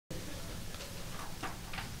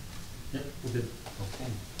We're good. Okay.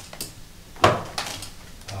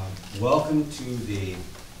 Welcome to the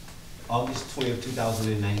August 20th,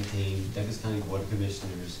 2019 Douglas County Board of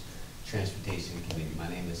Commissioners Transportation Committee. My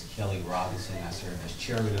name is Kelly Robinson. I serve as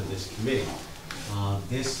chairman of this committee.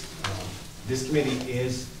 This committee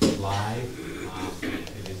is live.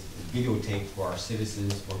 It is videotaped for our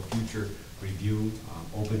citizens for future review,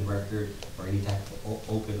 open record, or any type of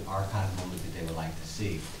open archive moment that they would like to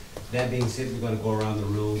see. That being said, we're going to go around the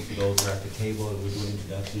room for those who are at the table and we'll do an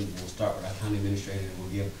introduction. We'll start with our county administrator and we'll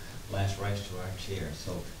give last rights to our chair.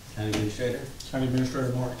 So, county administrator. County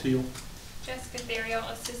Administrator Mark Teal. Jessica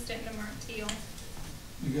Theriault, assistant to Mark Teal.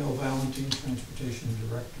 Miguel Valentin, Transportation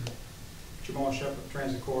Director. Jamal Shepard,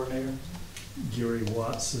 Transit Coordinator. Gary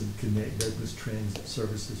Watson, Connect Douglas Transit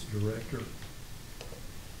Services Director.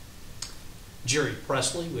 Jerry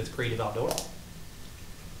Presley with Creative Outdoor.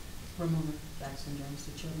 Ramona Jackson Jones,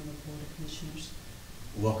 the Chairman of the Board of Commissioners.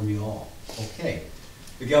 Welcome you all. Okay.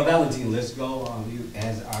 Miguel Valentin, let's go. You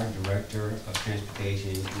as our Director of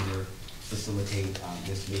Transportation, either facilitate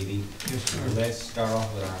this meeting. Yes, sir. Let's start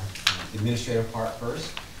off with our administrative part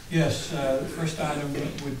first. Yes, the first item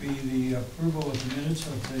would be the approval of the minutes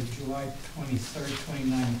of the July 23rd,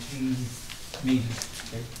 2019 meeting.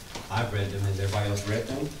 Okay. I've read them. Has everybody else read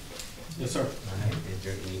them? Yes, sir. All right. Is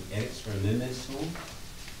there any edits or amendments to them?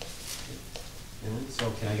 None? So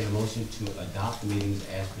can I get a motion to adopt the meetings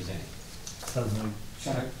as presented? So moved.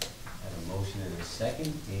 Second. I have a motion and a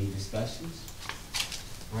second. Any discussions?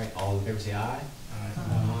 All right, all in favor say aye.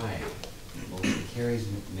 Aye. Motion carries.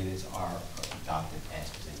 Minutes are adopted as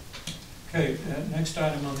presented. Okay, next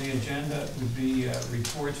item on the agenda would be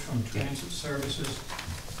reports from Transit Services.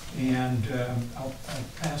 And I'll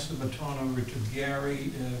pass the baton over to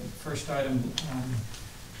Gary. First item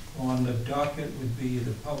on the docket would be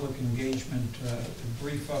the public engagement, a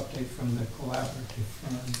brief update from the collaborative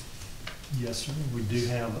firm. Yes, sir. We do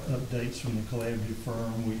have updates from the collaborative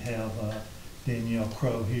firm. We have Danielle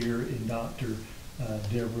Crow here and Dr.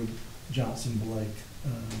 Deborah Johnson Blake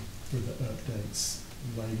for the updates.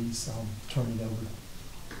 Ladies, I'll turn it over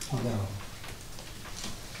to y'all.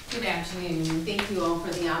 Good afternoon. Thank you all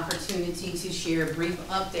for the opportunity to share a brief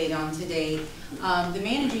update on today. The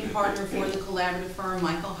managing partner for the collaborative firm,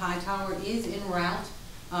 Michael Hightower, is en route.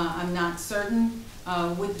 I'm not certain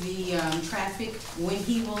with the traffic when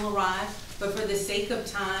he will arrive, but for the sake of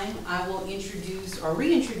time, I will introduce or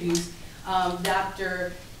reintroduce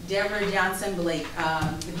Dr. Deborah Johnson Blake,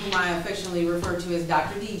 whom I affectionately refer to as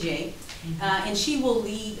Dr. DJ. And she will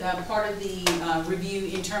lead part of the review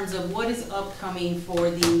in terms of what is upcoming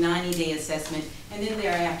for the 90-day assessment, and then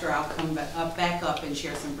thereafter I'll come back up and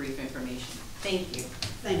share some brief information. Thank you.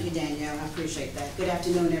 Thank you, Danielle. I appreciate that. Good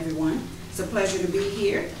afternoon, everyone. It's a pleasure to be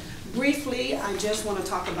here. Briefly, I just want to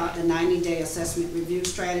talk about the 90-day assessment review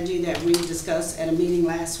strategy that we discussed at a meeting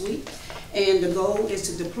last week. And the goal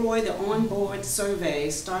is to deploy the onboard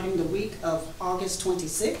survey starting the week of August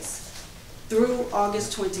 26th through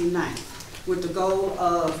August 29th, with the goal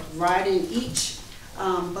of riding each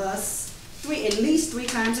bus at least three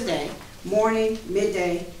times a day, morning,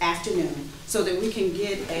 midday, afternoon, so that we can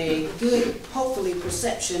get a good, hopefully,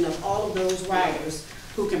 perception of all of those riders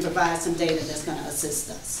who can provide some data that's going to assist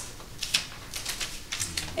us.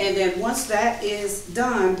 And then once that is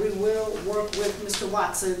done, we will work with Mr.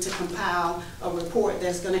 Watson to compile a report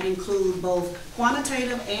that's going to include both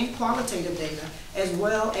quantitative and qualitative data, as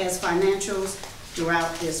well as financials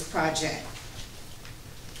throughout this project.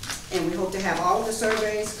 And we hope to have all of the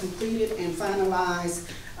surveys completed and finalized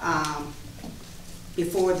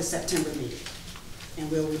before the September meeting. And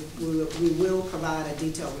we will provide a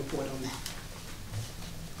detailed report on that.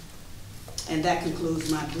 And that concludes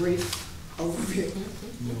my brief overview.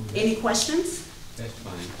 Any questions? That's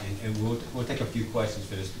fine, and we'll take a few questions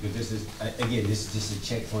for this because this is again this is just a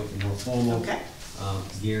checkpoint. The more formal, Okay.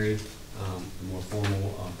 Gary, the more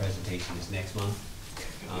formal presentation is next month.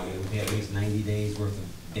 We have at least 90 days worth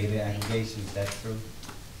of data aggregation. Is that true?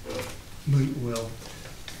 Well,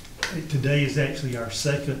 today is actually our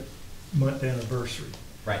second month anniversary.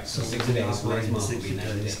 Right. So So 60 days. So next operating month will 60 be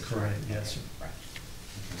 90 days. correct. Yes, sir. Right.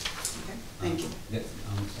 Okay. Thank you.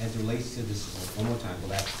 As it relates to this, one more time, well,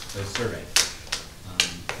 that's the survey.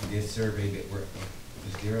 This survey that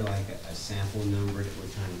is there like a sample number that we're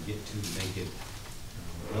trying to get to make it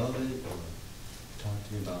relevant, or talk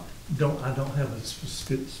to me about? I don't have a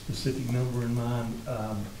specific number in mind.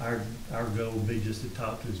 Our goal will be just to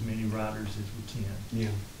talk to as many riders as we can.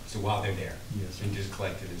 Yeah. So while they're there. Yes. And just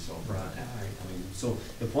collect it and so forth. Right. All right. I mean, so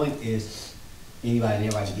the point is, anybody and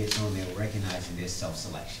everybody gets on there recognizing this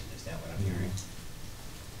self-selection. Is that what I'm hearing?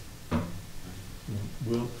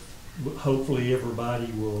 We'll hopefully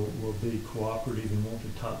everybody will be cooperative and want to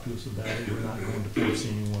talk to us about it. We're not going to force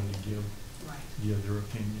anyone to give their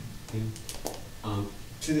opinion.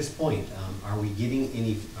 To this point, are we getting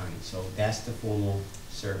any, all right, so that's the formal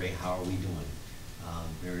survey. How are we doing?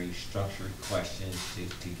 Very structured questions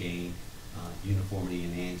to gain uniformity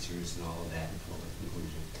in answers and all of that, and come up with a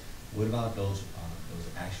conclusion. What about those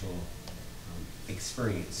actual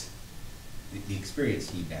experience, the experience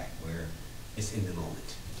feedback where it's in the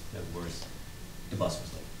moment? In other words, the bus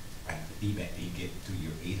was late, right? The feedback that you get through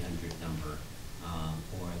your 800 number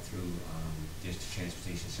or through just the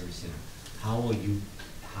Transportation Service Center. How will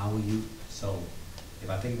you, so if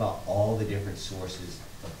I think about all the different sources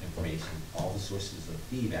of information, all the sources of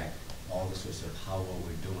feedback, all the sources of how well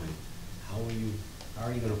we're doing, how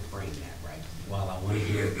are you going to frame that, right? While I want to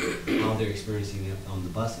hear how they're experiencing it on the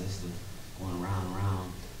buses, going around and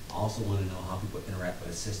around, I also want to know how people interact with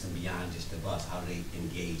the system beyond just the bus. How do they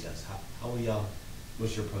engage us? How are y'all,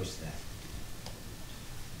 what's your approach to that?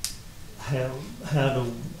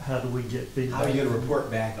 How do we get feedback? How are you going to report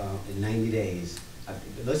back on in 90 days?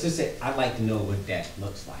 Let's just say, I'd like to know what that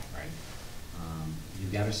looks like, right?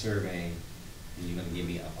 You've got a survey, and you're going to give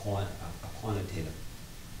me a quantitative,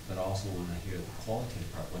 but I also want to hear the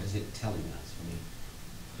qualitative part. What is it telling us? I mean,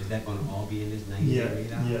 is that going to all be in this 90-day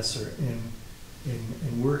readout? Yes, sir.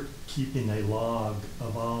 And we're keeping a log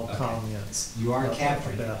of all comments. You are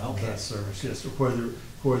capturing it. about Okay. that service. Yes, sir.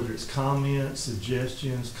 Whether it's comments,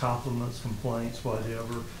 suggestions, compliments, complaints,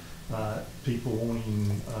 whatever, people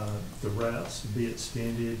wanting the routes to be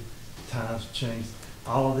extended, times changed,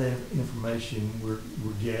 all of that information we're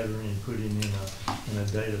gathering and putting in a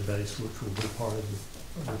database, which will be part of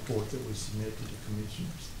the report that we submit to the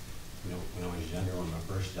commissioners. You know, when I was younger, one of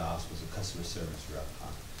my first jobs was a customer service rep.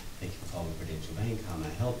 Thank you for calling Prudential Bank. How may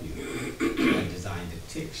I help you? I designed a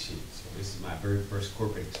tick sheet. So this is my very first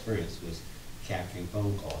corporate experience, was capturing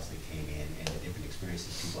phone calls that came in and the different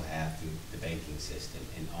experiences people have through the banking system,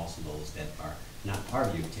 and also those that are not part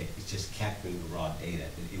of your tick. It's just capturing the raw data.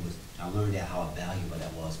 I learned how valuable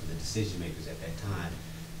that was for the decision makers at that time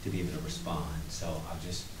to be able to respond. So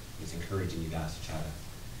it's encouraging you guys to try to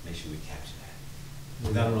make sure we capture that.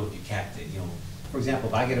 Because I don't know if you captured it, you know. For example,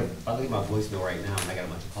 if I look at my voicemail right now and I got a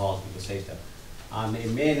bunch of calls, people say stuff,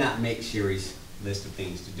 it may not make Sherry's list of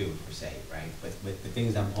things to do, per se, right? But the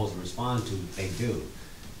things I'm supposed to respond to, they do.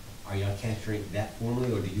 Are y'all capturing that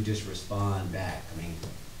formally, or do you just respond back? I mean,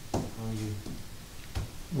 how are you?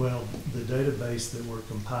 Well, the database that we're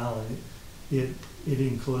compiling, it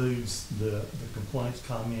includes the complaints,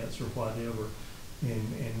 comments, or whatever,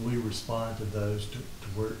 and we respond to those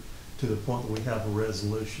to the point that we have a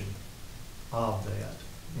resolution of that,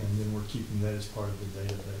 and then we're keeping that as part of the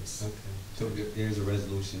database. Okay. So there's a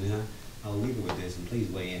resolution, and I'll leave it with this, and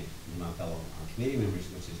please weigh in, my fellow committee members,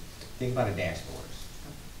 which is, think about a dashboard,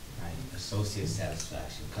 right? Associate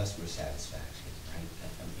satisfaction, customer satisfaction, right?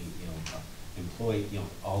 I mean, you know, employee, you know,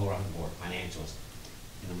 all around the board, financials.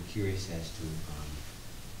 And I'm curious as to,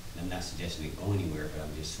 I'm not suggesting it go anywhere, but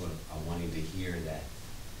I'm just sort of wanting to hear that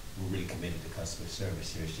we're really committed to customer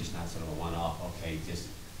service here. It's just not sort of a one-off, okay, just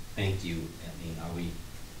thank you. I mean, are we,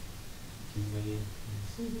 can you weigh in?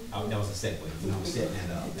 That was a segue, you know, I'm setting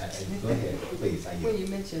that up. Go ahead, please. When you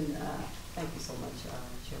mentioned, thank you so much,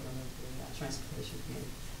 Chairman of the Transportation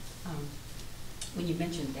Committee. When you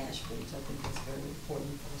mentioned dashboards, I think it's very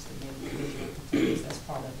important for us to maybe visual components. That's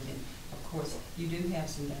part of it. And of course, you do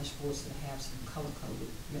have some dashboards that have some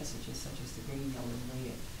color-coded messages, such as the green, yellow, and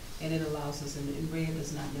red. And it allows us, and red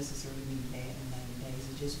does not necessarily mean bad in 90 days.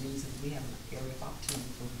 It just means that we have an area of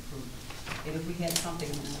opportunity for improvement. And if we had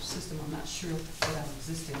something in our system, I'm not sure what our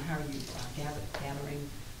existing, how are you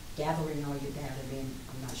gathering all your data, then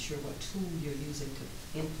I'm not sure what tool you're using to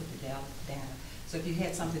input the data. So if you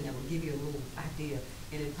had something that would give you a little idea,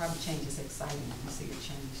 and it probably changes exciting when you see it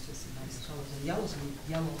change to some nice colors. And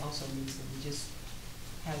yellow also means that we just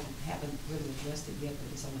haven't really addressed it yet,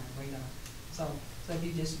 but it's on our radar. So if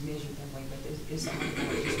you just measure it that way, but it's all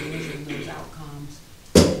about just measuring those outcomes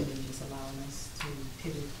and then just allowing us to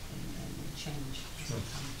pivot and change.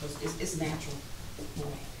 Because it's natural,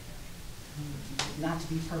 not to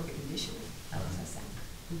be perfect initially. How does that sound?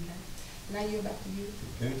 Okay. Now you're back to you.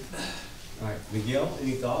 Okay. All right, Miguel,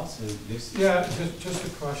 any thoughts on this? Yeah, just a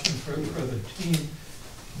question for the team.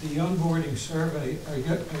 The onboarding survey, are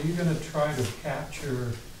you going to try to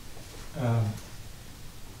capture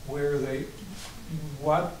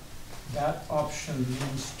what that option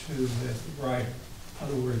means to the rider? In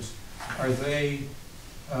other words, are they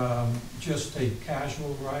just a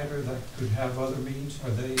casual rider that could have other means?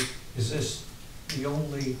 Is this the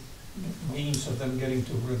only means of them getting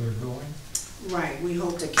to where they're going? Right, we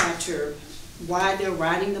hope to capture why they're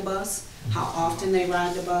riding the bus, how often they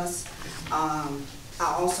ride the bus. I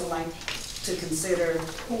also like to consider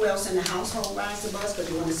who else in the household rides the bus,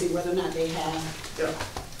 because we want to see whether or not they have,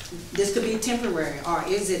 this could be temporary, or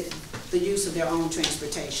is it the use of their own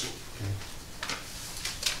transportation?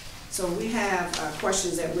 So we have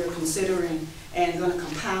questions that we're considering and going to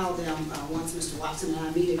compile them once Mr. Watson and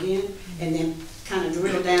I meet again, and then kind of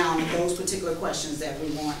drill down those particular questions that we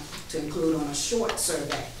want to include on a short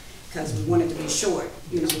survey, because we want it to be short.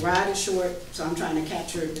 You know, the ride is short, so I'm trying to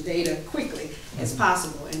capture the data quickly as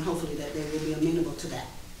possible, and hopefully that they will be amenable to that.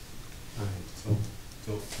 All right,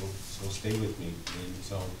 so stay with me. And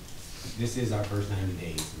so this is our first 90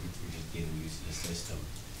 days. We're just getting used to the system,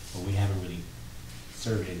 but we haven't really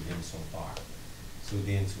surveyed them so far. So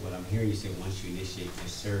what I'm hearing you say, once you initiate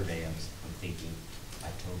this survey, I'm thinking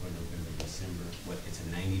October, November, December. What, it's a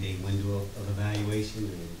 90-day window of evaluation?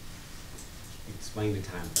 And explain the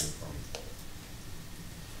time frame for me.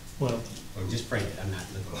 Well, Or just frame it. I'm not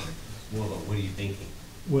looking at it. More about what are you thinking?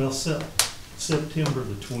 well, September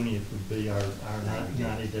the 20th would be our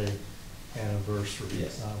 90-day anniversary.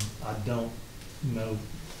 Yes. I don't know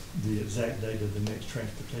the exact date of the next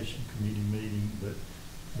Transportation Committee meeting, but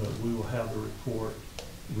we will have the report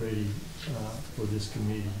ready for this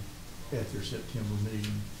committee at their September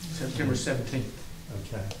meeting. September 17th.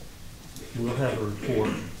 Okay. We'll have a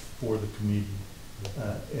report for the committee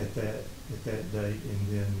at that date, and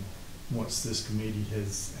then once this committee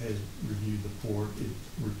has reviewed the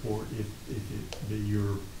report, if it be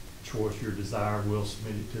your choice, your desire, we'll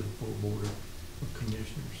submit it to the full Board of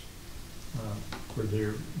Commissioners for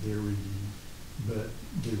their review. But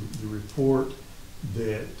the report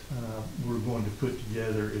that we're going to put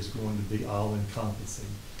together is going to be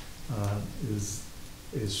all-encompassing.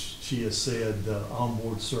 As she has said, the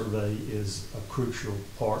onboard survey is a crucial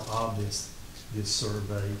part of this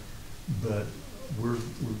survey, but we're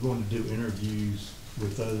going to do interviews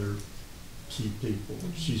with other key people.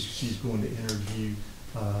 She's going to interview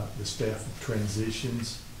the staff of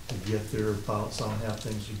transitions to get their thoughts on how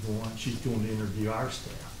things are going. She's going to interview our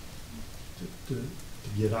staff to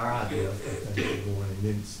get our idea of how things are going, and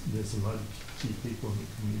then some other key people in the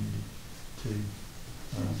community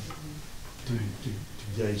to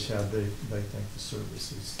gauge how they think the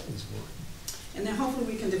service is working. And then hopefully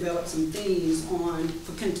we can develop some themes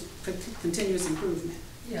for continuous improvement.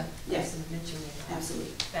 Yeah, Yes. as I mentioned,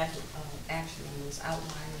 Absolutely. back action on those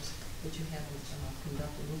outliers that you haven't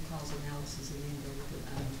conducted root cause analysis, and then go with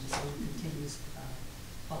just a continuous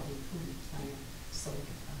quality improvement plan, so we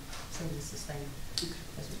can certainly sustain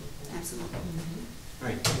as we go forward. Absolutely.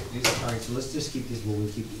 All right, so let's just keep this moving,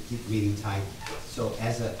 keep the meeting tight. So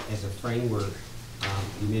as a framework,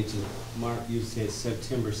 you mentioned, Mark, you said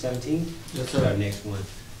September 17th? Yes, For our sir. next one.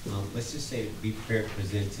 Let's just say be prepared to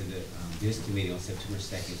present to this committee on September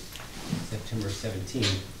 2nd, September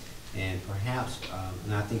 17th, and perhaps,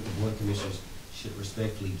 and I think the Board of Commissioners should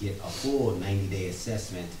respectfully get a full 90-day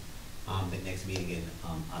assessment the next meeting in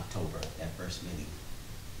October, that first meeting.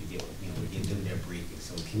 We get them their briefing.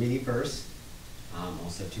 So committee first on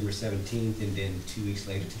September 17th, and then 2 weeks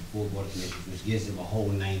later to the full Board of Commissioners, which gives them a whole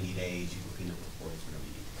 90 days. You can clean up reports whenever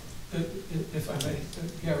you need to. If I may,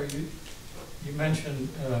 Gary, you mentioned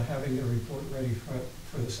having the report ready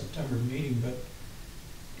for the September meeting, but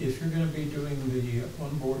if you're going to be doing the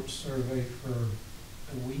on-board survey for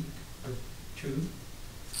a week or two,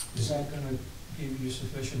 is that going to give you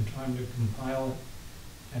sufficient time to compile it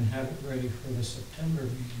and have it ready for the September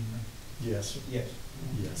meeting? Yes, sir. Yes.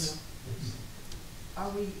 Yes. Are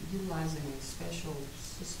we utilizing a special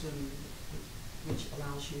system which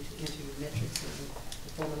allows you to enter your metrics and to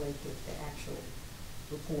formulate the actual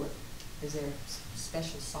report? Is there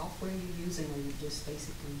special software you're using, or are you just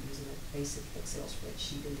basically using a basic Excel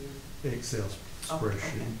spreadsheet and then? Excel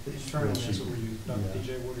spreadsheet. Internally, that's what we use. Dr.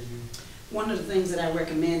 Yeah. DJ, what are you? One of the things that I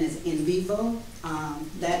recommend is in vivo.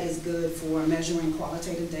 That is good for measuring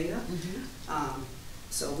qualitative data.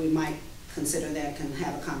 So we might consider that, can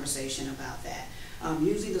have a conversation about that.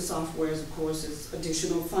 Usually the softwares, of course, is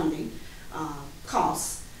additional funding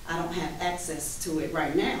costs. I don't have access to it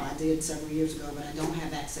right now. I did several years ago, but I don't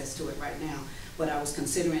have access to it right now. But I was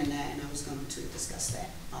considering that, and I was going to discuss that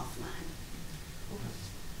offline.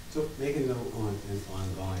 So make a note on an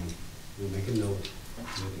ongoing, we'll make a note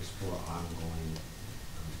to explore ongoing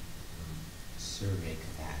survey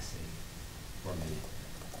capacity for a minute.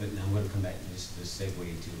 But now I'm going to come back and just segue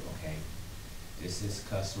into, okay, this is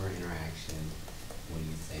customer interaction. What do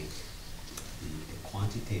you think the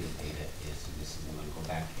quantitative data is? And this is, I'm going to go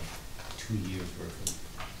back 2 years worth of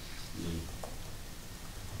me.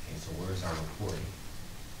 Okay, so where's our reporting?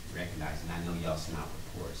 recognize, and I know y'all sent out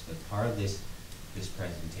reports, but part of this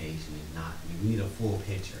presentation is not, I mean, we need a full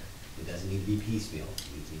picture. It doesn't need to be piecemeal.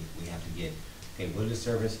 We have to get, okay, what are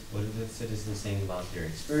the citizens saying about their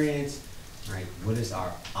experience, right? What is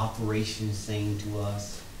our operation saying to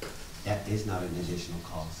us? That is not an additional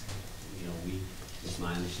cost. You know, it's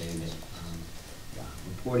my understanding that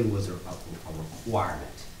reporting was a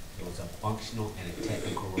requirement. It was a functional and a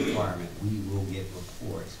technical requirement. We will get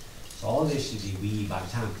reports. So all of this should be, by the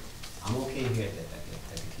time, I'm okay here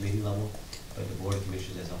at the committee level, but the Board of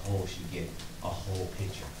Commissioners as a whole should get a whole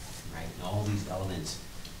picture, right? And all these elements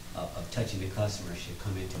of touching the customer should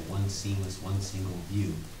come into one seamless, one single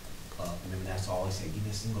view. Remember, that's all I say, give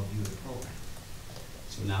me a single view of the program.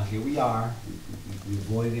 So now here we are, we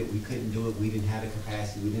avoided it, we couldn't do it, we didn't have the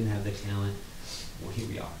capacity, we didn't have the talent. Well, here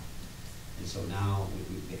we are. And so now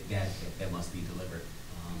that must be delivered.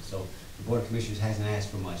 So the Board of Commissioners hasn't asked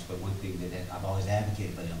for much, but one thing that I've always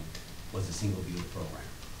advocated for them was a single view of the program.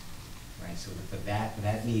 Right, so for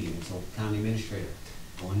that meeting, so County Administrator,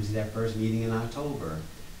 going into that first meeting in October,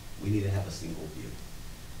 we need to have a single view.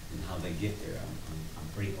 And how they get there, I'm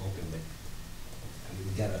pretty open, but I mean,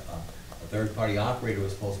 we got a third-party operator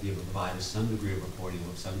was supposed to be able to provide us some degree of reporting,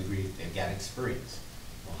 with some degree they've got experience.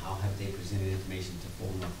 Well, how have they presented information to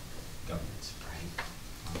former governments, right?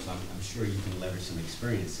 So I'm sure you can leverage some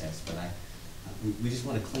experience sets, but we just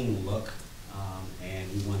want a clean look, and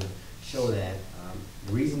we want to show that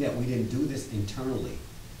the reason that we didn't do this internally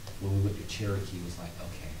when we went to Cherokee was like,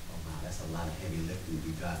 okay, oh wow, that's a lot of heavy lifting to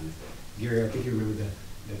be driving. Gary, I think you remember the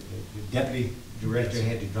deputy director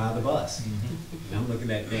had to drive the bus. And I'm looking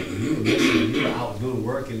at that, and you were out doing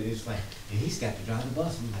work, and it's like, and he's got to drive the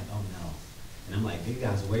bus. I'm like, oh no. And I'm like, these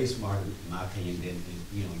guys are way smarter, in my opinion, than,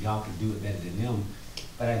 you know, y'all can do it better than them.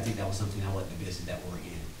 But I think that was something I wasn't the business that we're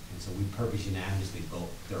in. And so we purposely unanimously go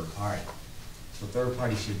third party. So third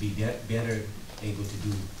party should be better able to do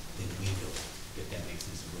than we do, if that makes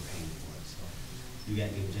sense, if we're paying for it. So, you got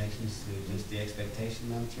any objections to just the expectation,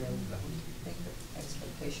 Madam Chair? I think the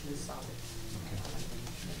expectation is solid. Okay.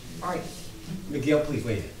 All right, Miguel, please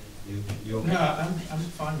wait. You okay? No, I'm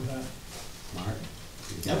fine with that. Mark?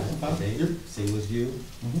 Yeah, I'm fine. David, same as you,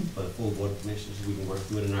 for the full Board of Commissioners, we can work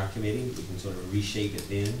through it in our committee, we can sort of reshape it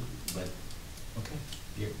then, but, okay,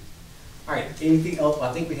 here. All right, anything else?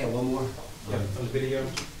 I think we have one more. Yeah, on the video?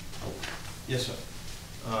 Yes, sir.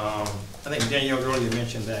 I think Danielle earlier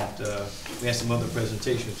mentioned that we had some other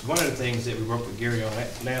presentations. One of the things that we worked with Gary on,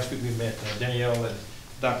 last week we met, Danielle and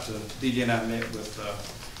Dr. DJ and I met with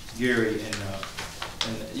Gary, and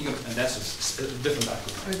that's a different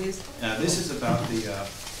document. It is? This is about the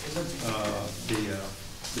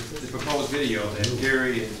proposed video that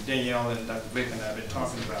Gary and Danielle and Dr. Baker and I have been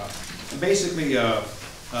talking about. And basically,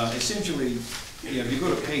 essentially, if you go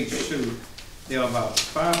to page 2, there are about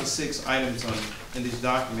 5 or 6 items in this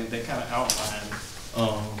document that kind of outline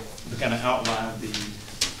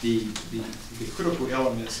the critical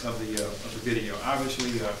elements of the video.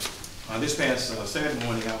 Obviously, this past Saturday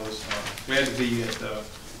morning, I was glad to be at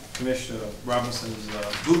Commissioner Robinson's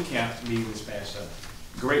boot camp meeting this past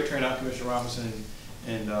great turnout, Commissioner Robinson,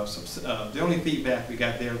 and the only feedback we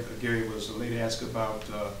got there, Gary, was a lady asked about,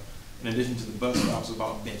 in addition to the bus stops,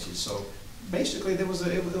 about benches. So basically, they were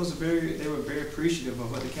very appreciative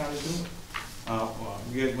of what the county's doing.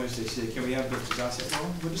 Gary Wednesday said, "Can we have benches?" I said,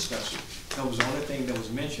 "Well, we'll discuss it." That was the only thing that was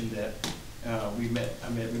mentioned that we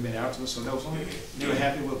met out to us. So that was only, they were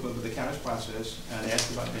happy with the county's process, and they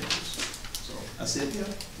asked about benches. So I said, yeah,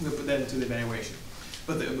 we'll put that into the evaluation.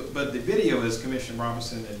 But the video, as Commissioner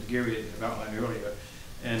Robinson and Gary have outlined earlier,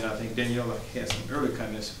 and I think Danielle had some early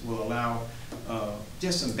comments, will allow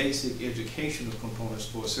just some basic educational components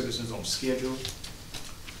for citizens on schedule,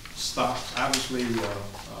 stops. Obviously,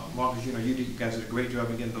 Marcus, you guys did a great job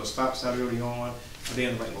in getting those stops out early on. Are they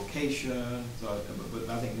in the right location? But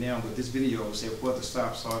I think now with this video, we'll say what the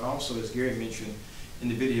stops are. And also, as Gary mentioned in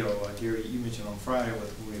the video, Gary, you mentioned on Friday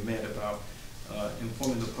when we met about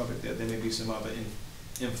informing the public that there may be some other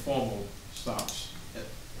informal stops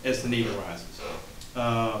as the need arises.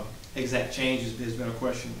 Exact change has been a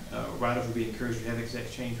question. Riders will be encouraged to have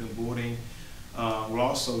exact change when boarding. We'll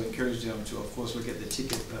also encourage them to, of course, look at the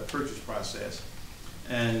ticket purchase process.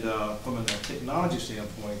 And from a technology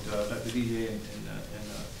standpoint, Dr. DJ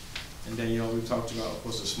and Danielle, we've talked about, of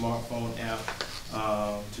course, a smartphone app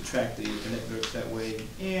to track the connectors that way,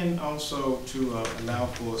 and also to allow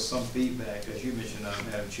for some feedback, as you mentioned,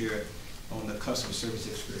 Madam Chair, on the customer service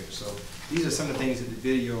experience. So these are some of the things that the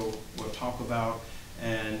video will talk about,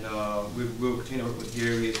 and we'll continue to work with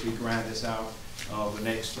Gary as we grind this out the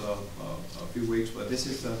next few weeks. But this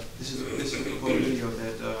is the whole video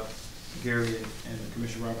that Gary and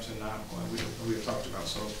Commissioner Robinson and I, we have talked about.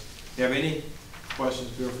 So if you have any questions,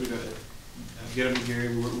 feel free to get them to Gary.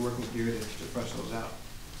 We're working with Gary to flush those out.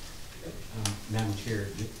 Madam Chair,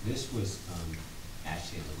 this was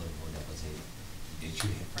actually a deliverable that was in, that you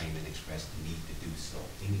had framed and expressed the need to do so.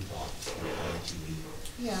 Any thoughts before you leave?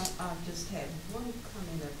 Yeah, I just had one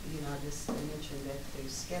comment of, I just mentioned that the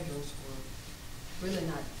schedules were really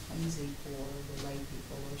not easy for the lay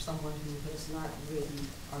people or someone who has not written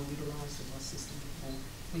or utilized the bus system before.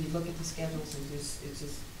 When you look at the schedules and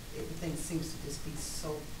everything seems to just be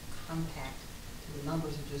so compact, the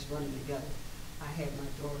numbers are just running together. I had my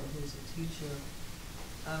daughter who's a teacher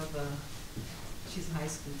she's a high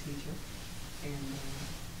school teacher, and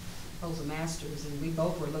holds a master's, and we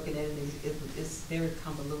both were looking at it, and it's very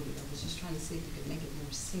convoluted. I was just trying to see if you could make it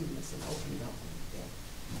more seamless and open it up a little bit.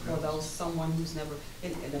 For those, someone who's never,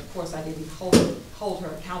 and of course I didn't hold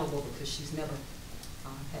her accountable because she's never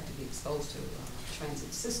had to be exposed to a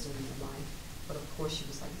transit system in her life, but of course she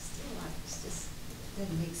was like, it just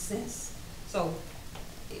doesn't make sense. So,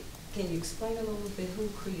 can you explain a little bit who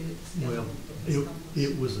created this? Well,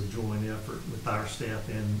 it was a joint effort with our staff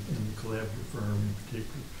and the collaborative firm in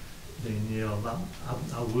particular, Danielle.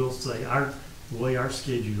 I will say the way our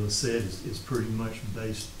schedule is set is pretty much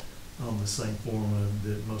based on the same formula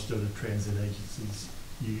that most other transit agencies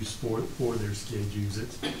use for their schedules.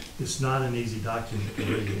 It's not an easy document to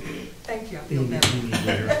read. Thank you. I feel better.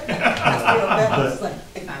 Anywhere.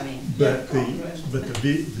 If I may. But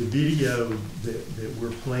the video that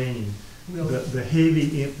we're planning, the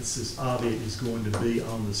heavy emphasis of it is going to be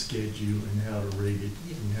on the schedule and how to read it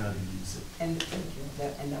and how to use it. And thank you.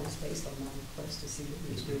 And that was based on my request to see what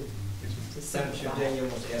we do. Madam Chair, Danielle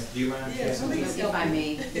wants to ask, do you mind? Yes, please. If I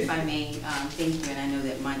may, thank you, and I know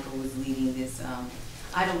that Michael was leading this.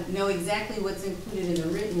 I don't know exactly what's included in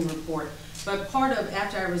the written report, but part of,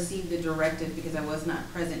 after I received the directive, because I was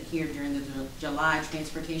not present here during the July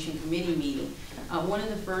Transportation Committee meeting, one of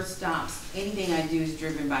the first stops, anything I do is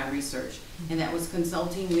driven by research, and that was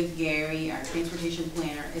consulting with Gary, our transportation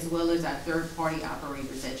planner, as well as our third-party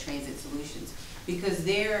operators at Transit Solutions, because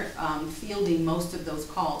they're fielding most of those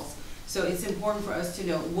calls. So it's important for us to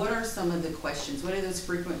know what are some of the questions, what are those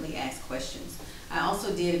frequently asked questions. I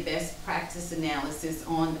also did a best practice analysis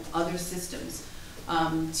on other systems.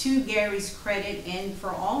 To Gary's credit and for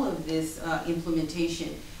all of this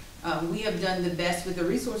implementation, we have done the best with the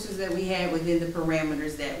resources that we had within the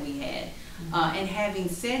parameters that we had. And having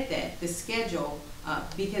said that, the schedule,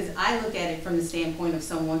 because I look at it from the standpoint of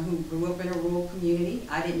someone who grew up in a rural community.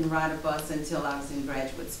 I didn't ride a bus until I was in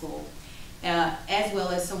graduate school. As well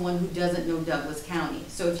as someone who doesn't know Douglas County.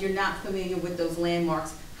 So if you're not familiar with those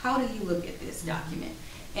landmarks, how do you look at this document?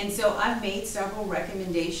 And so I've made several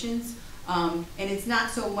recommendations, and it's not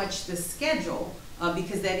so much the schedule,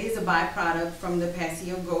 because that is a byproduct from the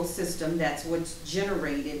Passio Go system. That's what's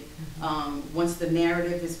generated once the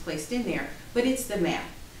narrative is placed in there, but it's the map.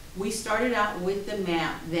 We started out with the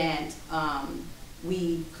map that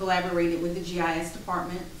we collaborated with the GIS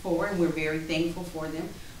department for, and we're very thankful for them.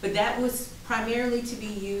 But that was primarily to be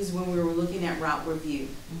used when we were looking at route review.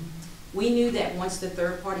 We knew that once the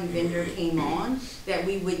third-party vendor came on, that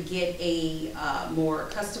we would get a more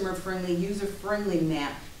customer-friendly, user-friendly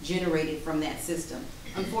map generated from that system.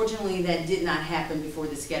 Unfortunately, that did not happen before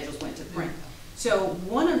the schedules went to print. So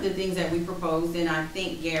one of the things that we proposed, and I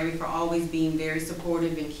thank Gary for always being very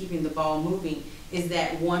supportive and keeping the ball moving, is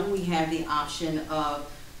that one, we have the option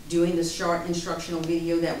of doing the short instructional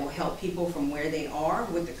video that will help people from where they are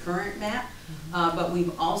with the current map. But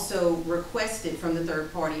we've also requested from the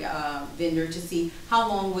third-party vendor to see how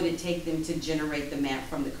long would it take them to generate the map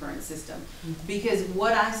from the current system. Because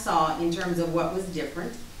what I saw in terms of what was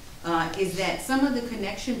different is that some of the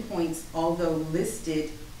connection points, although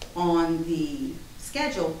listed on the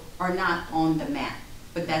schedule, are not on the map.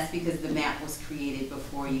 But that's because the map was created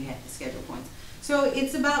before you had the schedule points. So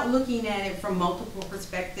it's about looking at it from multiple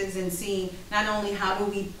perspectives and seeing not only how do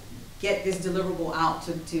we get this deliverable out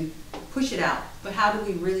to push it out, but how do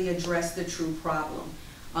we really address the true problem?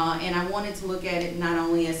 And I wanted to look at it not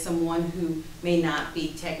only as someone who may not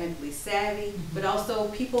be technically savvy, but also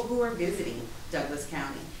people who are visiting Douglas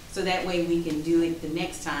County. So that way we can do it the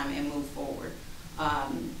next time and move forward.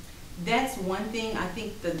 That's one thing. I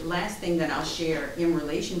think the last thing that I'll share in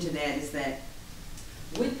relation to that is that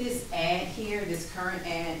with this ad here, this current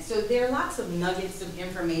ad, so there are lots of nuggets of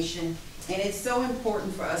information, and it's so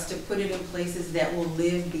important for us to put it in places that will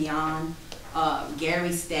live beyond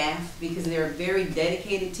Gary's staff, because they're a very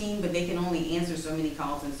dedicated team, but they can only answer so many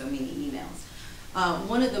calls and so many emails.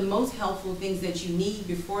 One of the most helpful things that you need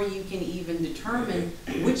before you can even determine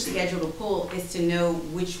which schedule to pull is to know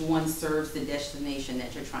which one serves the destination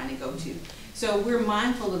that you're trying to go to. So we're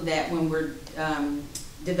mindful of that when we're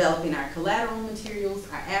developing our collateral materials,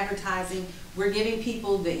 our advertising. We're giving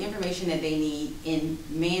people the information that they need in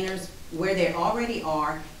manners where they already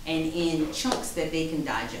are and in chunks that they can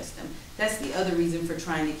digest them. That's the other reason for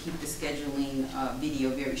trying to keep the scheduling video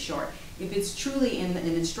very short. If it's truly an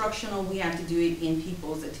instructional, we have to do it in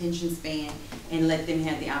people's attention span and let them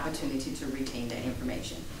have the opportunity to retain that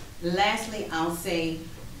information. Lastly, I'll say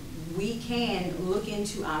we can look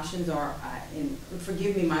into options, or and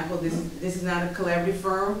forgive me, Michael, this is not a collaborative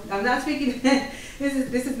firm. I'm not speaking.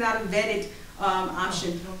 this is not a vetted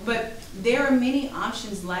option, but there are many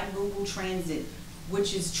options like Google Transit,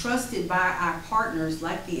 which is trusted by our partners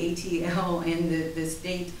like the ATL and the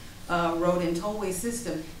state road and tollway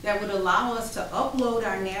system, that would allow us to upload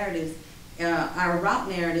our narratives, our route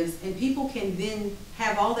narratives, and people can then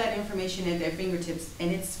have all that information at their fingertips,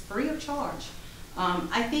 and it's free of charge.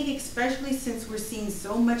 I think especially since we're seeing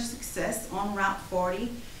so much success on Route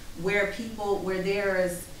 40, where there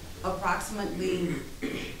is approximately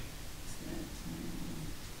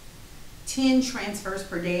 10 transfers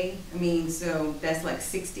per day, I mean, so that's like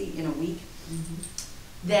 60 in a week,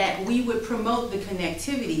 that we would promote the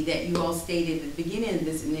connectivity that you all stated at the beginning of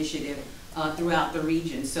this initiative throughout the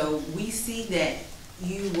region. So we see that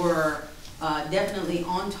you were definitely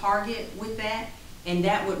on target with that, and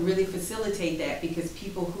that would really facilitate that, because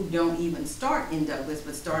people who don't even start in Douglas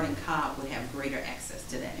but start in Cobb would have greater access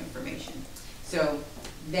to that information. So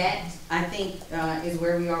that, I think, is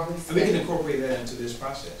where we are with. And we can incorporate that into this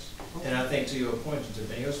process. Okay. And I think to your point, to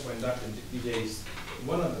Daniel's point, Dr. BJ's,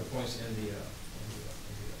 one of the points in the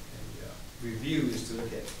review is to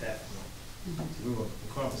look at that point. We will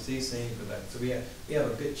encompass these things, but so we have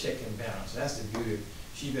a good check and balance. That's the beauty.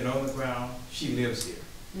 She's been on the ground. She lives here.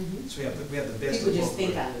 So we have the best. People just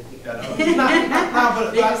think I live here. But I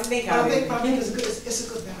think it's a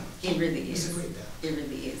good balance. It really is. It's a great balance. It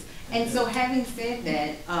really is. And so having said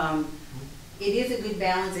that, it is a good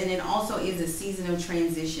balance, and it also is a season of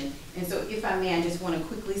transition. And so if I may, I just want to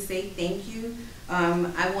quickly say thank you.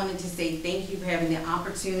 I wanted to say thank you for having the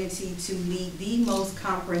opportunity to lead the most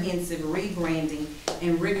comprehensive rebranding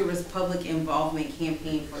and rigorous public involvement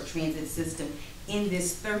campaign for a transit system in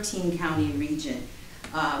this 13-county region.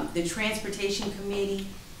 The Transportation Committee,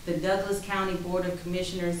 the Douglas County Board of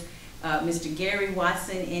Commissioners, Mr. Gary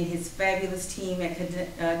Watson and his fabulous team at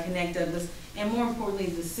Connect Douglas, and more importantly,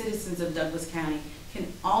 the citizens of Douglas County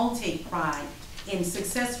can all take pride in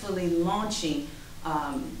successfully launching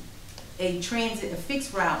a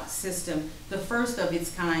fixed route system, the first of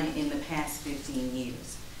its kind in the past 15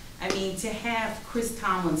 years. I mean, to have Chris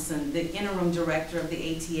Tomlinson, the interim director of the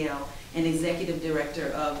ATL and executive director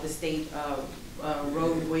of the State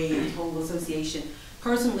Roadway and Toll Association,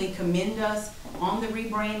 personally commend us on the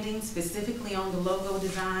rebranding, specifically on the logo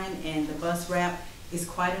design and the bus wrap, is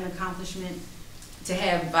quite an accomplishment. To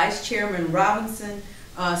have Vice Chairman Robinson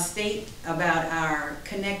state about our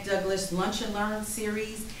Connect Douglas Lunch and Learn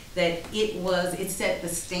series, that it set the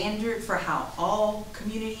standard for how all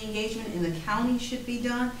community engagement in the county should be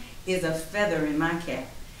done, is a feather in my cap.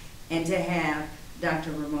 And to have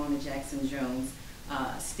Dr. Ramona Jackson-Jones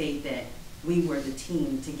state that we were the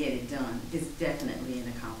team to get it done is definitely an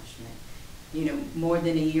accomplishment. You know, more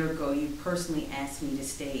than a year ago, you personally asked me to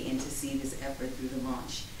stay and to see this effort through the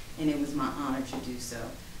launch, and it was my honor to do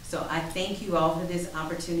so. So I thank you all for this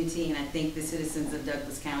opportunity, and I thank the citizens of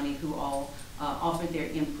Douglas County who all offered their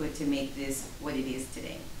input to make this what it is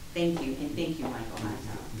today. Thank you, and thank you, Michael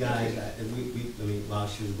Hightower. Guys, while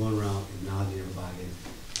she was going around acknowledging everybody,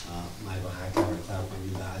 Michael Hightower and Clapper,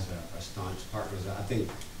 you guys are staunch partners. I think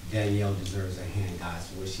Danielle deserves a hand, guys,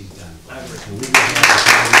 for what she's done. I agree. So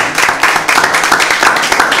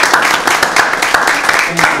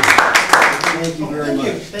thank you very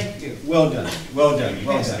much. Thank you. Well done. Well done.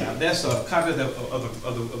 Well done. That's a copy of the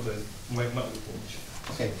monthly report.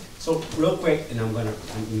 Okay, so real quick, and we're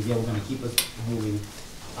gonna keep us moving.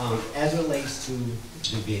 As it relates to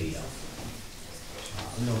the video,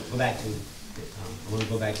 I'm gonna go back to I want to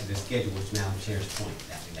go back to the schedule, which Madam Chair's point.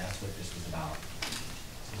 That's what this was about.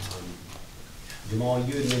 Jamal,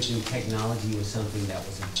 you had mentioned technology was something that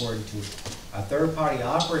was important to a third-party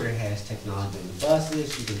operator. Has technology on the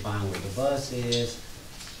buses. You can find where the bus is.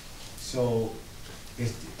 So, I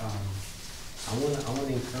want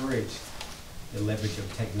to encourage the leverage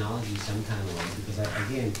of technology some kind of way, because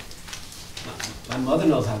again, my mother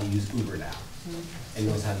knows how to use Uber now and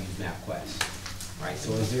knows how to use MapQuest, right?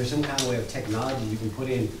 So is there some kind of way of technology you can put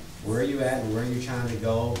in where you're at and where you're trying to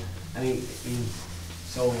go, I mean,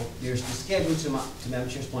 so there's the schedule to Madam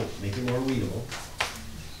Chair's point, make it more readable,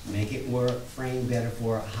 make it more framed better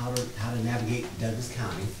for how to navigate Douglas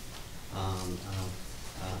County.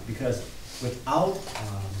 Because without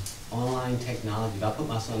online technology, if I put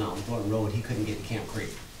my son out on Thornton Road, he couldn't get to Camp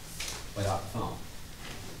Creek without the phone.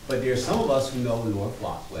 But there's some of us who know north,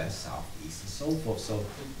 block, west, south, east, and so forth. So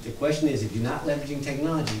the question is, if you're not leveraging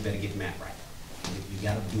technology, you better get the map right. You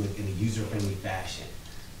gotta do it in a user-friendly fashion.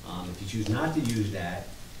 If you choose not to use that,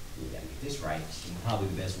 you gotta get this right, and probably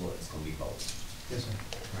the best one is gonna be both. Yes, sir.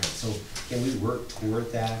 All right, so can we work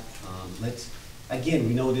toward that? Again,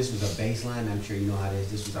 we know this was a baseline, I'm sure you know how it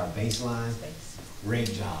is, this was our baseline.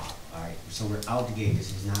 Great job, all right, so we're out the gate,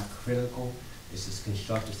 this is not critical, this is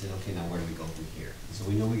constructive, saying, okay, now where do we go from here? So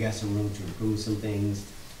we know we got some room to improve some things,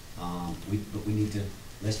 but we need to,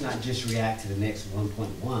 let's not just react to the next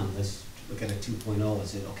 1.1, let's look at a 2.0 and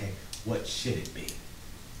say, okay, what should it be,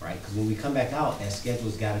 right? Because when we come back out, that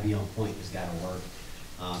schedule's gotta be on point, it's gotta work.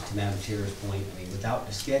 To Madam Chair's point, I mean, without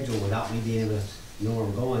the schedule, without me being able to know where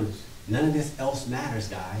I'm going, none of this else matters,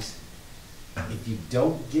 guys. If you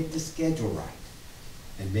don't get the schedule right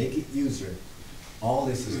and make it user, all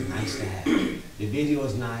this is nice to have. The video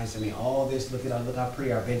is nice, I mean, all this, look how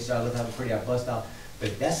pretty our bench are, look how pretty our bus stop.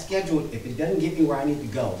 But that schedule, if it doesn't get me where I need to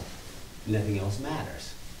go, nothing else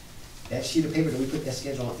matters. That sheet of paper that we put that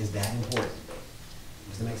schedule on is that important.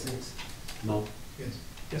 Does that make sense? No? Yes.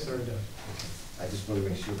 Yes, sir, it does. I just want to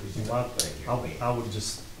make sure, because you're Well, not playing here. I would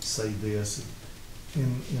just say this,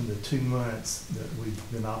 in the 2 months that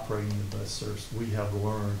we've been operating the bus service, we have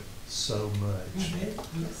learned so much.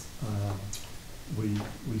 Yes.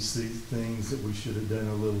 We see things that we should have done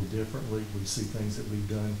a little differently, we see things that we've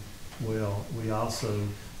done well. We also,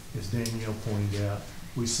 as Danielle pointed out,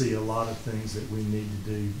 we see a lot of things that we need to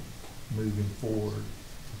do moving forward.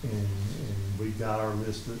 And we've got our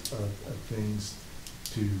list of things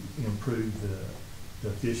to improve the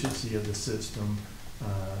efficiency of the system,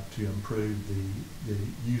 to improve the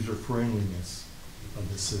user-friendliness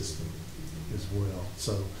of the system as well.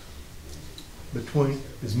 So between,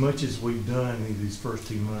 as much as we've done in these first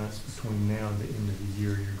 2 months, between now and the end of the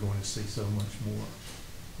year, you're going to see so much more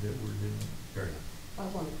that we're doing. Fair enough. I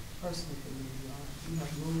want to personally commend you all. You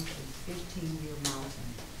have moved a 15-year mountain.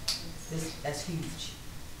 That's huge.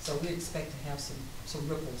 So we expect to have some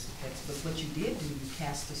ripples effects. But what you did do, you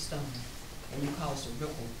cast a stone and you caused a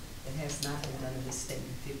ripple that has not been done in this state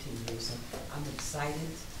in 15 years. So I'm excited.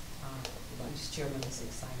 The Vice Chairman is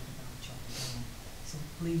excited about what y'all are doing. So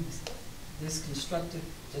please, this constructive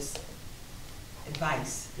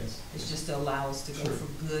advice is just to allow us to go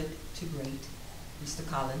from good to great. Mr.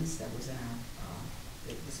 Collins, that was in our,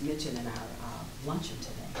 it was mentioned in our luncheon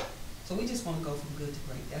today. So we just want to go from good to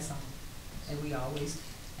great, that's all. And we always,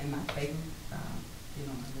 and my favorite, you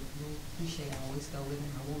know, the little cliche I always go with,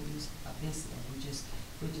 and I won't use this,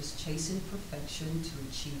 we're just chasing perfection to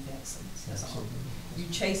achieve excellence, that's all. You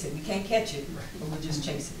chase it, we can't catch it, but we're just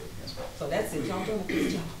chasing it. So that's it, y'all doing a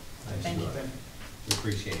good job. Thank you. We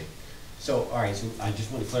appreciate it. So, all right, so I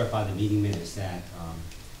just want to clarify the meeting minutes that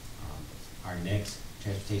our next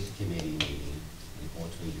Transportation Committee meeting, and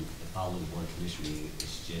ultimately the following Board Commission meeting,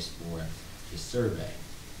 is just for the survey.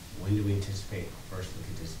 When do we anticipate first look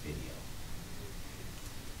at this video?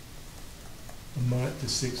 A month to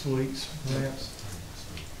 6 weeks, perhaps?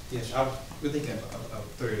 Yes, we're thinking of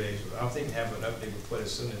 30 days. I'm thinking having an update report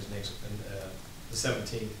as soon as next, the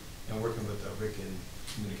 17th, and working with Rick in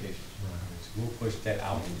communications. Right. So we'll push that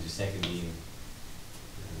out into the second meeting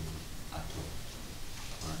in October.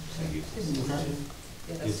 All right,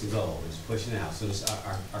 so it's a goal, it's pushing out. So it's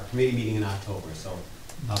our committee meeting in October, so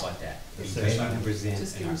how about that? Be ready to present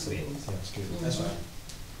in our committee. Sounds good. That's fine.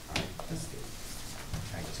 All right. That's good. All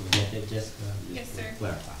right, so we got that, Jessica? Yes, sir.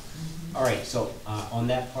 Clarify. All right, so on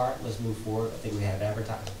that part, let's move forward. I think we have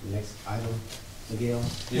advertised the next item. Miguel?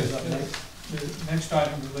 Yes, up next? the next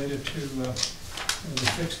item related to the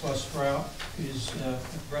fixed bus route is a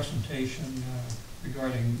presentation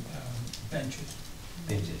regarding benches.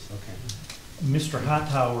 Benches, okay. Mr.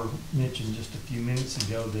 Hightower mentioned just a few minutes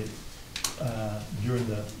ago that during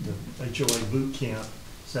the HOA boot camp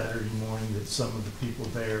Saturday morning, that some of the people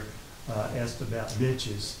there asked about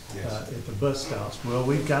benches at the bus stops. Well,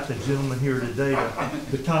 we've got the gentleman here today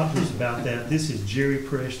to talk to us about that. This is Jerry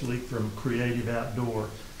Presley from Creative Outdoor,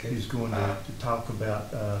 who's going to talk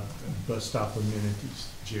about bus stop amenities.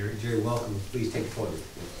 Jerry. Jerry, welcome. Please take the podium.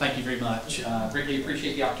 Thank you very much. Greatly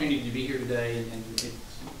appreciate the opportunity to be here today, and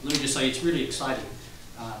let me just say it's really exciting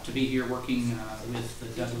to be here working with the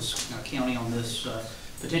Douglas County on this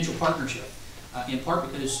potential partnership. in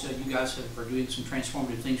part because you guys are doing some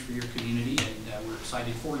transformative things for your community, and we're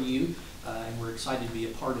excited for you, and we're excited to be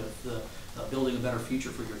a part of the building a better future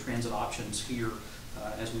for your transit options here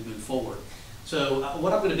as we move forward. So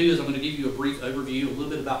what I'm going to do is I'm going to give you a brief overview, a little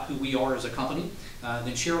bit about who we are as a company,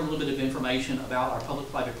 then share a little bit of information about our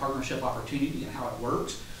public-private partnership opportunity and how it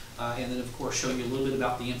works, and then of course show you a little bit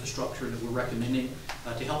about the infrastructure that we're recommending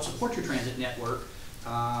to help support your transit network,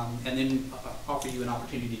 and then offer you an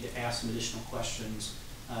opportunity to ask some additional questions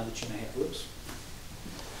that you may have. Whoops.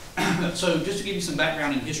 So just to give you some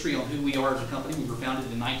background and history on who we are as a company, we were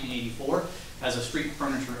founded in 1984 as a street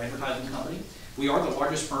furniture advertising company. We are the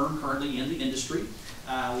largest firm currently in the industry.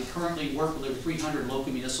 We currently work with over 300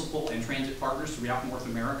 local municipal and transit partners throughout North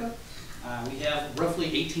America. We have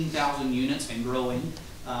roughly 18,000 units and growing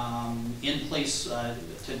in place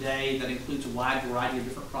today. That includes a wide variety of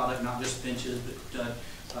different products, not just benches, but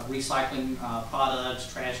recycling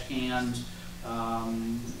products, trash cans,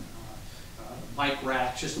 bike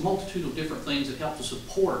racks, just a multitude of different things that help to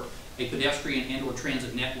support a pedestrian and/or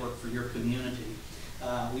transit network for your community.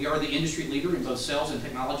 We are the industry leader in both sales and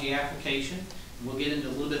technology application. We'll get into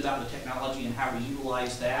a little bit about the technology and how we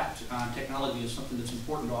utilize that. Technology is something that's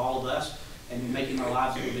important to all of us, and making our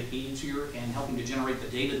lives a little bit easier and helping to generate the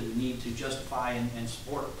data that we need to justify and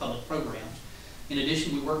support public programs. In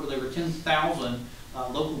addition, we work with over 10,000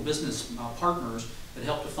 local business partners that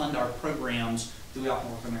help to fund our programs throughout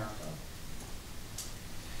North America.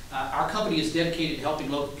 Our company is dedicated to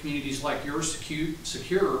helping local communities like yours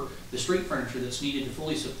secure the street furniture that's needed to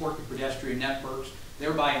fully support the pedestrian networks,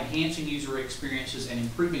 thereby enhancing user experiences and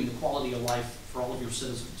improving the quality of life for all of your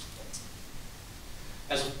citizens.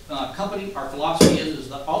 As a company, our philosophy is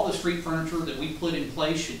that all the street furniture that we put in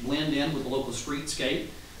place should blend in with the local streetscape.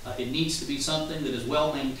 It needs to be something that is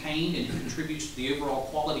well maintained and it contributes to the overall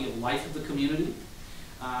quality of life of the community.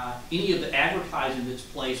 Any of the advertising that's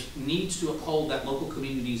placed needs to uphold that local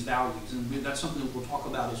community's values, and that's something that we'll talk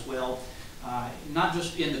about as well, not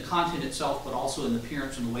just in the content itself, but also in the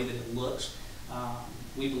appearance and the way that it looks.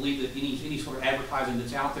 We believe that any sort of advertising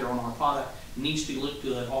that's out there on our product needs to look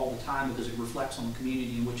good all the time because it reflects on the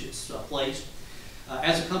community in which it's placed.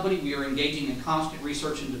 As a company, we are engaging in constant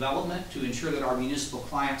research and development to ensure that our municipal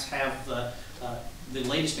clients have the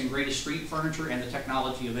latest and greatest street furniture and the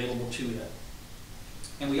technology available to it.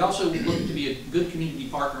 And we also look to be a good community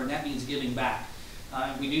partner, and that means giving back.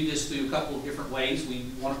 We do this through a couple of different ways. We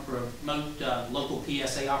want to promote local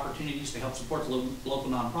PSA opportunities to help support the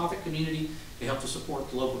local nonprofit community, to help to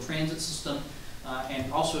support the local transit system,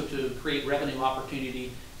 and also to create revenue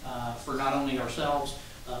opportunity for not only ourselves,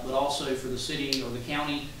 but also for the city or the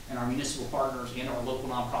county and our municipal partners and our local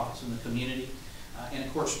nonprofits in the community. And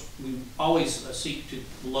of course, we always seek to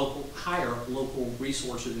hire local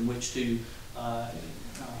resources in which to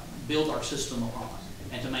build our system upon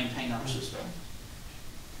and to maintain our system.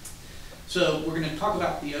 So we're going to talk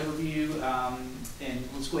about the overview, and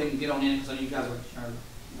let's go ahead and get on in because I know you guys are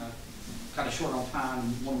kind of short on time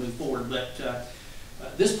and want to move forward. But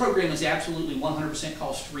this program is absolutely 100%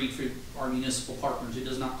 cost-free for our municipal partners. It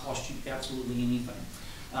does not cost you absolutely anything.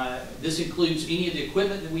 This includes any of the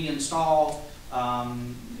equipment that we install.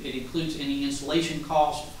 It includes any installation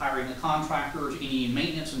costs, hiring the contractors, any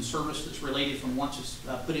maintenance and service that's related from once it's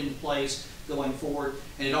put into place going forward,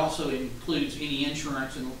 and it also includes any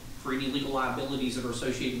insurance and for any legal liabilities that are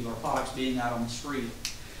associated with our products being out on the street.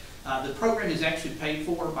 The program is actually paid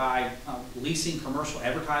for by leasing commercial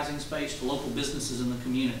advertising space to local businesses in the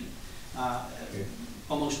community.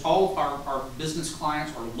 Almost all of our business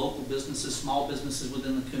clients are local businesses, small businesses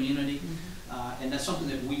within the community. And that's something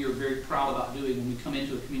that we are very proud about doing when we come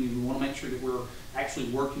into a community. We want to make sure that we're actually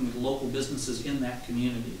working with local businesses in that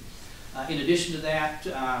community. In addition to that,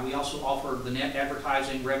 we also offer the net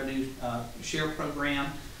advertising revenue share program,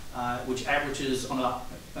 which averages on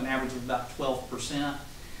an average of about 12%.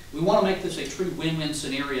 We want to make this a true win-win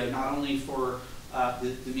scenario, not only for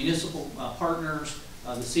the municipal partners,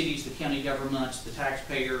 the cities, the county governments, the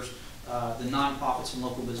taxpayers, the nonprofits and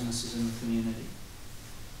local businesses in the community.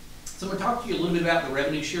 So I'm going to talk to you a little bit about the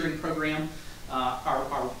revenue sharing program.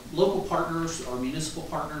 Our local partners, our municipal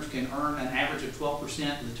partners can earn an average of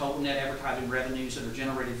 12% of the total net advertising revenues that are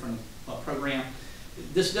generated from the program.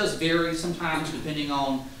 This does vary sometimes depending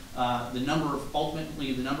on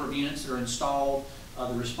ultimately the number of units that are installed,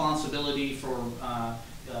 the responsibility for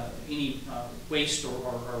any waste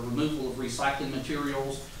or removal of recycling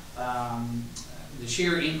materials. The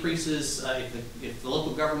share increases if the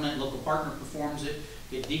local government, local partner performs it.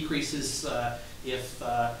 It decreases if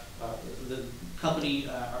the company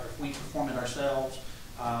or if we perform it ourselves.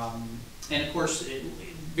 And of course, it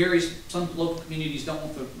varies. Some local communities don't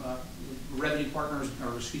want the revenue partners,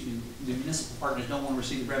 or excuse me, the municipal partners don't want to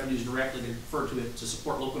receive the revenues directly. They prefer to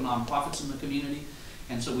support local nonprofits in the community,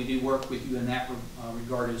 and so we do work with you in that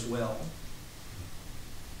regard as well.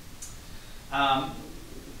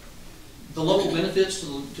 The local benefits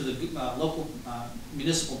to the local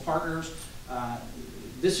municipal partners.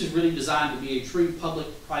 This is really designed to be a true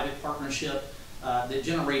public-private partnership that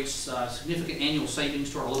generates significant annual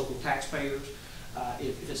savings to our local taxpayers.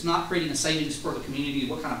 If it's not creating a savings for the community,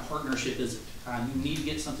 what kind of partnership is it? You need to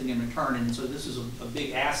get something in return, and so this is a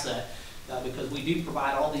big asset because we do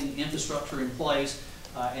provide all the infrastructure in place,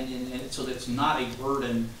 and so that it's not a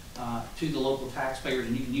burden to the local taxpayers,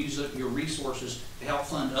 and you can use your resources to help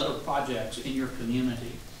fund other projects in your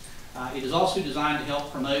community. It is also designed to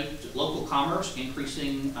help promote local commerce,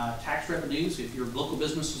 increasing tax revenues. If your local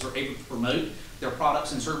businesses are able to promote their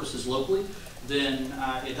products and services locally, then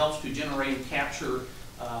it helps to generate and capture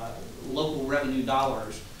local revenue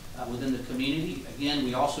dollars within the community. Again,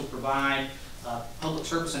 we also provide public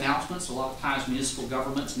service announcements. A lot of times municipal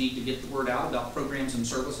governments need to get the word out about programs and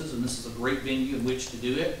services, and this is a great venue in which to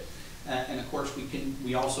do it. And of course,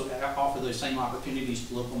 we also offer those same opportunities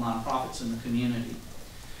to local nonprofits in the community.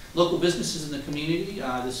 Local businesses in the community,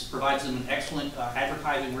 this provides them an excellent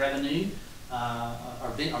advertising revenue,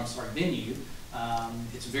 venue.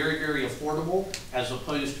 It's very, very affordable as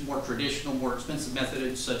opposed to more traditional, more expensive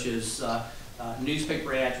methods such as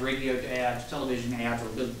newspaper ads, radio ads, television ads, or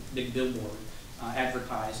big billboard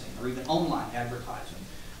advertising, or even online advertising.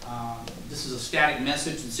 This is a static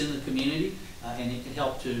message that's in the community, and it can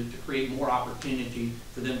help to create more opportunity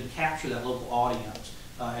for them to capture that local audience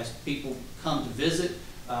as people come to visit,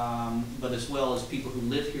 but as well as people who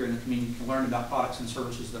live here in the community can learn about products and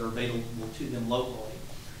services that are available to them locally.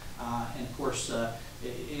 And of course,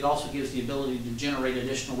 it also gives the ability to generate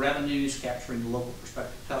additional revenues, capturing the local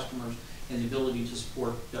prospective customers, and the ability to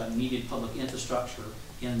support needed public infrastructure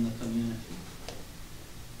in the community.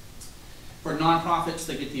 For nonprofits,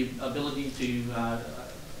 they get the ability to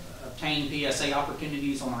obtain PSA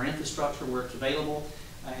opportunities on our infrastructure where it's available,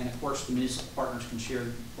 and of course the municipal partners can share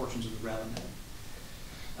portions of the revenue.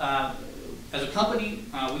 As a company,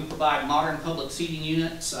 we provide modern public seating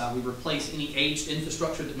units. We replace any aged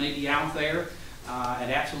infrastructure that may be out there at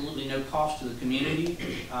absolutely no cost to the community.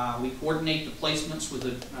 We coordinate the placements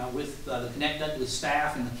with the Connect Douglas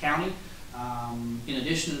staff in the county. In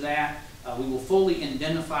addition to that, we will fully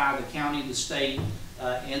indemnify the county, the state,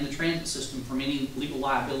 and the transit system from any legal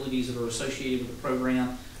liabilities that are associated with the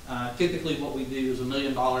program. Typically what we do is $1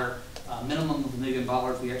 million, minimum of $1 million.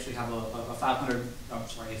 We actually have a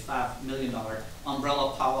 $5 million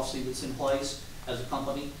umbrella policy that's in place as a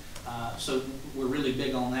company. So we're really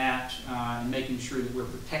big on that and making sure that we're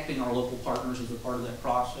protecting our local partners as a part of that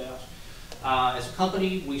process. As a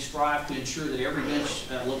company, we strive to ensure that every bench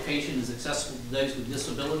location is accessible to those with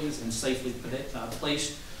disabilities and safely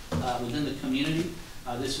placed within the community.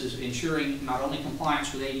 This is ensuring not only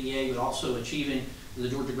compliance with ADA, but also achieving the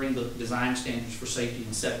Georgia Green Book design standards for safety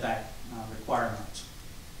and setback requirements.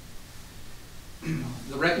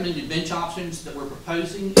 The recommended bench options that we're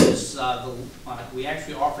proposing is we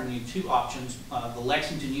actually offer you two options: the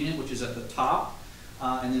Lexington unit, which is at the top,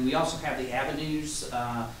 and then we also have the Avenues,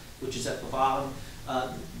 which is at the bottom.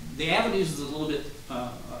 The Avenues is a little bit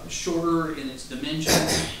shorter in its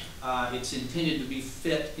dimensions. It's intended to be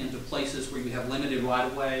fit into places where you have limited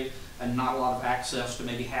right-of-way and not a lot of access to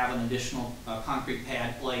maybe have an additional concrete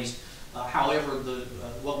pad placed. However,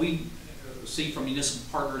 what we see from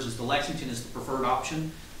municipal partners is the Lexington is the preferred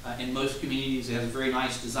option. In most communities, it has a very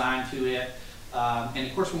nice design to it. And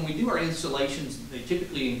of course, when we do our installations, they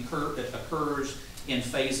typically occurs in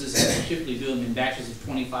phases, and we typically do them in batches of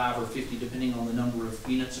 25 or 50, depending on the number of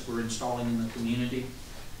units that we're installing in the community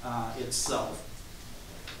itself.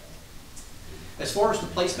 As far as the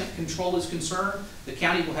placement control is concerned, the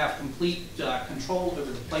county will have complete control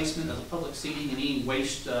over the placement of the public seating and any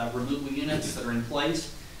waste removal units that are in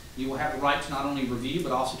place. You will have the right to not only review,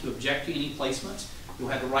 but also to object to any placements. You'll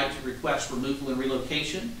have the right to request removal and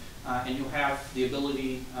relocation, and you'll have the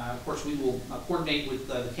ability, of course, we will coordinate with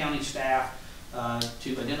the county staff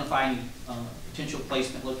to identify any potential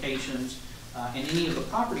placement locations, and any of the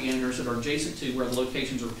property owners that are adjacent to where the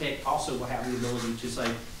locations are picked also will have the ability to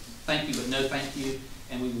say thank you, but no thank you,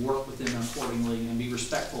 and we will work with them accordingly and be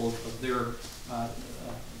respectful of their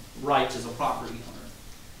rights as a property owner.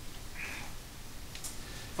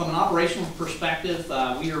 From an operational perspective,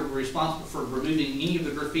 we are responsible for removing any of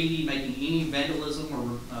the graffiti, making any vandalism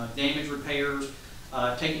or damage repairs,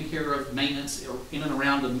 taking care of maintenance in and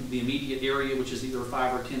around the immediate area, which is either a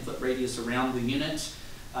 5 or 10-foot radius around the units.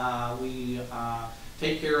 We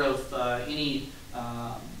take care of any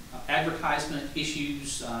advertisement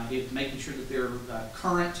issues, making sure that they're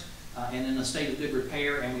current and in a state of good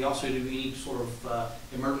repair, and we also do any sort of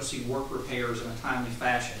emergency work repairs in a timely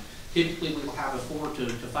fashion. Typically, we will have a 4 to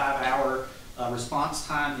 5 hour response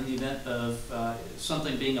time in the event of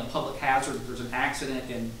something being a public hazard. If there's an accident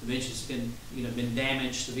and the bench has been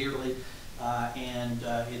damaged severely, and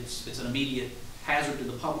it's an immediate hazard to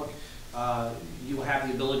the public, you will have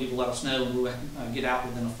the ability to let us know, and we'll get out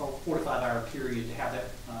within a 4 to 5 hour period to have that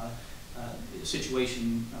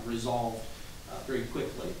situation resolved very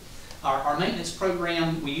quickly. Our maintenance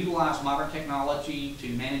program, we utilize modern technology to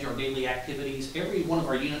manage our daily activities. Every one of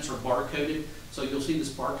our units are barcoded, so you'll see this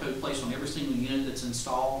barcode placed on every single unit that's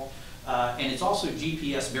installed. And it's also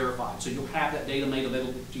GPS verified, so you'll have that data made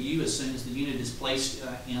available to you as soon as the unit is placed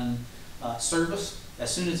in service.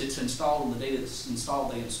 As soon as it's installed and the data that's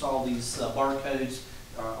installed, they install these barcodes.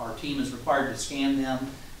 Our team is required to scan them.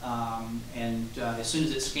 And as soon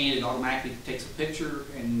as it's scanned, it automatically takes a picture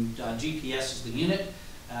and GPSs the unit.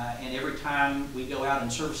 And every time we go out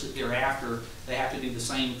and service it thereafter, they have to do the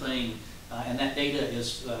same thing. And that data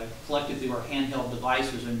is collected through our handheld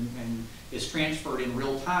devices and is transferred in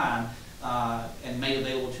real time and made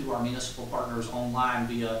available to our municipal partners online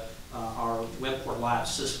via our Webport Live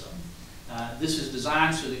system. This is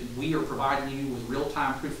designed so that we are providing you with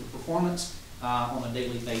real-time proof of performance on a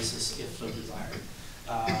daily basis, if so desired.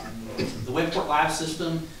 The Webport Live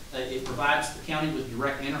system, it provides the county with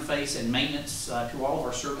direct interface and maintenance to all of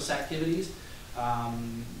our service activities.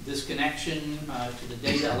 This connection to the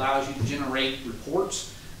data allows you to generate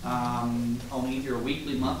reports on either a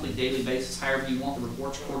weekly, monthly, daily basis, however you want the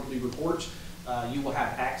reports, quarterly reports. You will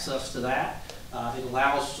have access to that. It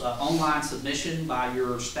allows online submission by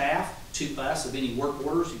your staff to us of any work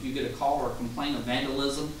orders. If you get a call or a complaint of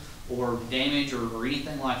vandalism or damage or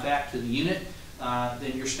anything like that to the unit,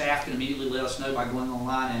 then your staff can immediately let us know by going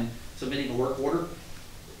online and submitting a work order.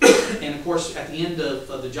 And of course, at the end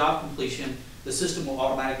of the job completion, the system will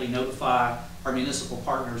automatically notify our municipal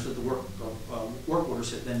partners that the work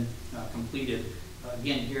orders have been completed,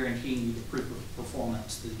 again guaranteeing you the proof of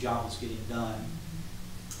performance, the job is getting done.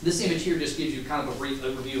 This image here just gives you kind of a brief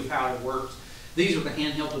overview of how it works. These are the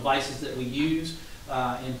handheld devices that we use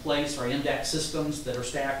in place, our MDAC systems that our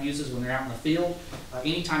staff uses when they're out in the field.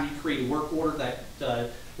 Anytime you create a work order,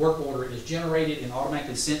 that work order is generated and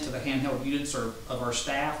automatically sent to the handheld units of our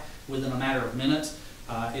staff within a matter of minutes.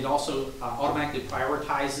 It also automatically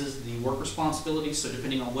prioritizes the work responsibilities, so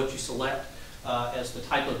depending on what you select as the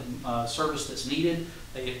type of service that's needed,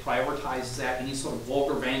 it prioritizes that. Any sort of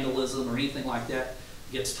vulgar vandalism or anything like that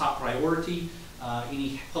gets top priority.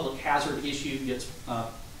 Any public hazard issue gets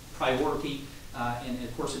priority, and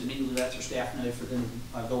of course it immediately lets our staff know for them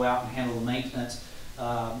to go out and handle the maintenance.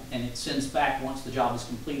 And it sends back, once the job is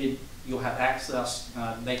completed, you'll have access.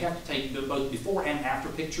 They have to take both before and after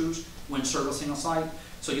pictures when servicing a site,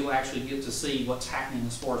 so you'll actually get to see what's happening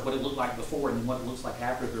as far as what it looked like before and what it looks like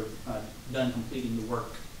after they're done completing the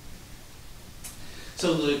work.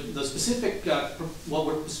 So the specific, what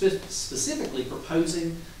we're specifically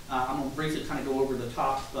proposing, I'm going to briefly kind of go over the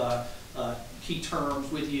top key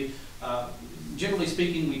terms with you. Generally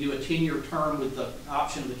speaking, we do a 10-year term with the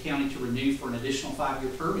option of the county to renew for an additional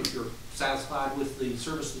 5-year term if you're satisfied with the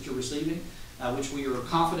service that you're receiving, which we are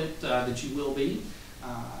confident that you will be.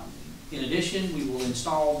 In addition, we will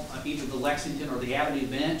install either the Lexington or the Avenue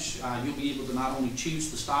bench. You'll be able to not only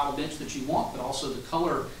choose the style of bench that you want, but also the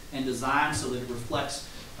color and design so that it reflects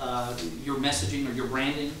your messaging or your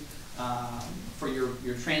branding for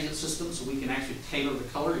your transit system, so we can actually tailor the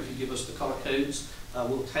color. If you give us the color codes,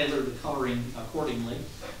 we'll tailor the coloring accordingly.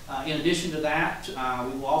 In addition to that,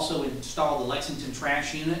 we will also install the Lexington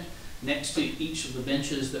trash unit next to each of the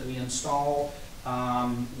benches that we install,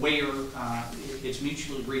 where it's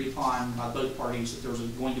mutually agreed upon by both parties that there's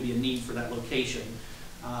going to be a need for that location.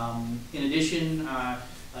 In addition,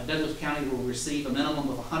 Douglas County will receive a minimum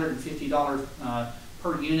of $150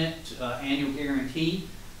 per unit annual guarantee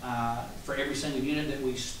for every single unit that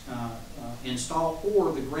we install,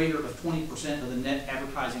 or the greater of 20% of the net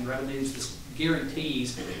advertising revenues. This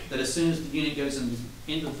guarantees that as soon as the unit goes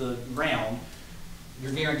into the ground,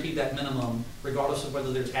 you're guaranteed that minimum regardless of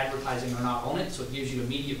whether there's advertising or not on it, so it gives you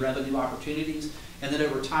immediate revenue opportunities. And then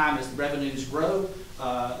over time, as the revenues grow,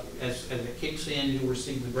 as it kicks in, you'll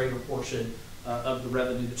receive the greater portion of the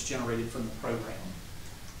revenue that's generated from the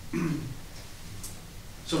program.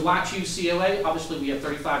 So why choose COA? Obviously, we have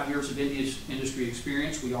 35 years of industry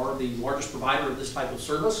experience. We are the largest provider of this type of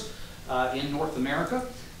service in North America.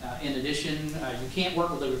 In addition, you can't work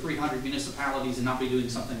with over 300 municipalities and not be doing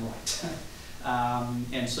something right.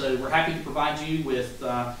 And so we're happy to provide you with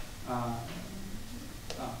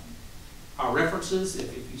our references,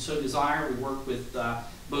 if you so desire. We work with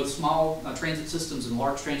both small transit systems and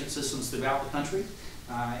large transit systems throughout the country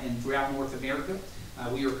and throughout North America.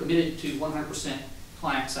 We are committed to 100%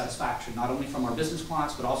 client satisfaction, not only from our business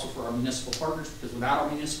clients, but also for our municipal partners, because without our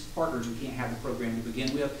municipal partners, we can't have the program to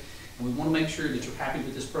begin with. And we want to make sure that you're happy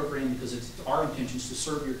with this program, because it's our intentions to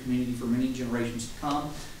serve your community for many generations to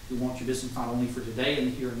come. We want your business not only for today and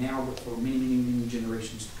the here and now, but for many, many, many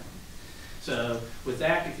generations to come. So with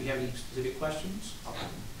that, if you have any specific questions, I'll have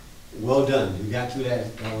them. Well done. You got through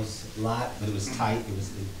that. That was a lot, but it was tight. It was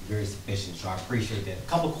very sufficient, so I appreciate that. A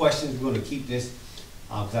couple of questions. We're going to keep this,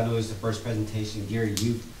 because I know this is the first presentation. Gary,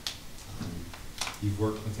 you've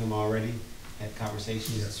worked with him already, had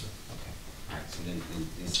conversations? Yes, sir. Okay. All right, so then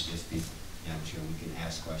this will just be, I'm sure we can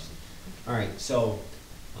ask questions. All right, so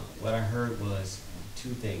what I heard was two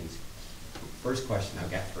things. First question,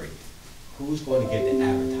 I've got three. Who's going to get the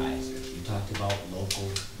advertisers? You talked about local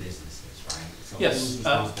businesses, right? So Yes, who's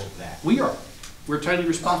responsible for that? We are. We're totally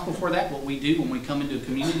responsible for that. What we do when we come into a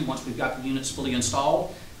community, once we've got the units fully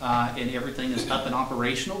installed and everything is up and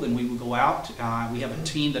operational, then we will go out. We have a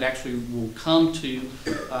team that actually will come to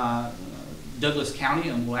Douglas County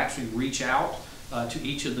and will actually reach out to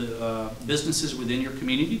each of the businesses within your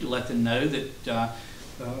community to let them know that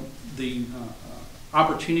the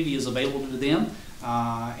opportunity is available to them.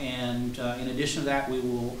 And in addition to that, we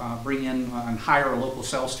will bring in and hire a local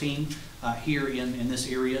sales team here in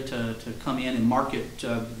this area to come in and market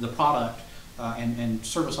the product and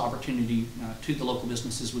service opportunity to the local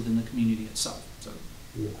businesses within the community itself. So.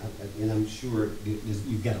 Yeah, and I'm sure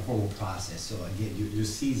you've got a formal process, so again, you're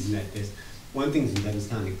seasoned at this. One thing in Douglas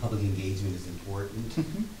County, public engagement is important,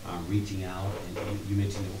 reaching out, and you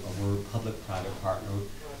mentioned a word, public-private partner,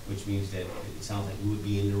 which means that it sounds like we would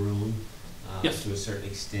be in the room Yes. to a certain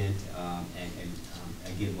extent, and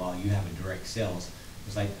again, while you have a direct sales,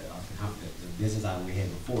 it's like the business item we had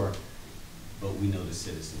before, but we know the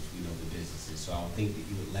citizens, we know the businesses, so I would think that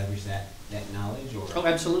you would leverage that knowledge, or? Oh,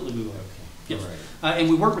 absolutely we will. Okay. Yes. All right. And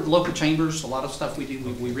we work with local chambers. A lot of stuff we do,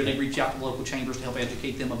 we really reach out to the local chambers to help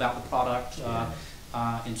educate them about the product.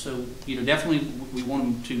 And so, definitely we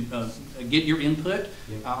want them to get your input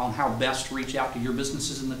on how best to reach out to your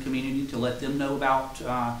businesses in the community to let them know about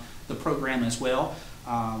the program as well.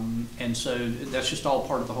 And so that's just all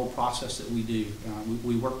part of the whole process that we do.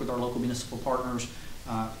 We work with our local municipal partners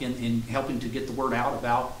in helping to get the word out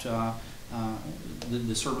about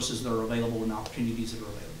the services that are available and opportunities that are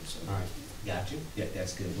available. So. All right. Got you. Yeah,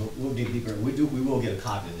 that's good. We'll dig deeper. We will get a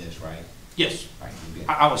copy of this, right? Yes. Right. Good.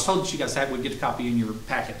 I was told that you guys would get a copy in your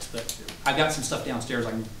packets, but I got some stuff downstairs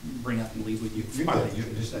I can bring up and leave with you. You're good.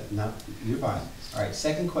 You're fine. All right.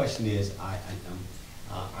 Second question is, I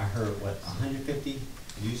heard what, 150? Did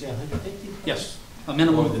you say 150? Yes, a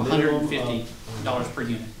minimum of the minimum $150 per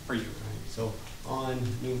unit per year. Right. So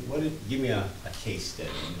give me a case study.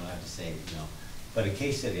 You don't have to say, but a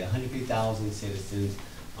case study. 150,000 citizens.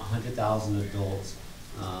 100,000 adults.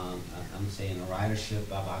 I'm saying a ridership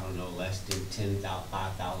of, I don't know, less than 10,000,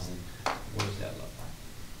 5,000. What does that look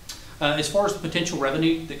like? As far as the potential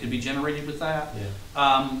revenue that could be generated with that,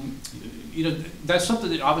 that's something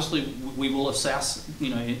that obviously we will assess,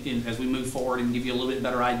 as we move forward and give you a little bit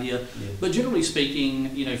better idea. Yeah. But generally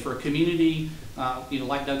speaking, for a community,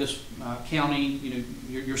 like Douglas County,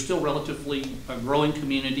 you're still relatively a growing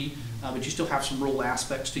community. But you still have some rural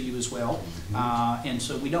aspects to you as well. And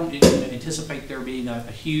so we don't anticipate there being a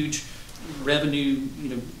huge revenue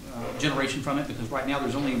generation from it, because right now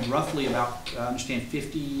there's only roughly about, I understand,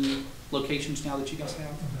 50 locations now that you guys have?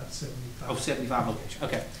 About 75. Oh, 75 locations,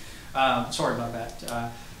 okay. Sorry about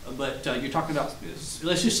that. But you're talking about,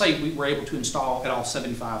 let's just say we were able to install at all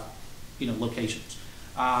 75 locations.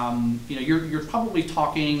 You're probably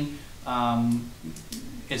talking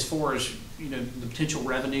as far as the potential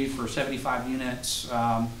revenue for 75 units,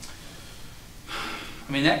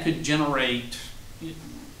 that could generate,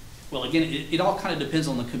 well, again, it all kind of depends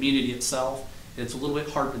on the community itself. It's a little bit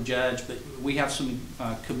hard to judge, but we have some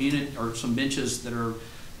community or some benches that are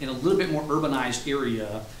in a little bit more urbanized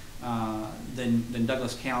area than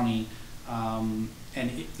Douglas County.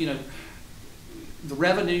 The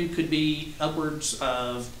revenue could be upwards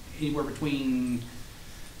of anywhere between,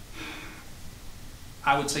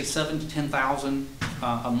 I would say, 7,000 to 10,000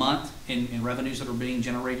 a month in revenues that are being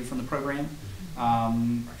generated from the program,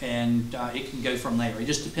 it can go from there. It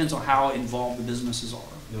just depends on how involved the businesses are.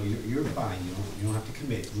 No, you're fine. You don't have to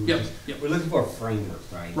commit. Yep. We're looking for a framework,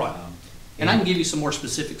 right? Right. And I can give you some more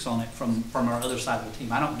specifics on it from our other side of the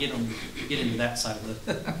team. I don't get into that side of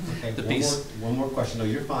the piece. One more question. No,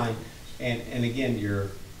 you're fine. And again,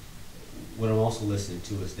 what I'm also listening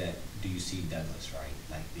to is that, do you see Douglas, right?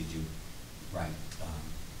 Like, did you right,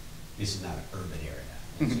 this is not an urban area.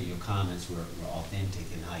 And so your comments were authentic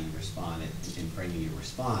in how you responded, in bringing your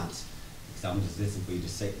response. Because I'm just listening for you to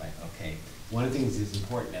say, like, okay, one of the things that's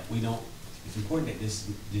important that we don't, it's important that this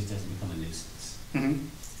doesn't become a nuisance.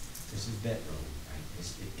 This is bedroom, right?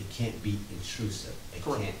 It can't be intrusive. It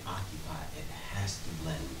Correct. can't occupy. It has to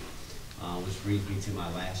blend. Which brings me to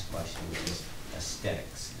my last question, which is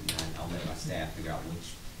aesthetics. And I'll let my staff figure out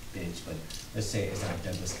which bench, but let's say it's our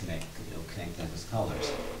Douglas Connect, Connect Douglas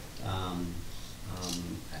colors.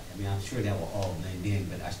 I mean, I'm sure that will all blend in,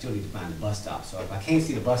 but I still need to find the bus stop. So if I can't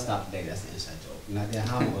see the bus stop today, that's an inside joke. Not that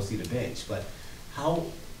how I'm gonna see the bench, but how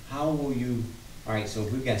will you, all right, so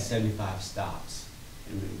if we've got 75 stops,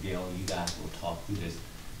 and Gail, you guys will talk through this.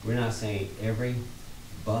 We're not saying every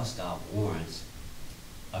bus stop warrants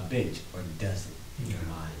a bench, or doesn't, in your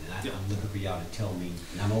mind. And I'm looking for y'all to tell me,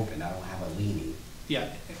 and I'm open, I don't have a leaning. Yeah,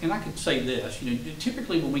 and I could say this,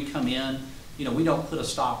 typically when we come in, we don't put a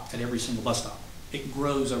stop at every single bus stop. It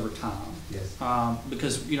grows over time. Yes.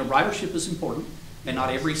 Because, ridership is important, and not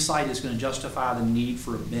every site is going to justify the need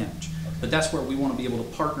for a bench. But that's where we want to be able to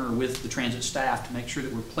partner with the transit staff to make sure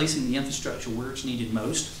that we're placing the infrastructure where it's needed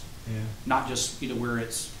most, not just, where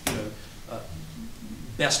it's,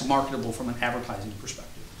 best marketable from an advertising perspective.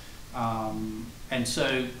 And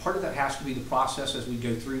so part of that has to be the process as we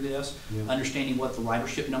go through this, understanding what the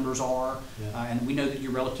ridership numbers are. And we know that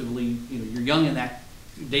you're relatively, you're young in that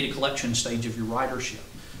data collection stage of your ridership.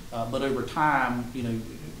 But over time,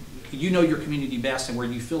 you know your community best and where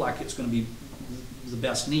you feel like it's going to be the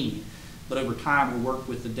best need. But over time, we'll work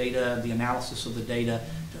with the data, the analysis of the data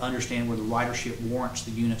to understand where the ridership warrants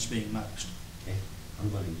the units being most. Okay, I'm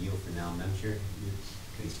going to yield for now, Madam Chair.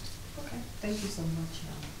 Please. Okay, thank you so much,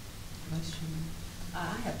 Vice Chairman.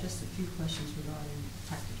 I have just a few questions regarding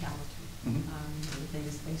practicality. Everything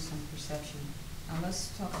is based on perception.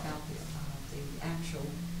 Let's talk about the actual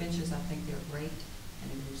benches. I think they're great, and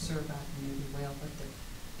they will serve our community well, but the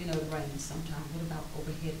rain sometimes. What about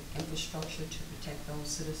overhead infrastructure to protect those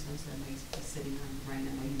citizens that may be sitting on the rain?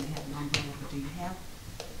 I know you may have an umbrella, but do you have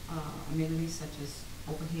amenities such as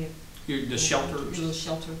overhead? The shelters. Little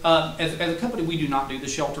shelter. As a company, we do not do the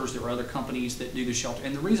shelters. There are other companies that do the shelter,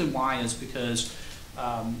 and the reason why is because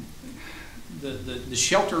the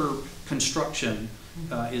shelter construction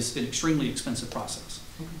is an extremely expensive process.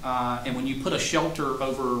 And when you put a shelter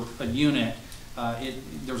over a unit,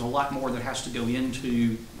 there's a lot more that has to go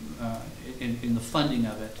into in the funding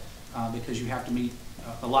of it because you have to meet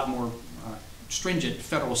a lot more stringent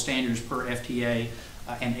federal standards per FTA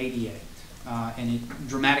and ADA. And it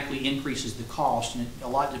dramatically increases the cost, and a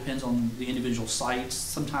lot depends on the individual sites.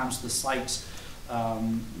 Sometimes the sites,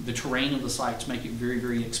 the terrain of the sites make it very,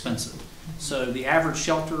 very expensive. So the average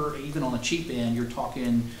shelter, even on the cheap end, you're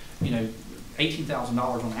talking,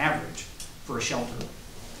 $18,000 on average for a shelter.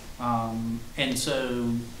 And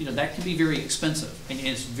so, that can be very expensive, and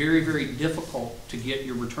it's very, very difficult to get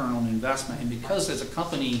your return on investment. And because as a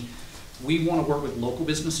company, we want to work with local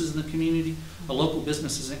businesses in the community, a local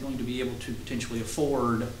business isn't going to be able to potentially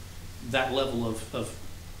afford that level of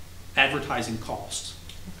advertising costs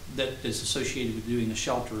that is associated with doing the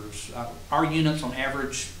shelters. Our units on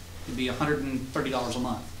average could be $130 a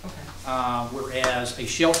month, whereas a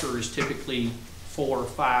shelter is typically $400,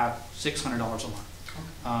 $500, $600 a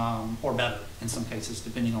month, or better in some cases,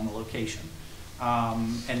 depending on the location.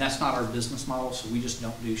 And that's not our business model, so we just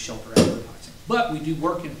don't do shelter advertising. But we do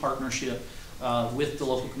work in partnership with the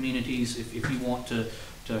local communities. If you want to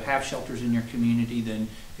have shelters in your community, then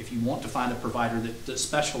if you want to find a provider that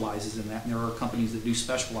specializes in that, and there are companies that do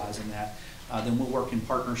specialize in that, then we'll work in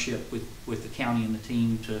partnership with the county and the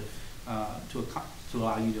team to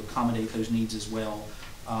allow you to accommodate those needs as well.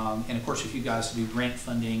 And of course, if you guys do grant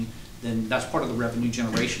funding, then that's part of the revenue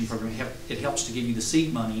generation program. It helps to give you the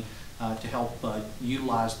seed money to help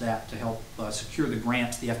utilize that to help secure the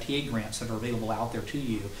grants, the FTA grants that are available out there to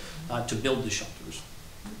you to build the shelters.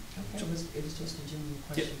 Okay, it was just a general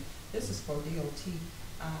question. This is for DOT.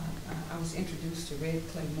 I was introduced to red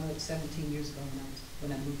clay mud 17 years ago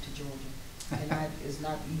when I moved to Georgia, and it's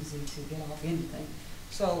not easy to get off anything.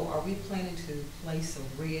 So are we planning to place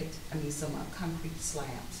some concrete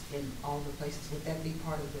slabs in all the places? Would that be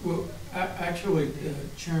part of the? Well, actually,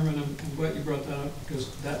 Chairman, I'm glad you brought that up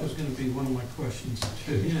because that was going to be one of my questions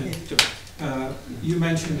too. You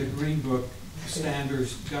mentioned the Green Book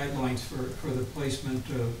standards, guidelines for the placement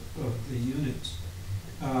of the units.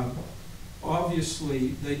 Obviously,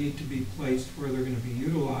 they need to be placed where they're going to be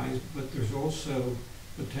utilized, but there's also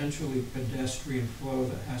potentially pedestrian flow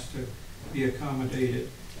that has to be accommodated,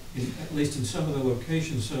 at least in some of the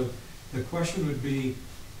locations. So the question would be,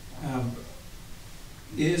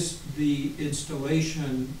 Is the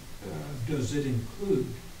installation, does it include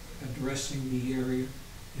addressing the area?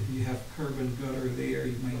 If you have curb and gutter there,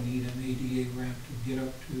 you may need an ADA ramp to get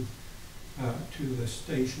up to the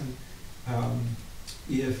station.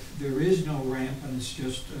 If there is no ramp and it's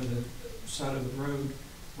just the side of the road,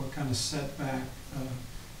 what kind of setback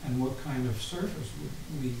and what kind of surface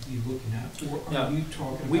would we be looking at? Or Yeah. are you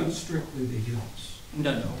talking We- about strictly the units?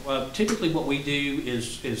 No. Typically what we do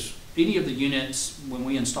is any of the units, when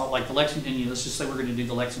we install, like the Lexington unit, let's just say we're gonna do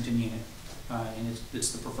the Lexington unit, and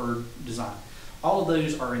it's the preferred design. All of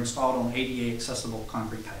those are installed on ADA accessible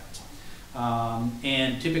concrete pads.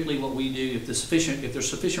 And typically what we do, if there's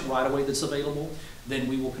sufficient right-of-way that's available, then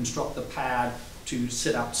we will construct the pad to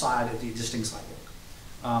sit outside of the existing sidewalk.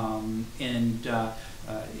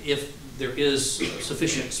 If there is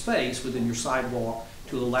sufficient space within your sidewalk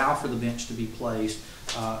to allow for the bench to be placed,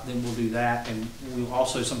 then we'll do that. And we'll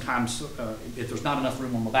also sometimes, if there's not enough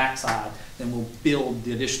room on the back side, then we'll build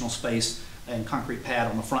the additional space and concrete pad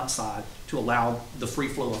on the front side to allow the free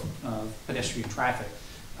flow of pedestrian traffic,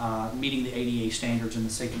 meeting the ADA standards and the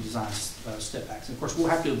safety design step backs. And of course, we'll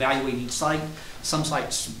have to evaluate each site. Some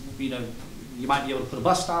sites, you might be able to put a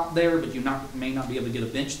bus stop there, but you may not be able to get a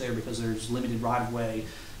bench there because there's limited right-of-way,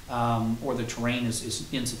 or the terrain is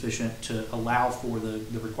insufficient to allow for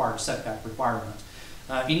the required setback requirements.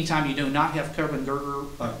 Anytime you do not have curb and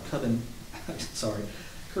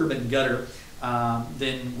gutter,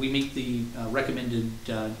 then we meet the recommended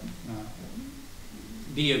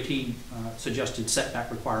DOT suggested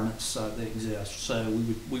setback requirements that exist. So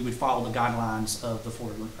we would follow the guidelines of the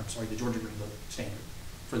Georgia Green Book standard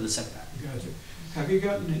for the setback. Gotcha. Have you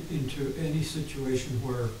gotten into any situation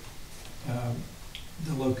where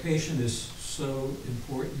the location is so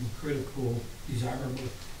important, critical, desirable,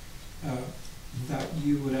 that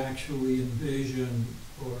you would actually envision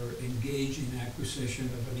or engage in acquisition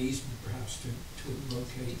of an easement perhaps to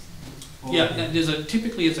locate? Yeah, and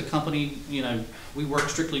typically as a company, we work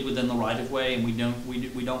strictly within the right of way, and we don't,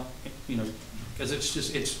 because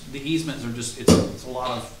the easements are just, it's a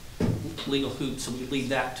lot of legal hoops, so we leave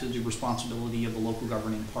that to the responsibility of the local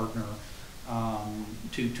governing partner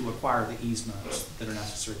to acquire the easements that are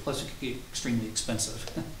necessary. Plus, it could be extremely expensive.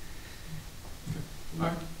 All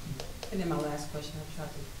right. And then my last question, I'll try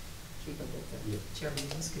to keep up with the chairman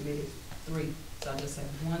of this committee, 3, so I just have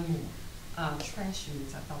one more. Trash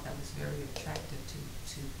units, I thought that was very attractive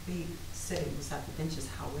to be sitting beside the benches.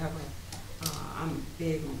 However, I'm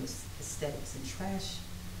big on this aesthetics, and trash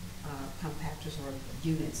compactors or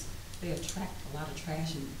units, they attract a lot of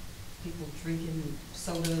trash and people drinking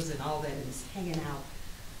sodas and all that, and it's hanging out.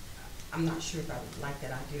 I'm not sure if I would like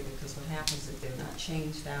that idea, because what happens if they're not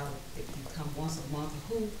changed out, if you come once a month,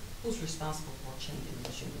 who's responsible for changing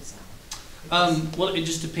those units out? Well, it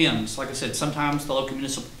just depends. Like I said, sometimes the local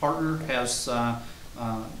municipal partner has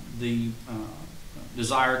the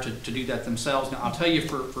desire to do that themselves. Now, I'll tell you,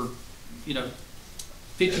 for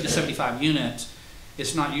 50 to 75 units,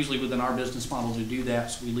 it's not usually within our business model to do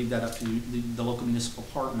that, so we leave that up to the local municipal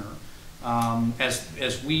partner.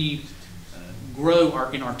 As we grow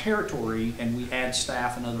in our territory and we add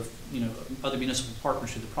staff and other municipal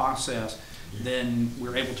partners to the process, then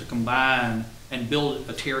we're able to combine and build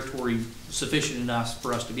a territory sufficient enough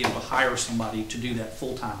for us to be able to hire somebody to do that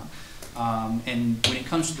full time. And when it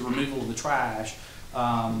comes to the removal of the trash,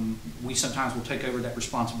 we sometimes will take over that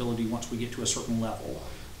responsibility once we get to a certain level.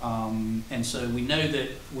 And so we know that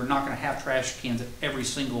we're not going to have trash cans at every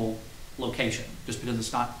single location, just because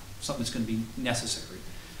it's not something that's going to be necessary.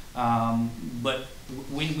 But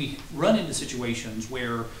when we run into situations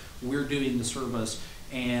where we're doing the service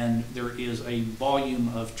and there is a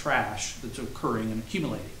volume of trash that's occurring and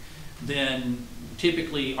accumulating, then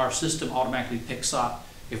typically our system automatically picks up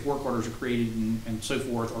if work orders are created and so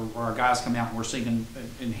forth, or our guys come out and we're seeing an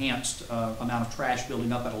enhanced amount of trash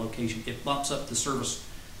building up at a location. It bumps up the service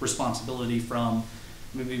responsibility from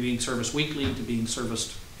maybe being serviced weekly to being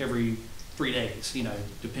serviced every 3 days,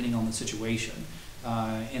 depending on the situation.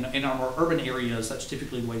 In our urban areas, that's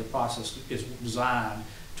typically the way the process is designed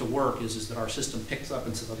to work, is that our system picks up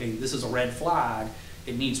and says, okay, this is a red flag.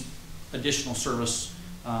 It needs additional service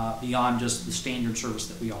beyond just the standard service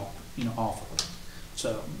that we offer.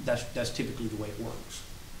 So that's typically the way it works.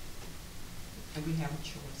 And we have a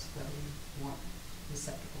choice whether we want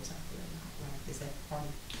receptacles out there or not, right? Is that part of?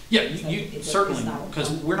 Yeah, you certainly, because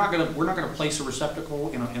we're not gonna place a receptacle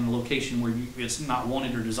in a location where it's not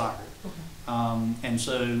wanted or desired. Okay. And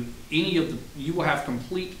so you will have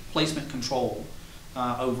complete placement control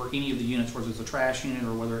over any of the units, whether it's a trash unit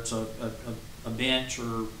or whether it's a bench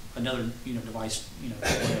or another device,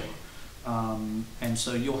 whatever. And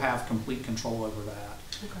so you'll have complete control over that.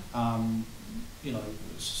 You know,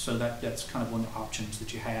 so that's kind of one of the options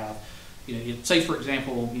that you have. You know, say for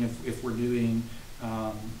example, you know, if we're doing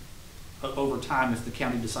over time, if the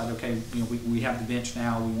county decide, okay, you know, we have the bench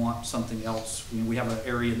now, we want something else. You know, we have an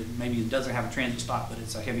area that maybe doesn't have a transit stop, but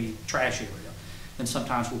it's a heavy trash area. Then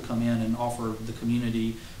sometimes we'll come in and offer the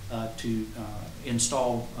community to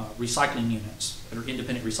install recycling units that are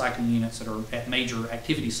independent recycling units that are at major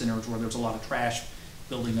activity centers where there's a lot of trash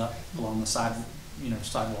building up along the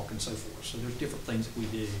sidewalk and so forth. So there's different things that we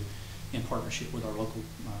do in partnership with our local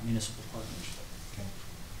municipal partners.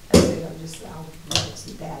 That's it, I'll look at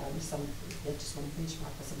some data and just want to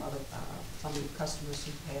benchmark for some customers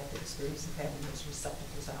who have the experience of having those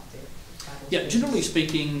receptacles out there. Yeah, generally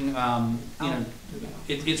speaking, you know,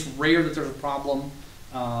 it's rare that there's a problem.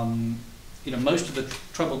 You know, most of the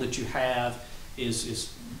trouble that you have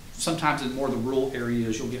is sometimes in more of the rural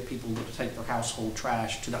areas, you'll get people to take their household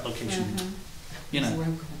trash to that location. You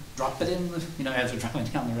know, drop it in, you know, as they're driving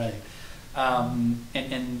down the road.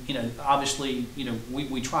 And you know, obviously, you know,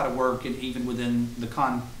 we try to work, and even within the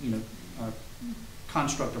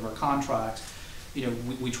construct of our contracts, you know,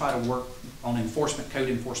 we try to work on code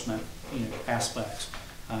enforcement, you know, aspects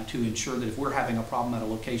to ensure that if we're having a problem at a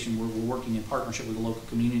location, we're working in partnership with the local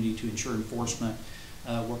community to ensure enforcement,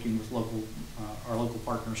 working with our local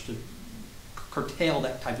partners to curtail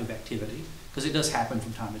that type of activity, because it does happen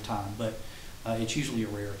from time to time, but it's usually a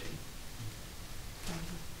rarity.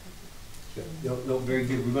 No, very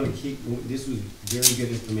good. We're going to keep, this was very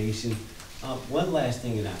good information. One last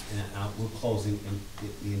thing, and we're closing, and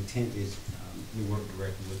the intent is we work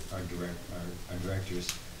directly with our directors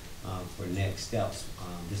for next steps.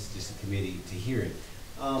 This is just a committee to hear it.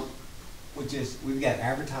 Which is, we've got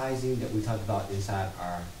advertising that we talked about inside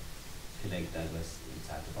our Lake Douglas,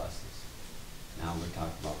 inside the buses. Now we're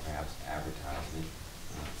talking about perhaps advertisement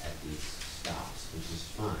at these stops, which is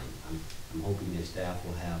fine. I'm hoping that staff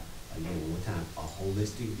will have, again, one more time, a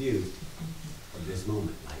holistic view of this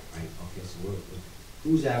moment. Like, right, okay, so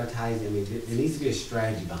who's advertising? I mean, there needs to be a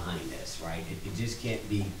strategy behind this, right? It just can't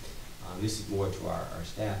be, this is more to our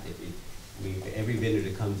staff, I mean, every vendor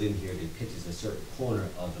that comes in here that pitches a certain corner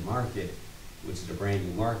of the market, which is a brand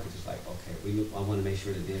new market, it's like, okay, I want to make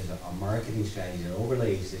sure that there's a marketing strategy that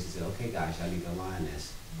overlays this and say, okay, guys, I need to align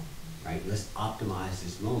this, right? Let's optimize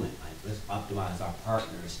this moment. Like, let's optimize our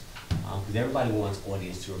partners, because everybody wants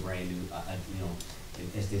audience to a brand new, you know,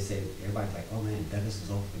 as they say, everybody's like, oh man, Douglas is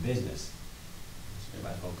open for business. So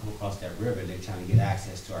everybody's going to come across that river, they're trying to get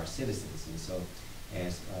access to our citizens, and so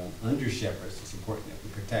as under shepherds, it's important that we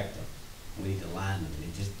protect them. We need to align them.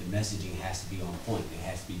 The messaging has to be on point. It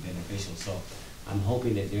has to be beneficial. So I'm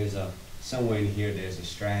hoping that there's somewhere in here there's a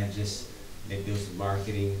strategist that does some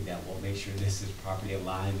marketing that will make sure this is properly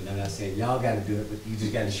aligned. And I'm not saying y'all got to do it, but you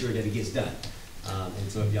just got to ensure that it gets done. And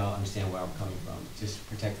so if y'all understand where I'm coming from, just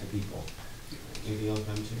protect the people. Anything else,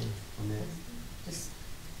 Madam Chair, on that? Just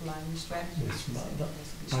aligning strategy. Yes,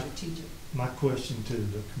 Strategic. My question to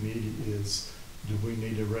the committee is, do we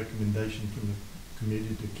need a recommendation from the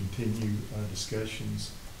committee to continue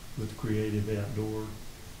discussions with Creative Outdoor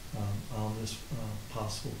on this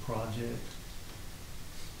possible project?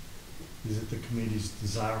 Is it the committee's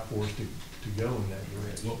desire for us to go in that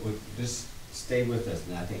direction? Well, just stay with us.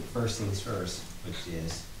 And I think first things first, which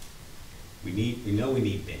is we know we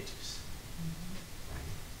need benches.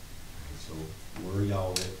 Right? So where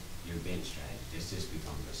y'all with your bench strategy? This just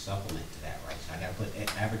becomes a supplement to that, right? So I got to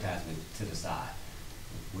put advertisement to the side.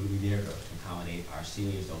 What are we there to accommodate our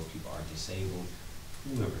seniors, those people are disabled,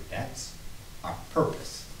 whoever? That's our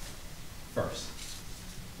purpose first.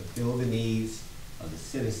 Fulfill the needs of the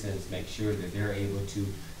citizens, make sure that they're able to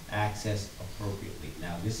access appropriately.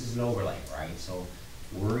 Now, this is an overlay, right? So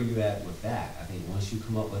where are you at with that? I think once you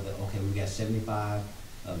come up with it, okay, we got 75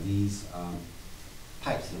 of these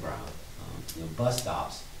pipes in the ground, you know, bus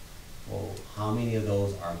stops. Well, how many of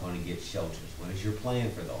those are going to get shelters? What is your plan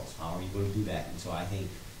for those? How are you going to do that? And so I think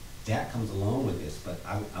that comes along with this, but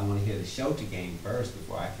I want to hear the shelter game first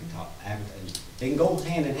before I can talk advertising. They can go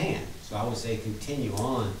hand in hand. So I would say continue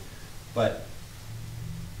on, but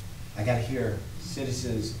I got to hear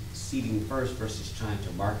citizens seating first versus trying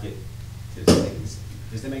to market to the things.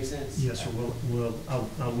 Does that make sense? Yes, sir. Well,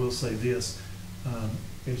 I will say this.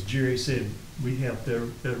 As Jerry said, we have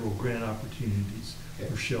federal grant opportunities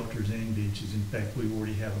for shelters and benches. In fact, we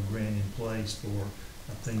already have a grant in place for,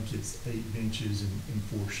 I think it's 8 benches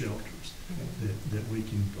and 4 shelters that we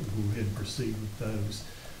can go ahead and proceed with those.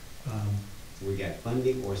 So we got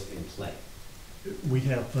funding or it's in play? We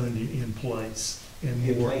have funding in place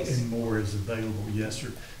and more is available, yes,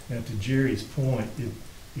 sir. Now, to Jerry's point,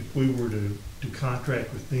 if we were to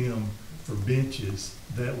contract with them for benches,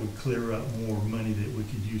 that would clear up more money that we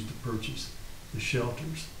could use to purchase the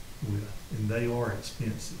shelters with, and they are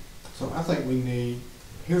expensive. So I think we need,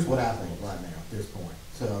 here's what I think right now at this point.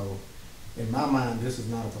 So in my mind, this is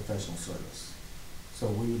not a professional service. So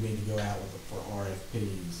we would need to go out for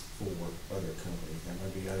RFPs for other companies. There may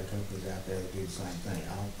be other companies out there that do the same thing.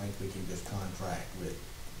 I don't think we can just contract with,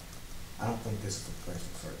 I don't think this is a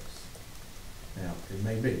professional service. Now, it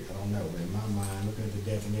may be, I don't know, but in my mind, looking at the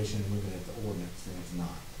definition, looking at the ordinance, then it's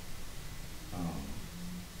not.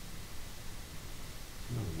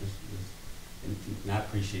 And I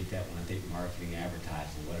appreciate that when I think marketing,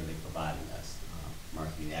 advertising, what are they providing us?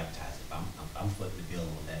 Marketing, advertising, if I'm footing the bill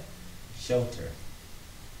on that shelter,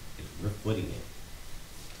 if we're footing it,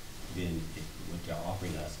 then what you're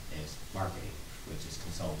offering us is marketing, which is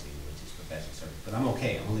consulting, which is professional service. But I'm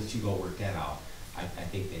okay, I'm gonna let you go work that out. I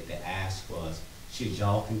think that the ask was, should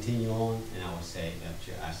y'all continue on? And I would say,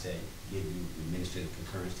 I said, give you administrative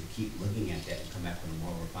concurrence to keep looking at that and come back with a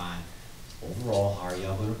more refined. Overall, how are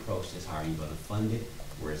y'all gonna approach this? How are you gonna fund it?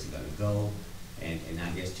 Where is it gonna go? And I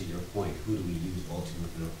guess to your point, who do we use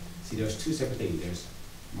ultimately? See, there's two separate things. There's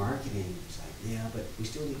marketing, it's like, yeah, but we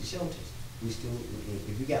still need the shelters. We still,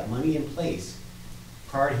 if you got money in place,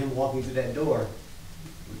 prior to him walking through that door,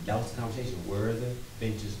 that was the conversation. Where are the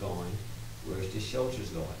benches going? Where's the shelters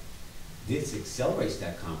going? This accelerates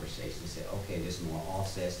that conversation. Say, okay, there's more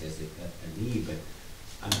offsets, there's a need, but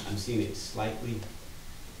I'm seeing it slightly.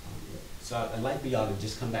 So I'd like for y'all to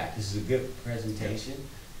just come back. This is a good presentation.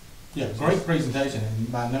 Yeah, great presentation,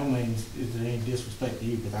 and by no means is there any disrespect to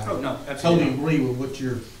you, because Oh, no, I absolutely. totally agree with what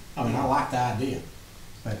you're, I mean, I like the idea,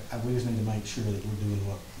 but we just need to make sure that we're doing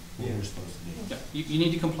what we're supposed to do. Yeah, you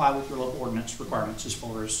need to comply with your local ordinance requirements as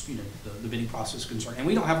far as, the bidding process is concerned. And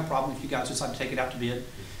we don't have a problem if you guys decide to take it out to bid.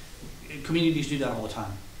 Communities do that all the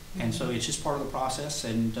time. And so it's just part of the process,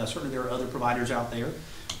 and certainly there are other providers out there.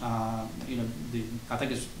 I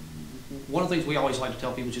think it's, one of the things we always like to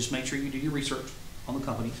tell people is just make sure you do your research on the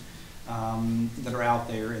companies that are out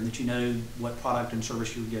there, and that you know what product and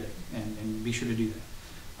service you're getting, and be sure to do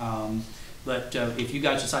that. But if you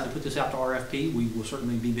guys decide to put this out to RFP, we will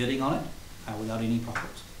certainly be bidding on it without any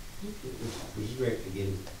problems. Which is great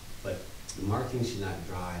again, but the marketing should not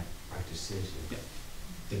drive our decision. Yeah.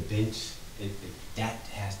 The bench, that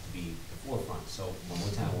has to be the forefront. So one more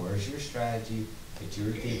time, where's your strategy that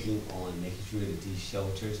you're thinking on making sure that these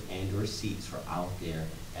shelters and or seats are out there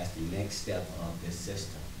as the next step of this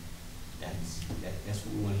system? That's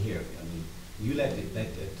what we want to hear. I mean, you let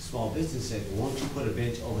the small business say, well, why don't you put a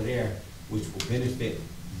bench over there which will benefit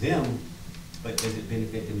them, but does it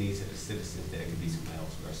benefit the needs of the citizens that it could be somewhere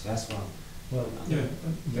elsewhere? So that's why. Well,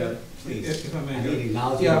 Please, if I may. I need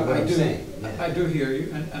acknowledgement of what I'm saying. Yeah. I do hear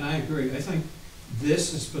you, and I agree. I think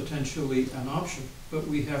this is potentially an option, but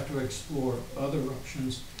we have to explore other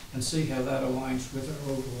options and see how that aligns with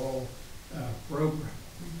our overall program,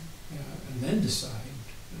 and then decide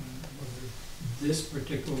whether this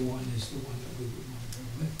particular one is the one that we would want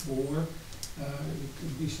to go with, or it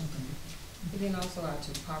could be something else. But then also our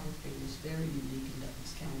topography is very unique in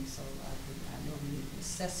Douglas County, so I know we need an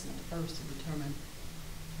assessment first to determine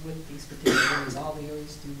with these particular areas, all the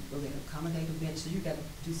areas will they accommodate a bench, so you gotta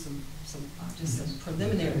do some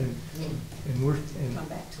preliminary, And come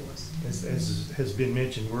back to us. as has been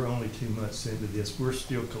mentioned, we're only 2 months into this. We're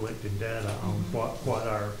still collecting data on what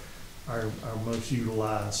our most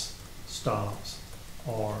utilized stops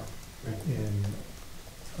are. And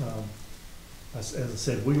as I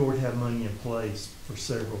said, we already have money in place for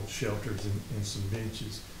several shelters and some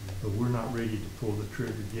benches, but we're not ready to pull the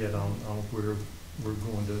trigger yet on where we're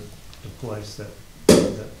going to place that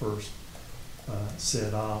first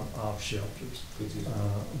set of shelters.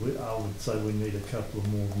 I would say we need a couple of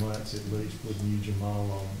more months at least with New Jamal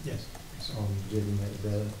on getting that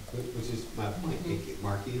done. Which is my point.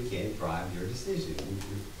 Marketing can drive your decision.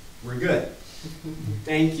 We're good.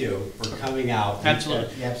 Thank you for coming out.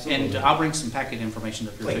 Absolutely. Absolutely. And I'll bring some packet information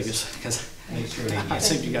up here too, Please. because Make sure they I get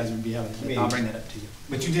assumed it. you guys would be having it. I'll bring that up to you.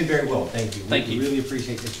 But you did very well. Thank you. Thank We you. really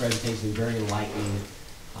appreciate this presentation. Very enlightening.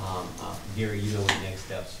 Gary, you know what next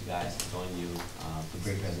steps. You guys join you for a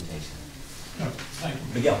great presentation. Thank you.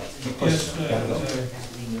 But yeah, keep pushing. Yes, Gotta go.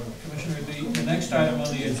 Commissioner, the next item on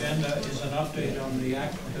the agenda is an update on the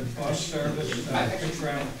active bus service, fixed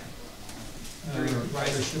route,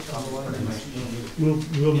 ridership on the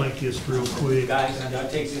line. We'll make this real quick. Guys, y'all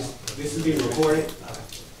take this. This is being recorded.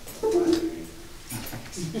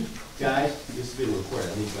 Guys, this is being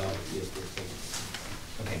recorded. I need y'all. Yes,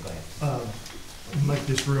 okay, go ahead. Make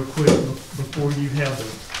this real quick. Before you have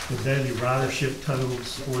the daily ridership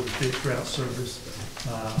totals for the fixed route service,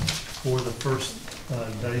 for the first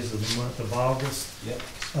days of the month of August. Yep.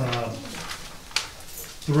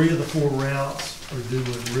 3 of the 4 routes are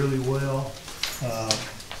doing really well.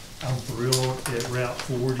 I'm thrilled at Route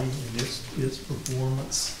 40 and its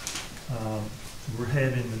performance. We're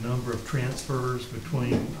having the number of transfers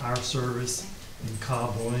between our service and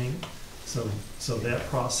Cobb Link, so that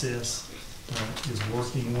process is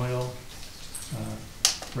working well.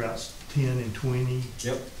 Routes 10 and 20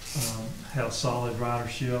 Yep. have solid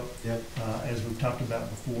ridership. Yep. As we've talked about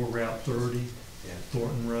before, Route 30, Yeah.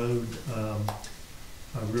 Thornton Road,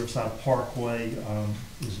 Riverside Parkway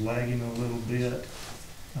is lagging a little bit.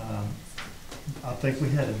 I think we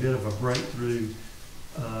had a bit of a breakthrough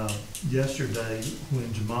yesterday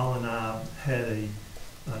when Jamal and I had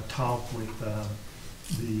a talk with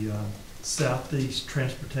the Southeast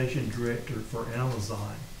Transportation Director for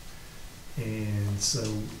Amazon. And so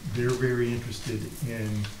they're very interested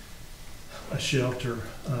in a shelter,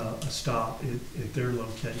 a stop at their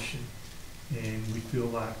location. And we feel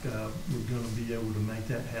like we're going to be able to make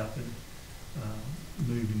that happen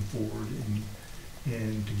moving forward.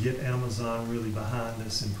 And to get Amazon really behind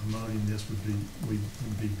us and promoting this would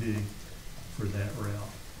be big for that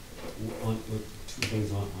route. Two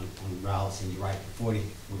things on routes, and you're right, 40,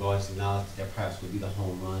 we've always acknowledged that perhaps would be the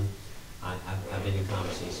home run. I've been in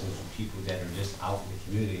conversations with people that are just out in the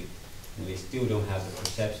community, and they still don't have the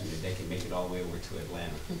perception that they can make it all the way over to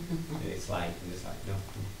Atlanta. And it's like, no,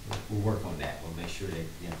 we'll work on that. We'll make sure that,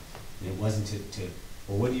 you know, and it wasn't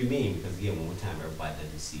well, what do you mean? Because again, one time everybody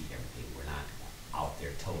doesn't see everything. We're not out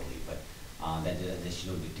there totally, but that lets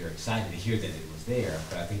you know that they're excited to hear that it was there.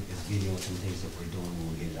 But I think this video and some things that we're doing,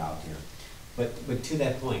 we'll get it out there. But to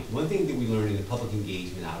that point, one thing that we learned in the public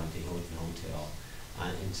engagement out at the Hilton Hotel,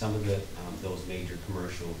 and some of those major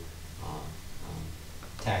commercial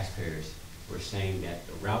taxpayers were saying that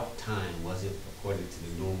the route time wasn't according to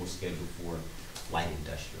the normal schedule for light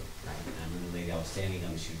industrial, right? And I remember the lady I was standing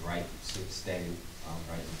on, she was standing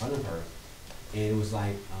right in front of her, and it was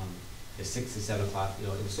like at 6 to 7 o'clock, you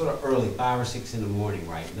know, it was sort of early, 5 or 6 in the morning,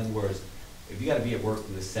 right? In other words, if you got to be at work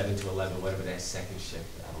from the 7 to 11, whatever that second shift,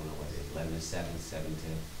 I don't know what it is, 11 to 7, 7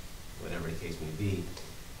 to whatever the case may be,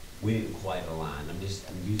 we didn't quite align. I'm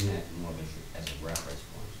using that more as a reference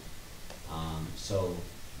point. So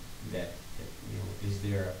that, you know, is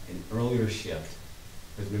there an earlier shift?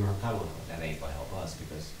 Because remember, that ain't gonna help us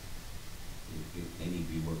because they need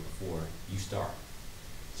to be worked before you start.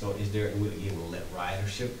 So is there, and again, we'll let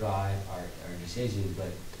ridership drive our decisions,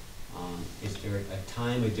 but is there a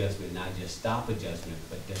time adjustment, not just stop adjustment,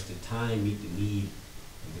 but does the time meet the need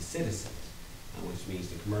of the citizens, which means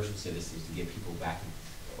the commercial citizens, to get people back and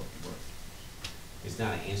forth to work? It's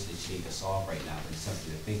not an answer that you need to solve right now, but it's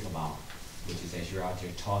something to think about, which is as you're out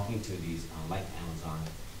there talking to these, like Amazon,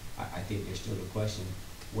 I think there's still the question,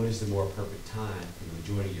 what is the more perfect time for the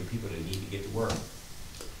majority of your people that need to get to work?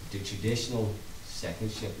 The traditional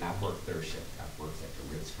second shift, and I've worked third shift. I've worked at the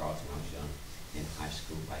Ritz-Carlton when I was young in high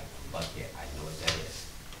school, like Buckhead. I know what that is,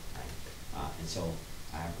 right? And so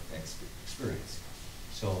I have experience.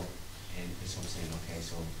 So, and so I'm saying, okay,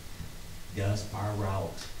 so does our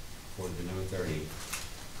route for the number 30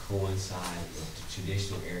 coincide with the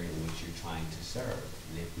traditional area in which you're trying to serve?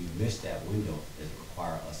 And if we miss that window, does it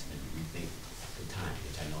require us to maybe rethink the time,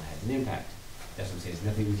 which I know has an impact? That's what I'm saying. It's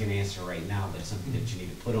nothing we can answer right now, but it's something that you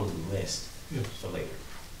need to put on the list for later.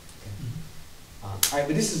 Okay. All right,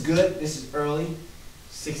 but this is good. This is early,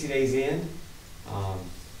 60 days in.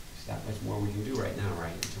 There's not much more we can do right now,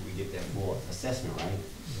 right, until we get that full assessment, right?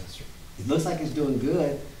 Yes, sir. It looks like it's doing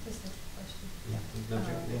good. Just a question. Yeah.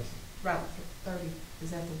 Yes. Route 30,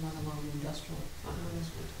 is that the one along the industrial? That's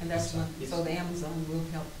good. And that's one, so the Amazon will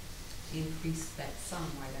help increase that some,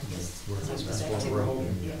 right, I guess? Yes, Because that's of what we're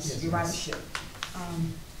hoping. Yes, your ridership.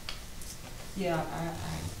 Yeah, I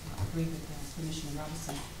agree with Commissioner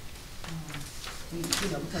Robinson.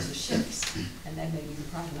 Because of shifts, and that may be the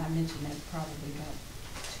problem. I mentioned that probably about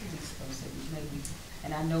 2 weeks ago, so maybe,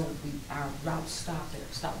 and I know our route stopped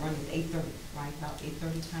running at 8:30, right, about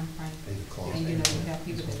 8:30 time frame. And you have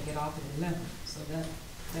people that get off at 11, so that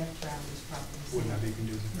travel is probably. Would not be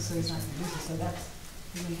conducive. So it's not conducive, so that's,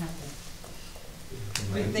 we may have to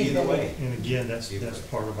Either rethink that. way. And again, that's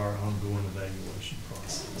part of our ongoing evaluation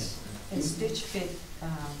process. And Stitch Fit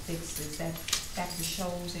Fix, is that Factor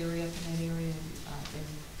Shoals area, up in that area, in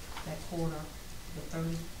that corridor, the 30?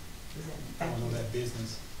 Is that I don't know Factor? that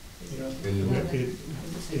business. Is You know? At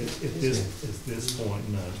this point,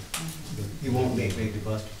 no. You won't make the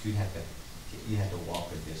bus, but you have to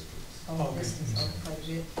walk a distance. Oh, Okay. distance, oh, quite a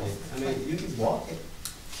bit. I mean, you can walk it.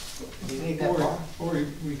 It ain't that far. Or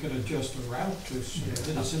we could adjust the route to,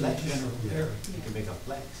 that it's in the Flex. general area. You can make a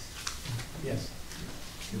flex. Yes.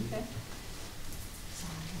 Okay.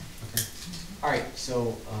 Okay. All right,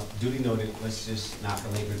 so duly noted, let's just not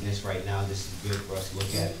belabor this right now. This is good for us to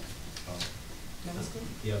look at. That was good.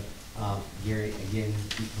 Yep. Gary, again,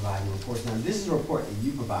 keep providing reports. Now, this is a report that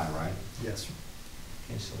you provide, right? Yes, sir.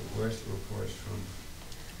 Okay, so where's the reports from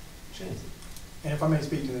Transit? And if I may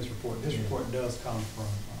speak to this report does come from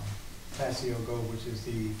Passio Go, which is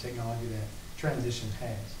the technology that Transition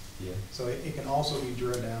has. Yeah. So it can also be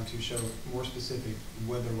drilled down to show more specific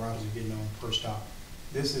whether riders are getting on per stop.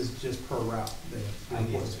 This is just per route, the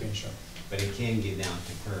report is being shown, But it can get down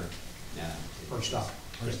to per per stop.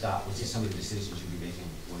 Per stop, which is some of the decisions you'll be making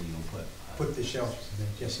where you're gonna Put the shelters in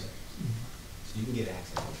there, yes, sir. So you can get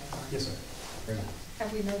access. Yes, sir. Fair enough.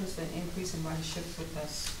 Have we noticed an increase in ridership with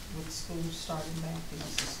us, with schools starting back,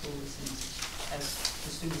 since schools, as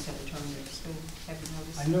the students have returned to school? Have you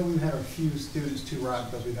noticed? I know we've had a few students to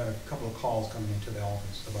ride because we've had a couple of calls coming into the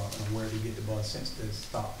office about where to get the bus since the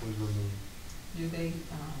stop was removed. Do they,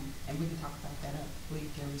 and we can talk about that, I believe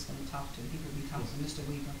Gary's gonna talk to, he will be talking to Mr.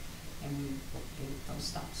 Weaver, and we get those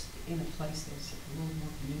stops in a place that's a little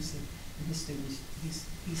more conducive, and his students, he's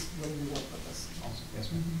willing to work with us. Awesome, yes,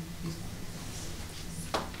 ma'am. He's willing to work with us.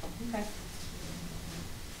 Okay.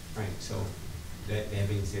 All right, so that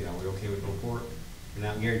being said, are we okay with the report?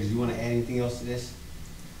 Now, Gary, did you want to add anything else to this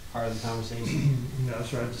part of the conversation? No, I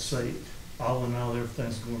tried to say, all in all,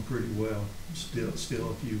 everything's going pretty well. Still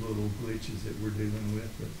a few little glitches that we're dealing with,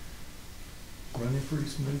 but running pretty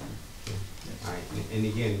smoothly. All right, and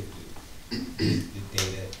again, the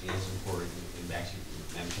data is important, and actually,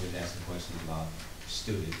 I'm sure was asking questions about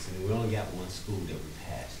students, and we only got one school that we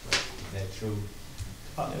passed, right? Is that true?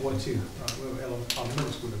 One, two, we have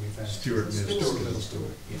middle school that we've had. Stewart Middle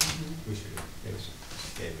School. Yeah, we should,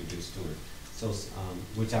 yeah, we do Stewart. So,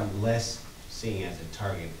 which I'm less seeing as a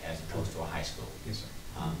target as opposed to a high school. Yes, sir.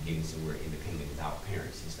 Getting somewhere independent without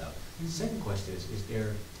parents and stuff. The second question is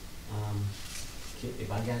there,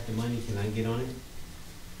 if I got the money, can I get on it?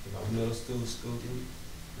 If I'm a middle school student,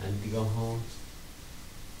 I need to go home?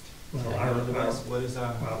 Well,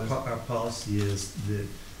 our policy is that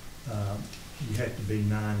you have to be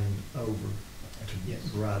 9 and over Yes.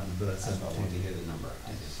 to ride the bus. That's why I wanted to hear the number.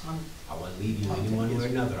 I wasn't leading you in one way or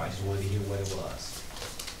another, I just wanted to hear what it was.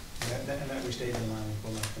 And that we stayed in line with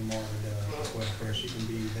what like the Margaret as well, where she can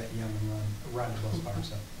be that young and ride the bus by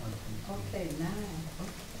herself. Okay, now.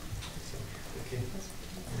 Okay.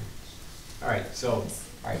 All right, so,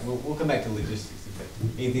 we'll come back to logistics.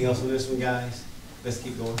 Anything else on this one, guys? Let's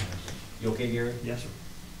keep going. You okay, Gary? Yes, sir.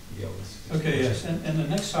 Yeah, Okay, yes, and the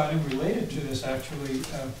next item related to this actually,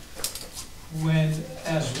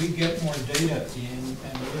 as we get more data in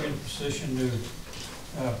and we're in a position to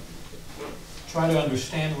try to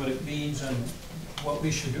understand what it means and what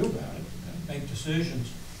we should do about it, and make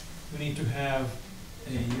decisions, we need to have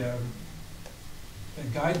a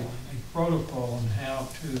guideline, a protocol on how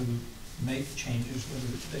to make changes,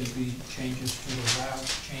 whether they be changes to the route,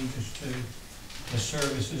 changes to the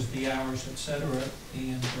services, the hours, et cetera.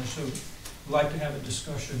 And so we'd like to have a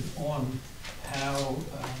discussion on how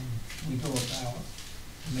we go about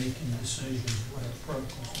making decisions, what our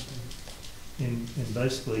protocols will be. And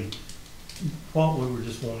basically, what we were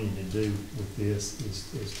just wanting to do with this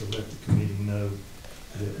is to let the committee know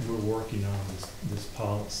that we're working on this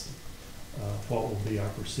policy, what will be our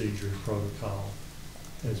procedure and protocol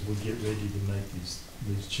as we get ready to make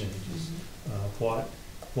these changes.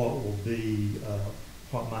 What will be,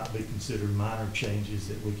 what might be considered minor changes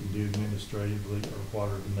that we can do administratively, or what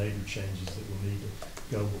are the major changes that will need to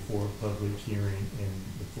go before a public hearing and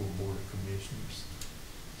the full Board of Commissioners.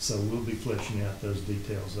 So we'll be fleshing out those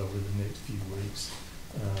details over the next few weeks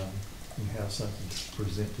and have something to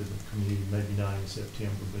present to the community, maybe not in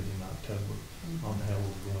September, but in October, on how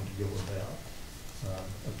we're going to go about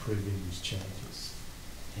approving these changes.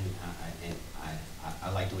 And I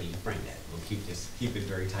like the way you frame that. We'll keep it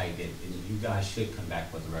very tight, and you guys should come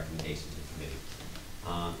back with a recommendation to the committee.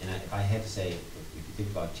 And if I had to say, if you think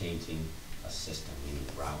about changing a system, meaning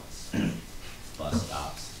routes, bus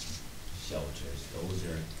stops, shelters, those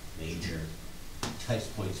are major touch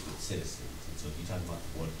points with citizens. And so if you talk about the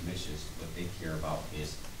Board of Commissioners, what they care about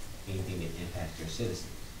is anything that impacts your citizens.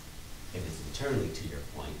 If it's internally, to your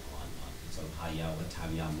point, on so what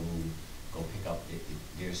time y'all move, go pick up,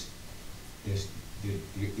 there is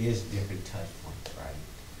different touch points, right?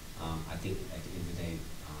 I think at the end of the day,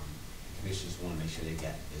 commissioners want to make sure they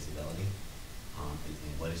get visibility,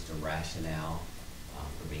 and what is the rationale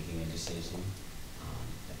for making a decision.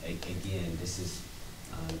 Again, this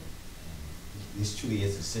this truly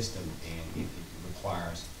is a system, and it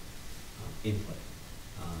requires input.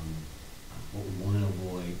 What we want to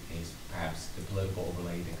avoid is perhaps the political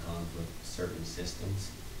overlay that comes with certain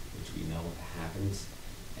systems, which we know happens.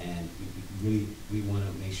 And we want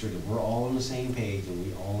to make sure that we're all on the same page and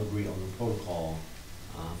we all agree on the protocol.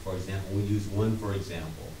 For example, we use one for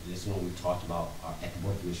example. This one we talked about at the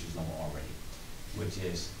board of commissioners level already, which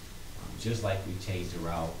is just like we changed the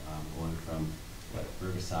route going from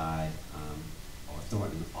Riverside or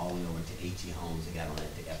Thornton all the way over to H.E. Homes and got on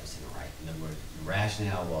at the epicenter, right? In other words, the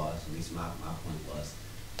rationale was, at least my point was,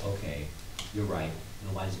 okay, you're right,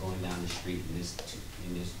 nobody's going down the street in this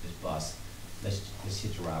bus. Let's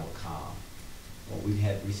hitch a ride with Cobb. Well, we've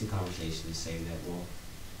had recent conversations saying that, well,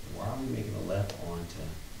 why are we making a left onto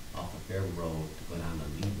off of Fair Road to go down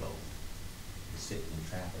the Lee Road and sit in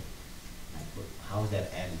traffic? Like, how is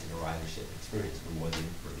that adding to the ridership experience no more than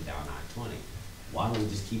further down I-20? Why don't we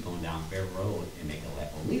just keep on down Fair Road and make a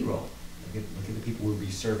left on Lee Road? Look at the people we'll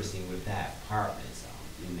be servicing with that, apartments,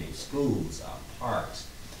 schools, parks.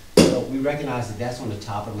 So we recognize that that's on the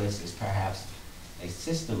top of the list is perhaps a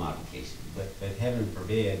system obligation, but heaven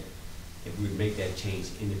forbid if we would make that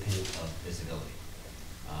change independent of visibility.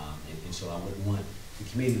 And so I wouldn't want the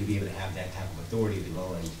committee to be able to have that type of authority to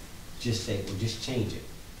go and just say, well, just change it.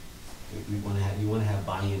 You want to have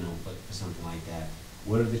buy-in on for something like that.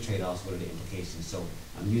 What are the trade-offs? What are the implications? So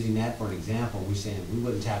I'm using that for an example. We're saying we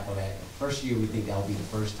wouldn't tackle that. The first year, we think that will be the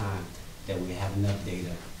first time that we have enough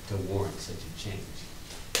data to warrant such a change.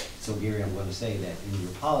 So Gary, I'm going to say that in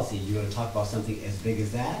your policy, you're going to talk about something as big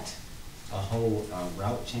as that, a whole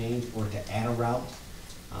route change, or to add a route,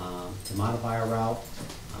 to modify a route,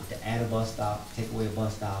 to add a bus stop, take away a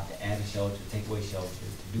bus stop, to add a shelter, take away shelter,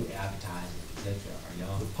 to do advertising, etc. Are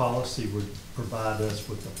y'all? The policy would provide us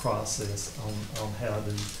with the process on how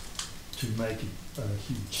to make a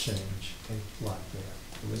huge change like that.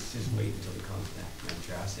 Let's just wait until it comes back. I'm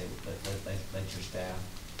sure I say, let your staff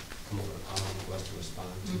come up with a comment for us to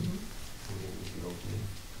respond to, and then we can go from there.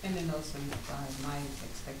 And then also, my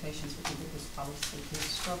expectations would be that this policy gives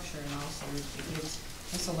structure and also it gives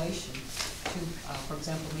insulation to, for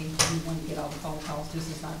example, me, when you get all the phone calls, this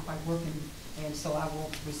is not quite working, and so I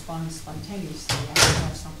will respond spontaneously. I will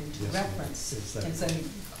have something to reference and say,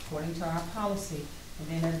 according to our policy, and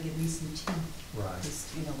then that'll give me some teeth. Right.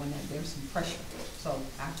 Just, when there's some pressure. So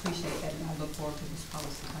I appreciate that, and I look forward to this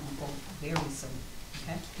policy coming forward very soon.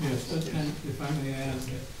 Okay? Yes, and if I may add,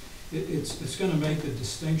 it's going to make a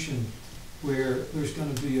distinction where there's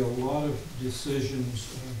going to be a lot of decisions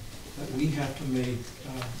that we have to make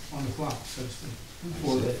on the clock, so to speak,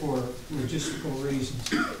 for logistical reasons.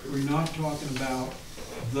 We're not talking about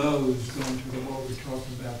those going to the wall. We're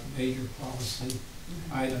talking about major policy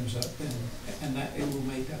items up and that it will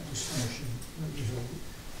make that distinction.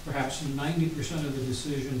 Perhaps 90% of the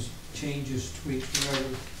decisions, changes, tweaks,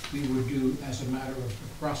 whatever, we would do as a matter of the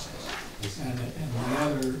process, and the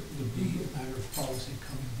other would be a matter of policy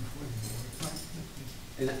coming before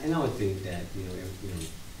the board. And I would think that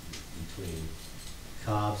between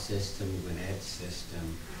Cobb system, Gwinnett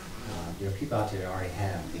system, people out there already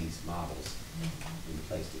have these models in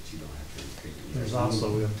place that you don't have to figure. There's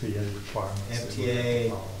also MTA requirements.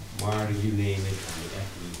 FTA, MARTA, you name it.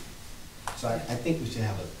 FE. So I think we should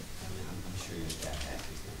have I'm sure your staff has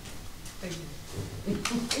this now. Thank you. We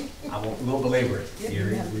won't belabor it.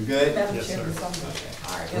 We're good? Yes, sir.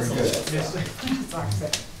 All right, we're good. Yes, sir.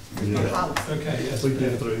 Okay, yes. We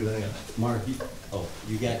get through that. Mark,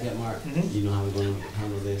 you got that, Mark? You know how we're going to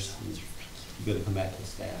handle this? You're going to come back to the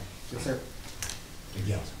staff? Yes, sir.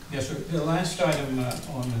 Yes, sir. The last item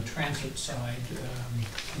on the transit side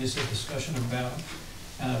is a discussion about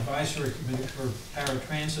an advisory committee for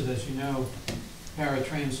paratransit. As you know,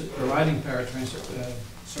 paratransit, providing paratransit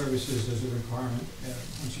services is a requirement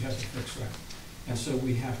once you have the fixed route. And so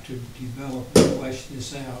we have to develop and flesh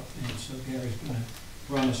this out. And so Gary's going to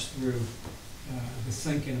run us through the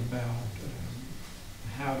thinking about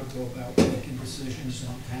how to go about making decisions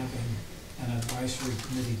on having an advisory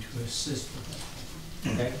committee to assist with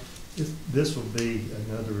that. Okay. This will be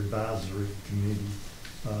another advisory committee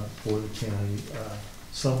for the county,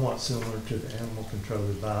 somewhat similar to the Animal Control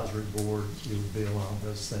Advisory Board. It would be along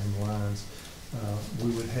those same lines.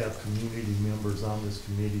 We would have community members on this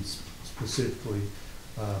committee, specifically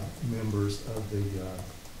members of the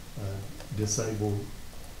disabled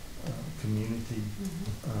community.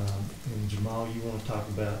 And Jamal, you want to talk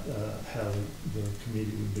about how the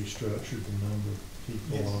committee would be structured, the number of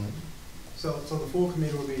people on it? So the full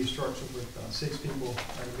committee will be structured with 6 people.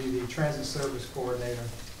 That would be the transit service coordinator,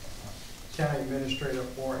 county administrator,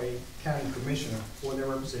 or a county commissioner, or their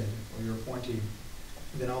representative, or your appointee.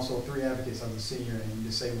 And then also 3 advocates of the senior and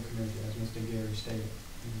disabled community, as Mr. Gary stated.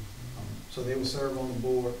 So they will serve on the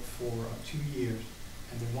board for 2 years,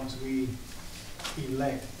 and then once we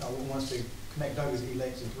elect, once the Connect Douglas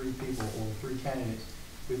elects the 3 people or 3 candidates,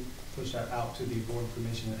 we push that out to the board of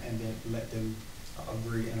commissioners and then let them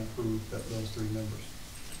agree and approve those 3 members.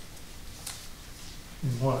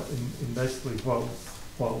 And basically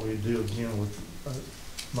what we do again with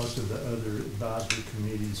most of the other advisory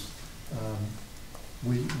committees,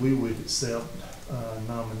 we would accept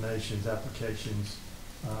nominations, applications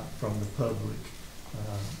from the public.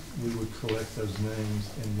 We would collect those names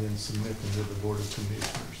and then submit them to the Board of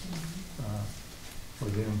Commissioners for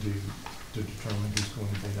them to determine who's going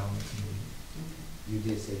to be on the committee. You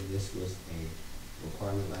did say this was a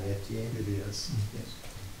requirement by the FTA? It is. Yes.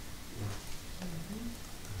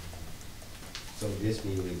 So this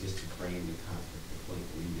meeting, just to frame the conflict, the point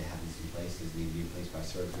that we need to have this in place, does it need to be in place by a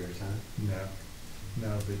certain period of time?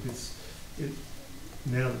 No, but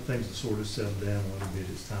now that things have sort of settled down a little bit,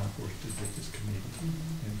 it's time for us to get this committee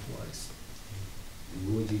in place.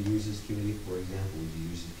 Would you use this committee, for example, would you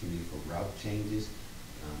use this committee for route changes,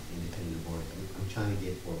 independent board? I'm trying to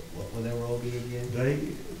get, what will their role be again?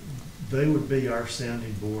 They would be our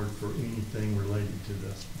sounding board for anything related to the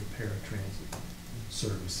paratransit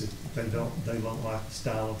service. If they don't like the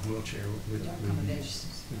style of wheelchair with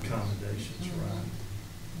Accommodations. accommodations, right?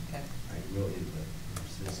 Okay. All right, real input,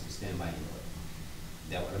 stand by input.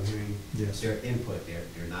 Is that what I'm hearing? Yes. Their input,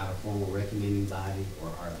 they're not a formal recommending body, or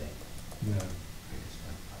are they? No.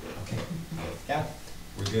 Okay, yeah,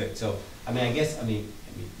 we're good. So, I guess,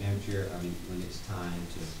 Madam Chair, when it's time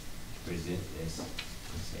to present this,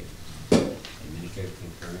 let's say, administrative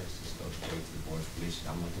concurrence, just go straight to the Board of Commissioners.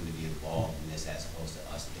 I want them to be involved in this as opposed to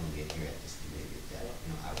us doing it here at this committee. That,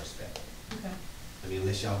 I respect. Okay.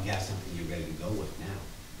 Unless y'all got something you're ready to go with now.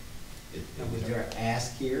 Was there an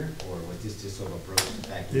ask here, or was this just sort of a approach the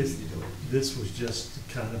fact that we need to do it? This was just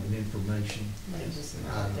kind of an information. Just an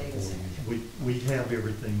update. We have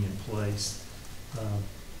everything in place.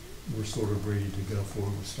 We're sort of ready to go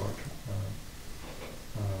forward. We'll start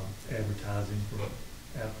advertising for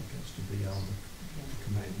applicants to be on the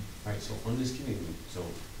committee. All right, so on this committee, so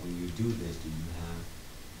when you do this, do you have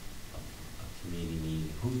a committee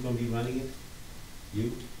meeting? Who's gonna be running it?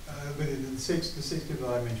 You? But the six people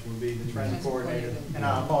I mentioned would be the transit coordinator, and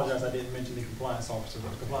I apologize, I didn't mention the compliance officer,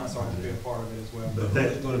 but the compliance officer will be a part of it as well. But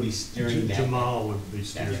who's gonna be steering that? Jamal would be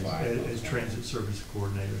steering That's as transit service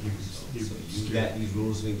coordinator. So you've got these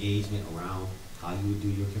rules of engagement around how you would do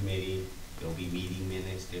your committee. There'll be meeting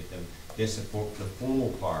minutes. There's the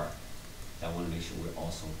formal part that I want to make sure we're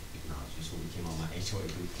also acknowledging. Just when we came on my HOA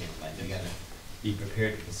boot camp, like they gotta be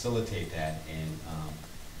prepared to facilitate that, and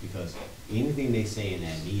because anything they say in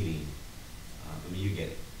that meeting, you get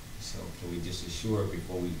it. So can we just assure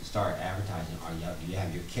before we start advertising, do you have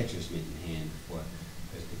your catcher's mitt in hand before?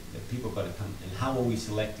 Because the people are going to come, and how will we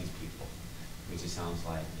select these people? Which it sounds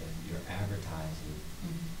like you're advertising.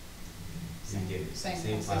 You get it.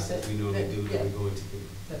 Same process we normally do when we go into the.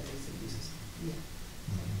 Yeah.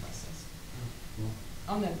 Same process.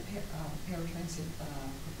 On the paratransit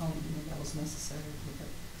proponent, that was necessary with the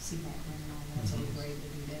CMAQ and all that, so we were able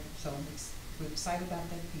to do that. So we're excited about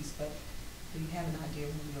that piece, but do you have an idea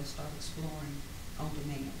when we'll start exploring on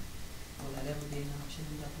demand? Will that ever be an option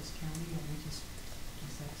in Douglas County, or we just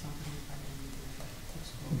have something we probably need to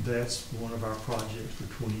explore? That's one of our projects for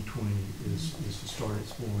 2020 is to start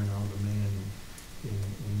exploring on demand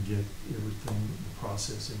and get everything, the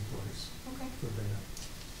process in place Okay. for that.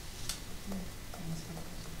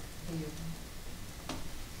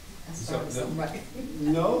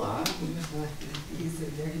 No, He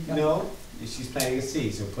said, there you go. no, she's planting a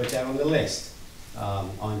seed, so put that on the list,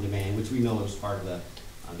 on demand, which we know is part of the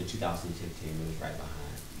 2015, it was right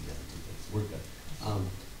behind the other 2 things. We're good.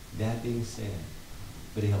 That being said,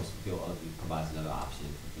 but it helps it provides another option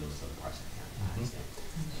for building other parts of the county, I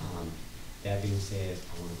understand. That being said,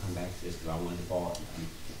 I want to come back to this because I want to fall,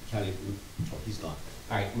 county, he's gone.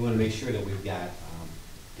 All right, we want to make sure that we've got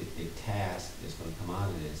the task that's going to come out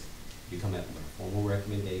of this. You come up with a formal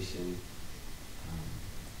recommendation.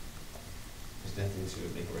 There's nothing to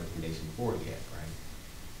make a recommendation for yet, right?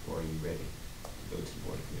 Or are you ready to go to the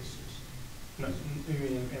Board of Commissioners? No, you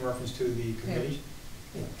mean in reference to the committee?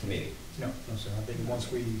 Yeah. Committee. No, sir, I think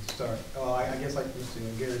once we start, I guess like Mr.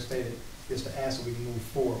 Gary stated, is to ask if we can move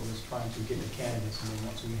forward, was trying to get the candidates, and then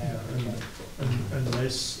once we have.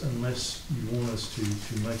 Unless you want us to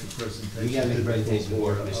make a presentation. You got to make a presentation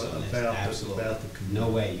board about the committee. No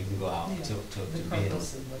way you can go out to The bid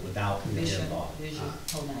purpose of what- without their Vision, involved.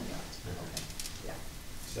 whole 9 yards. Okay. Yeah.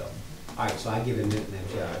 So, all right, so I give it, Madam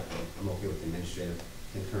Chair, I'm okay with the administrative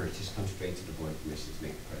concurrence, just come straight to the board of commissioners,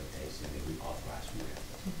 make the presentation, and then we authorize from there.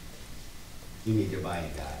 You need their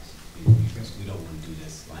buy-in, guys. We don't want to do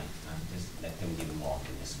this like, just let them get involved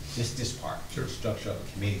in this part. Sure. Structure of a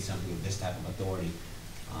committee, something with this type of authority.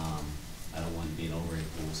 I don't want to be an over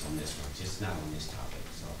influence on this one, just not on this topic,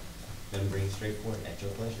 so. Then bring it straight forward, at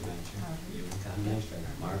your pleasure, Madam Chair. You're the town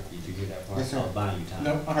administrator. Mark, did you hear that part? Yes, sir. I'll buy you time.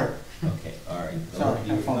 No, I heard. Okay, all right. Sorry, I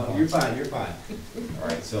had a phone No, call. you're fine, you're fine. All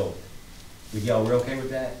right, so, Miguel, we're okay with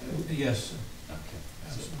that? Yes, sir. Okay. So,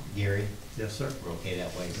 Absolutely. Gary, Yes, sir. we're okay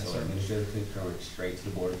that way? Yes, So sir. administrative concurrence, straight to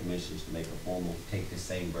the board of commissioners to make a formal, take the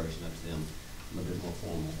same version of them, a little bit more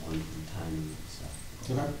formal on the timing and stuff.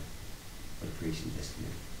 Okay. For the creation of this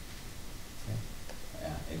committee.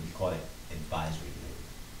 Okay? And we call it advisory committee.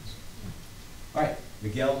 All right,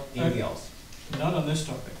 Miguel, anything else? not on this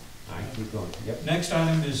topic. All right, keep going. Yep. Next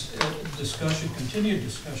item is discussion, continued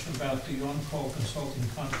discussion about the on-call consulting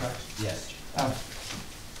contracts. Yes.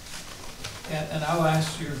 And I'll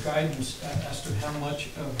ask your guidance as to how much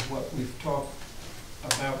of what we've talked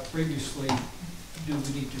about previously do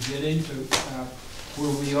we need to get into.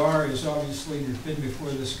 Where we are is obviously we've been before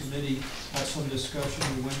this committee, had some discussion,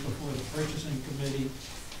 we went before the purchasing committee,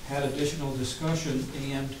 had additional discussion,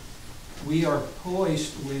 and we are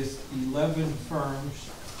poised with 11 firms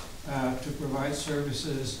to provide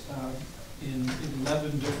services in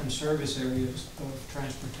 11 different service areas of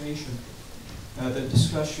transportation. The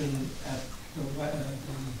discussion at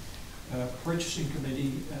the purchasing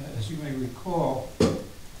committee, as you may recall,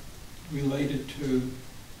 related to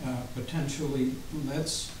potentially,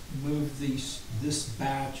 let's move this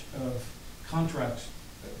batch of contracts,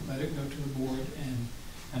 let it go to the board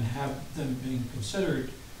and have them being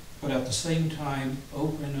considered, but at the same time,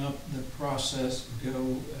 open up the process,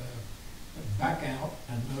 go back out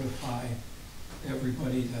and notify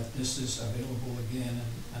everybody that this is available again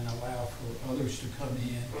and allow for others to come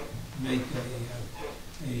in, make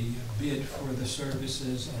a bid for the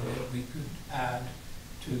services, and that we could add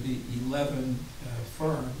to the 11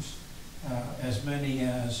 firms as many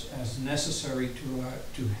as necessary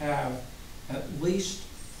to have at least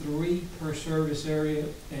 3 per service area,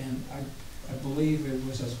 and I believe it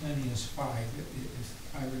was as many as 5,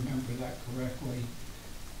 if I remember that correctly.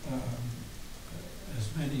 As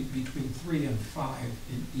many, between 3 and 5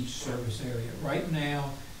 in each service area. Right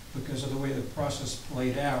now, because of the way the process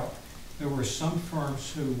played out, there were some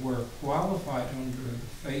firms who were qualified under the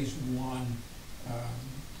phase 1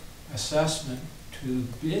 assessment to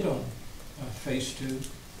bid on phase 2.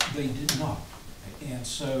 They did not. And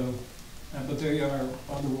so, but there are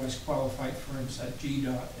otherwise qualified firms at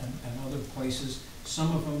GDOT and other places.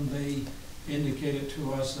 Some of them, they indicated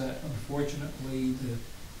to us that unfortunately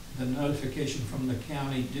the notification from the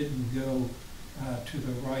county didn't go to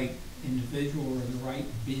the right individual or the right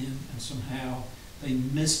bin, and somehow they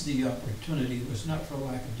missed the opportunity. It was not for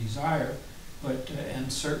lack of desire, but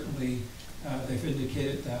and certainly they've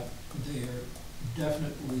indicated that they're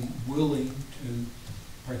definitely willing to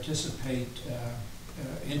participate,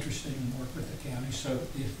 interested in work with the county. So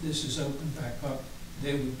if this is opened back up,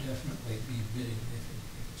 they would definitely be bidding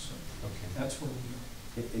if so. Okay. That's where we are.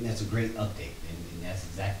 And that's a great update, and that's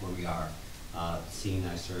exactly where we are. Seeing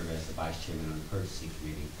I serve as the vice chairman on the purchasing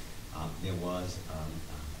committee, there was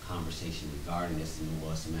a conversation regarding this, and there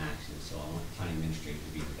was some action. So I want the county administrator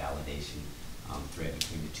to be the validation thread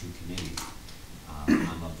between the 2 committees.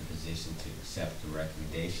 I'm of the position to accept the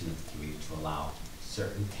recommendation of the committee to allow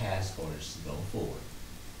certain task orders to go forward,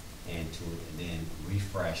 and to then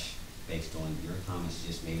refresh based on your comments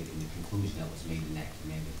just made and the conclusion that was made in that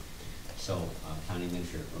committee. So, County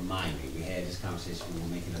Administrator, remind me, we had this conversation, we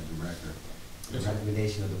were making up the record. The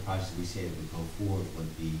recommendation of the project we said would go forward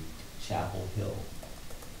would be Chapel Hill.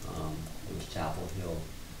 It was Chapel Hill.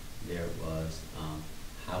 There was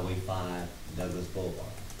Highway 5, Douglas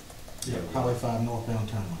Boulevard. Yeah, Highway 5 northbound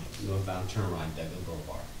turn lane. Northbound turn right, Douglas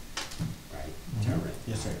Boulevard. Right? Turn right.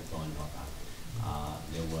 Yes, sir. Going northbound.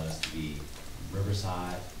 There was the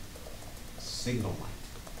Riverside Signal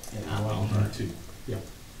Light. Yeah, on 2. Yeah.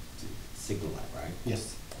 Signal light, right?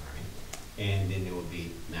 Yes. All right. And then there would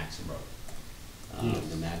be Maxim Road, Yes.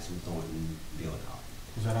 the Maxim Thornton Building Hall.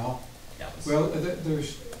 Is that all? That was. Well,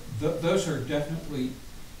 those are definitely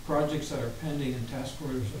projects that are pending and task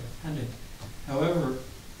orders that are pending. However,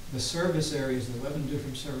 the service areas, 11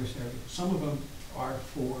 different service areas, some of them are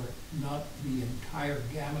for not the entire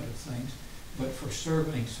gamut of things, but for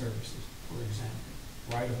surveying services, for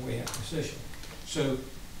example, right-of-way acquisition. So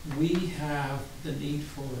we have the need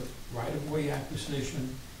for right-of-way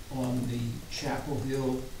acquisition on the Chapel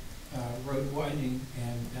Hill road widening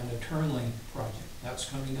and a turn lane project. That's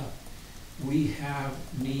coming up. We have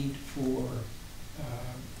need for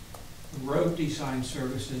road design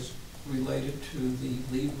services related to the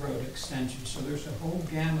Lee Road extension. So there's a whole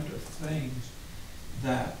gamut of things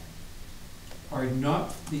that are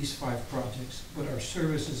not these 5 projects, but are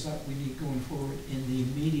services that we need going forward in the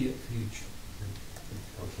immediate future.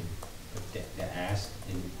 Okay, but the ask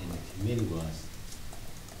in the committee was,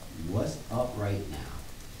 what's up right now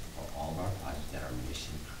for all of our projects that are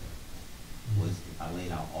mission critical? Was, if I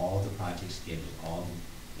laid out all the project schedules,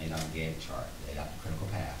 laid out a Gantt chart, laid out the critical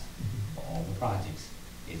paths for all the projects,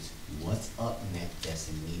 it's what's up next that's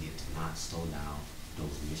immediate to not slow down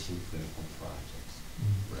those mission critical projects.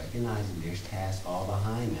 Recognizing there's tasks all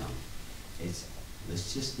behind them, it's,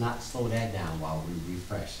 let's just not slow that down while we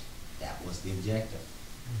refresh. That was the objective.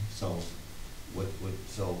 So,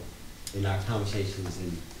 so in our conversations,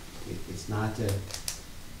 and it's not the,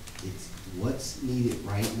 it's what's needed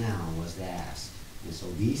right now was the ask. And so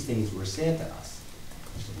these things were said to us,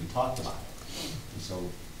 so we talked about it. And so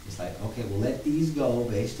it's like, okay, well, let these go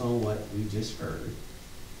based on what we just heard.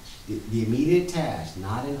 The immediate task,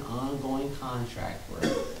 not an ongoing contract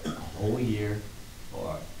for a whole year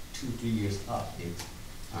or 2-3 years up. It's,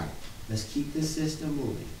 all right, let's keep this system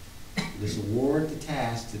moving. Let's award the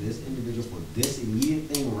task to this individual for this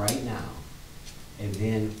immediate thing right now. And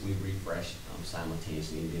then we refresh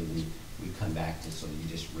simultaneously, and then we come back to, so you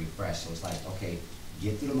just refresh. So it's like, okay,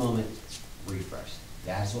 get through the moment, refresh.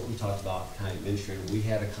 That's what we talked about, kind of administrator. We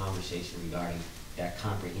had a conversation regarding that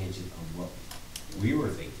comprehension of what we were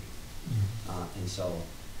thinking. And so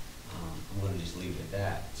I'm going to just leave it at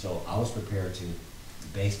that. So I was prepared to,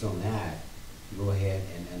 based on that, go ahead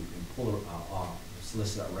and pull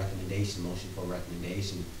solicit a recommendation, motion for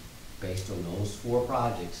recommendation based on those 4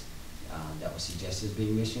 projects that were suggested as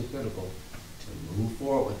being mission critical, to move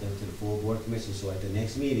forward with them to the full board commission. So at the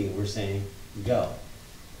next meeting, we're saying go.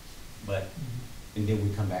 But and then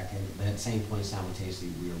we come back and at the same point simultaneously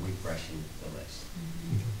we are refreshing the list.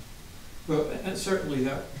 Well, and certainly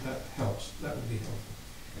that helps. That would be helpful.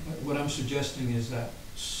 But what I'm suggesting is that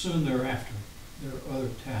soon thereafter, there are other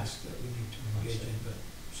tasks that we need to engage in. But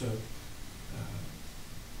so,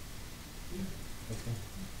 yeah. Okay.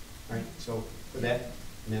 All right. So for that,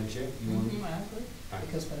 Madam Chair, you want? I agree. Right.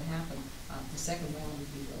 Because what happened, the second round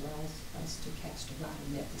review allows us to catch the ride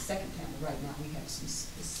net. The second time, right now, we have some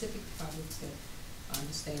specific projects that I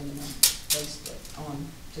understand and I'm based on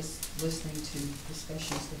just listening to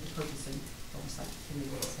discussions that the purchasing oversight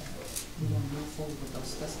committee has had. We want to move forward with those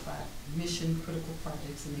specified mission critical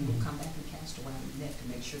projects, and then we'll come back and cast around the net to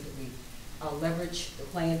make sure that we leverage the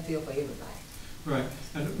playing field for everybody. Right.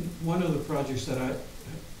 And one of the projects that I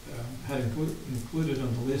had included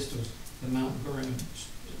on the list was the Mount Vernon,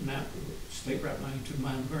 State Route 92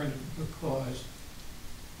 Mount Vernon, because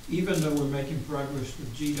even though we're making progress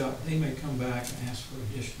with GDOT, they may come back and ask for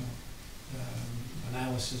additional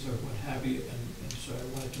analysis or what have you, and so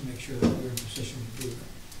I wanted to make sure that we're in a position to do that.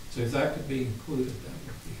 So if that could be included, that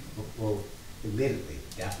would be helpful. Well, admittedly,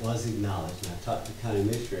 that was acknowledged, and I talked to the county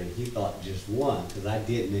administrator, and he thought just one, because I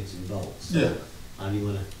did mention both. So Yeah. how do you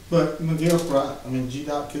want to? But Miguel's right, I mean,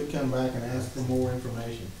 GDOT could come back and ask for more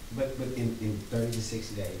information. But in 30 to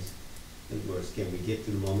 60 days, in other words, can we get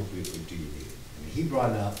through the moment we do you need it? I mean, he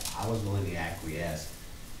brought it up, I was willing to acquiesce.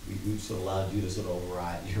 We sort of allowed you to sort of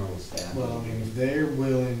override your own staff. Well, I mean, if they're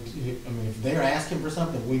willing to, I mean, if they're asking for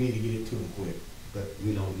something, we need to get it to them quick. But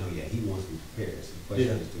we don't know yet. He wants to prepare. So the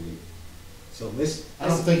question Yeah. is, do we? So let's. I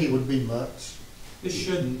don't think it would be much. It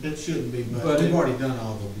shouldn't, It shouldn't be much. But We've it- already done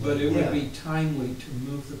all the. but it Yeah. would be timely to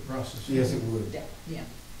move the process forward. Yes, it would. Yeah,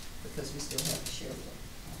 because we still have to share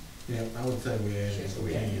the Yeah, I would say we add share it. some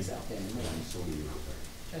we add things out there in the morning. So we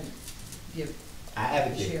Trying to give, I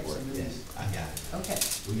advocate Share for it. some Yes, I got it. okay,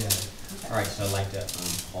 We got it. okay. All right. So I'd like to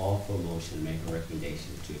call for a motion to make a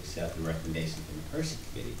recommendation to accept the recommendation from the Person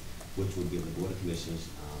Committee, which will give the Board of Commissioners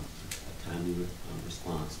a timely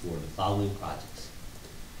response for the following projects.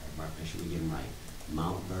 Mark, make sure we get them right.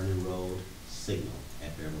 Mount Vernon Road signal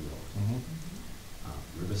at Beverly Road.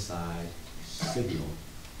 Mm-hmm. Riverside signal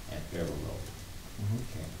at Beverly Road. Mm-hmm.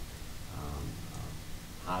 Okay.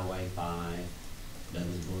 Highway 5,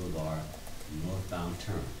 Douglas Boulevard, northbound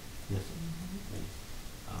turn. Yes.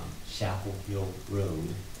 Okay. Chapel Hill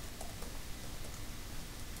Road.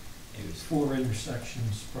 It was 4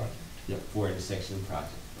 intersections project. Yep, 4 intersection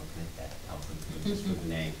project, okay, that, I'll put just for the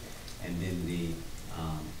name. And then the,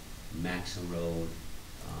 Maxon Road,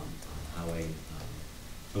 Highway,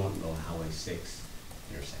 Thornton Road, Highway 6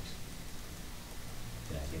 intersection.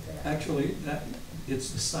 Did I get that out? Actually,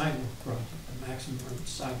 it's the sidewalk project, the Maximum Road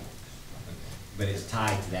sidewalk project. But it's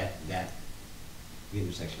tied to that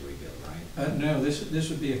intersection rebuild, right? No, this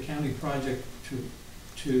would be a county project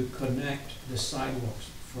to connect the sidewalks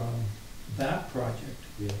from that project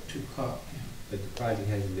Yeah. to Cobb County. But the project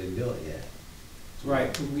hasn't been built yet.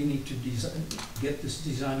 Right, but we need to design, get this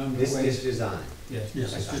design This underway. is design, Yes.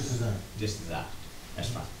 Yes, it's just design. just design. That's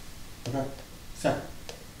fine. Okay, second.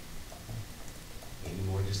 Any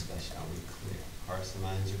more discussion? Are we clear? Hearts and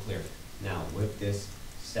minds are clear. Now, with this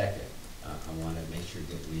second, I want to make sure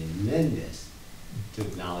that we amend this to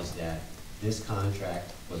acknowledge that this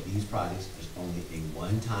contract for these projects is only a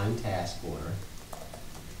one-time task order.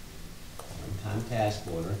 One-time task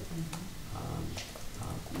order.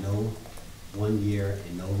 No 1 year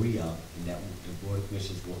and no re-up, and that the Board of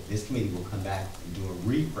Commissioners will, this committee will come back and do a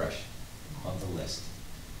refresh of the list.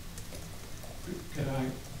 Could I,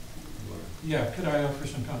 could I offer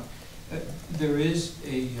some comment? There is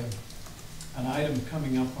an item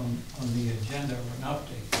coming up on the agenda, or an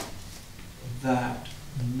update, that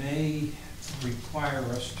may require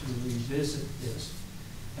us to revisit this,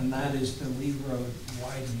 and that is the Lee Road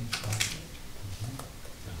widening project.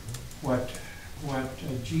 What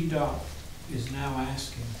GDOT is now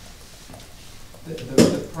asking,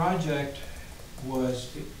 the project was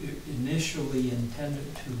initially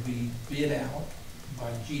intended to be bid out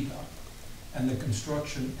by GDOT and the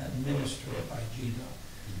construction administered by GDOT.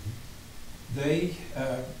 They,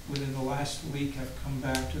 within the last week, have come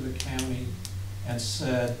back to the county and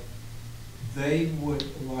said they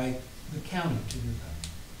would like the county to do that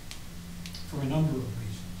for a number of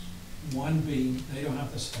reasons. One being, they don't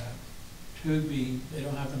have the staff. Two being, they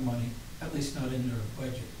don't have the money, at least not in their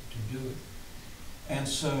budget, to do it. And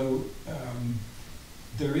so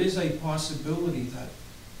there is a possibility that,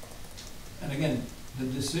 and again, the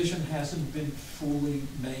decision hasn't been fully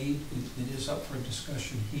made. It is up for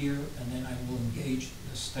discussion here, and then I will engage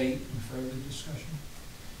the state in further discussion.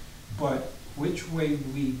 But which way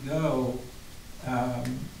we go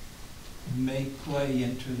may play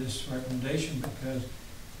into this recommendation, because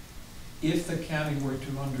if the county were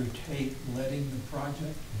to undertake letting the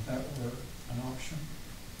project, if that were an option,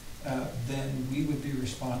 then we would be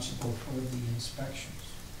responsible for the inspections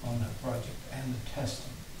on that project and the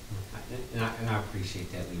testing. And I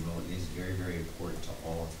appreciate that, Lee Road. It is very, very important to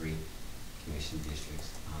all three commission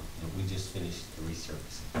districts. We just finished the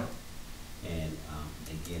resurfacing. And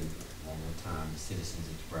again, one more time, the citizens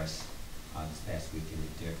expressed this past weekend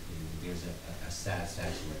that there's a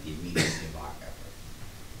satisfaction with the immediacy of our effort.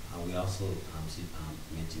 We also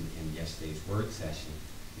mentioned in yesterday's work session,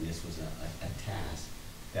 and this was a task,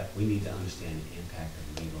 that we need to understand the impact of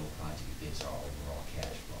the Lee Road project against our overall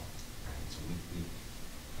cash flow. Right? So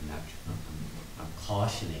I'm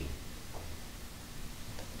cautioning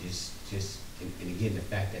this, and again, the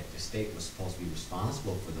fact that the state was supposed to be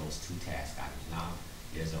responsible for those two task items. Now,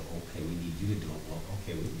 there's okay, we need you to do it. Well,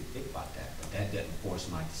 okay, we need to think about that, but that doesn't force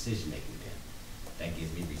my decision-making then. That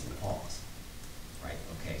gives me reason to pause. Right,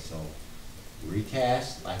 okay, so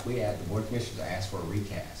recast, like we had, the Board of Commissioners asked for a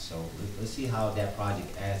recast. So let's see how that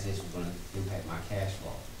project as is going to impact my cash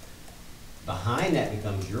flow. Behind that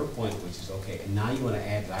becomes your point, which is, okay, and now you want to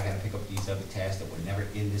add that I got to pick up these other tasks that were never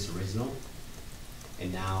in this original.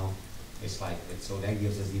 And now it's like, so that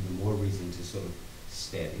gives us even more reason to sort of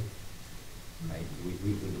steady. Right,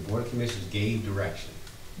 the Board of Commissioners gave direction.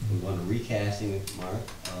 We want a recasting, Mark,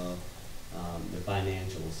 of the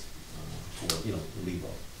financials for, the legal.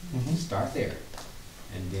 Start there.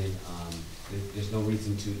 And then there's no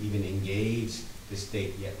reason to even engage the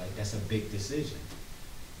state yet. Like, that's a big decision.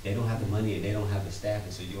 They don't have the money and they don't have the staff,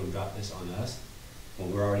 and so you're gonna drop this on us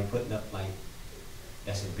when we're already putting up, like,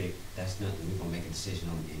 that's nothing we're gonna make a decision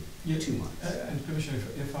on in 2 months. And Commissioner,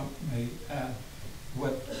 if I may add,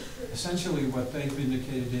 essentially what they've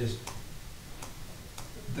indicated is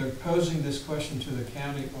they're posing this question to the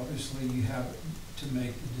county. Obviously, you have to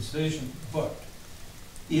make the decision, but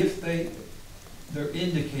if they're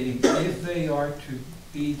indicating if they are to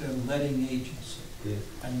be the letting agency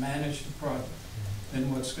and manage the project, then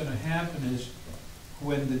what's going to happen is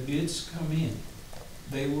when the bids come in,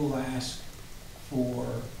 they will ask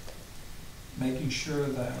for making sure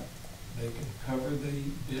that they can cover the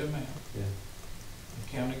bid amount. Yeah.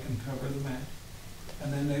 The county can cover the match.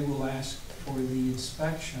 And then they will ask for the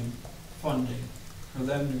inspection funding for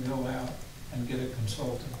them to go out and get a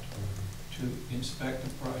consultant to inspect the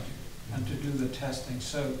project and to do the testing.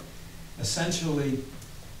 So essentially,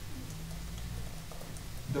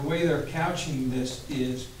 the way they're couching this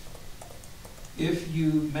is, if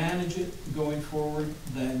you manage it going forward,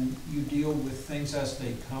 then you deal with things as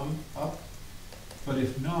they come up. But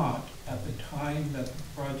if not, at the time that the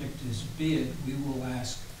project is bid, we will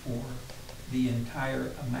ask for the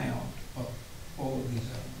entire amount of all of these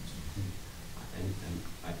elements. And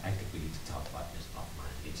I think we need to talk about this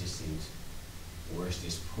offline. It just seems where's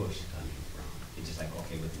this push coming from? It's just like,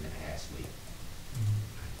 okay, within the past week.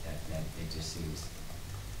 It just seems,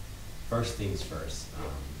 first things first,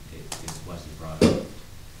 it wasn't brought up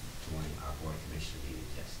during our board commission meeting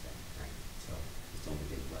yesterday, right? So it's only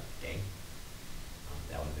been, what, a day?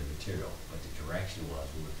 That would have been material, but the direction was,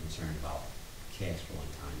 we were concerned about cash flow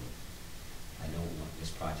and timing. I don't want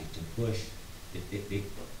this project to push.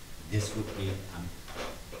 This would be,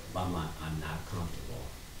 I'm not comfortable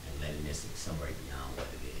in letting this accelerate beyond what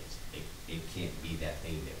it is. It can't be that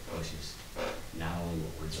thing that pushes not only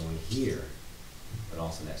what we're doing here, but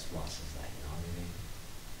also that SPLOST is like, you know what I mean?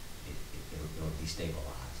 It'll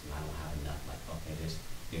destabilize, and I don't have enough, like, okay, there's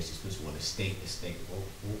this push, well, the state, well,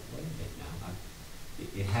 wait a minute now.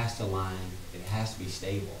 It has to line, it has to be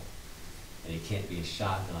stable, and it can't be a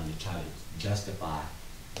shotgun to try to justify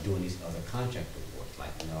doing these other contract awards,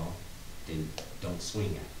 like, no, then don't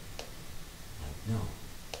swing it. Like, no.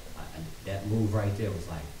 That move right there was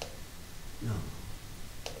like, no,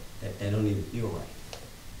 that don't even feel right.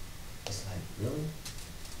 It's like, really?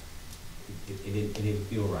 It didn't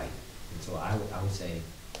feel right. And so I would say,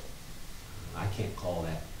 I can't call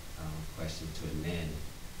that question to amend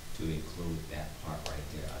to include that part right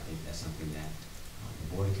there. I think that's something that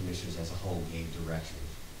the Board of Commissioners as a whole gave direction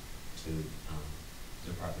to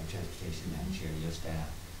the Department of Transportation, Madam Chair, and your staff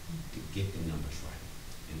to get the numbers right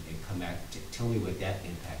and come back, tell me what that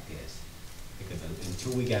impact is. Because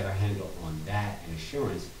until we got our handle on that and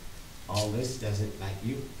assurance, all this doesn't, like,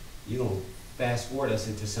 you don't fast forward us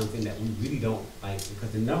into something that we really don't like,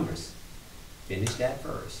 because the numbers, finish that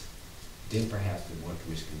first. Then perhaps the Board of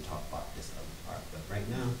Commissioners can talk about this other part. But right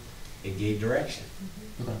now, it gave direction.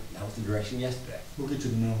 Okay. That was the direction yesterday. We'll get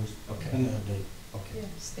you the numbers. Okay. And the update. Okay. Yeah,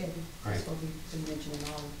 steady. All That's right. what we've been mentioning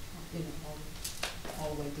all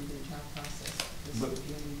the way through the entire process. But-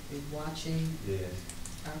 We've been watching Yes.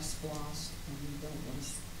 our SPLOST, and we don't want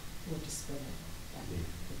to spell it that way, Yeah.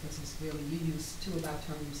 because it's really, you use two of our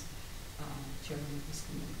terms, chairman of this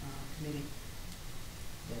committee,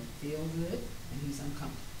 that feel good, and he's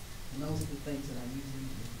uncomfortable. And those are the things that I usually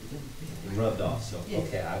do. It rubbed off, so, Yeah.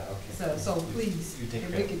 okay, okay. So please, You take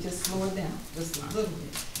if we care. could just slow it down just a little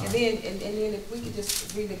bit. All And then if we could just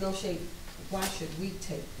renegotiate, why should we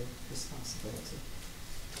take the responsibility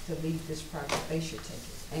to lead this project? They should take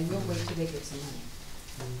it. And we'll wait till they get some money.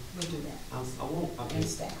 We'll do that. I won't, I mean, And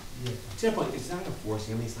staff. yeah. To that point, it's not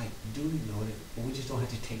enforcing, I mean, it's like, duly noted, but we just don't have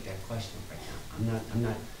to take that question right now. I'm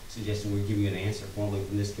not suggesting we're giving you an answer formally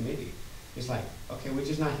from this committee. It's like, okay, we're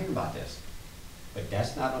just not hearing about this. But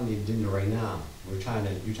that's not on the agenda right now. You're trying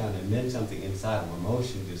to amend something inside of a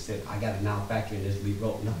motion to say, I gotta now factor in this lead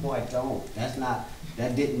vote. No, I don't.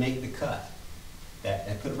 That didn't make the cut.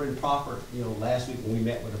 That could have been proper, last week when we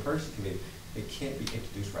met with the person committee. It can't be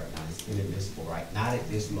introduced right now. It's inadmissible, right? Not at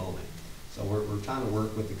this moment. So we're trying to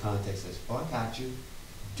work with the context as, I got you.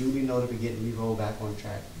 Duly noted, we're getting re-rolled back on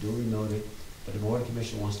track. Duly noted. But the Board of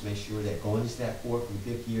Commission wants to make sure that going into that fourth and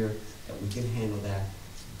fifth year, that we can handle that.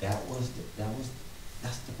 That's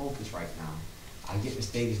the focus right now. I get the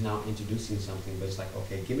state is now introducing something, but it's like,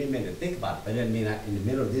 okay, give me a minute to think about it. But that doesn't mean in the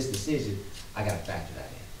middle of this decision, I gotta factor that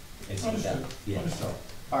in. And so that- Understood. Yeah, Understood. so,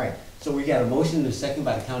 all right. So we got a motion and a second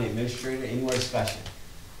by the county administrator. Any more discussion?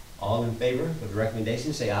 All in favor of the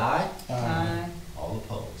recommendation, say aye. Aye. All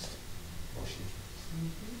opposed. Motion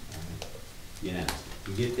carries. All right. Unanimous.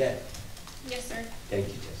 You get that? Yes, sir. Thank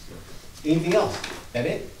you, Jessica. Anything else? That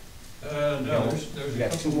it? No, there's We a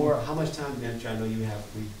got two couple more. How much time, Manager? I know you have,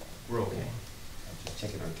 we're okay. I'm just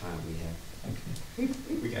checking our time we have.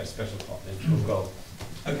 Okay. We got a special call, then we'll go.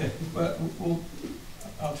 Okay, but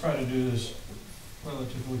I'll try to do this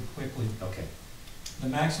relatively quickly. Okay. The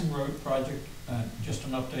Maxim Road project, just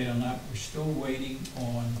an update on that, we're still waiting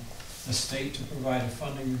on the state to provide a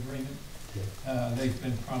funding agreement. They've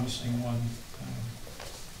been promising one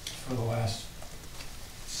for the last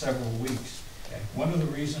several weeks. Okay. One of the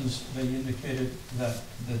reasons they indicated that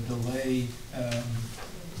the delay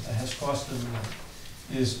has costed them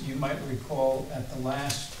is, you might recall at the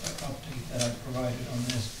last update that I provided on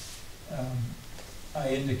this, I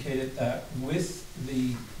indicated that with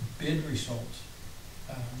the bid results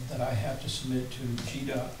that I have to submit to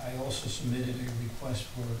GDOT, I also submitted a request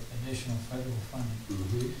for additional federal funding.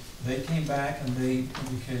 Mm-hmm. They came back and they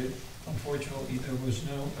indicated, unfortunately, there was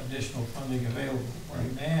no additional funding available.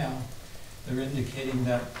 Right now, they're indicating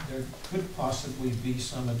that there could possibly be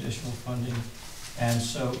some additional funding. And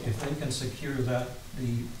so if they can secure that,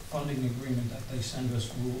 the funding agreement that they send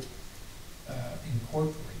us will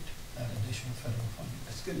incorporate that additional federal funding.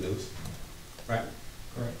 That's good news. Right.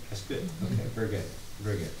 Correct. That's good. Okay, very good.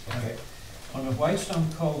 Very good. Okay. On the Whitestone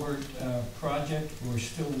Culvert project, we're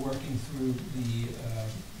still working through the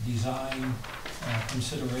design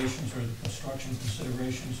considerations or the construction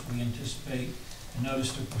considerations. We anticipate a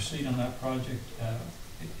notice to proceed on that project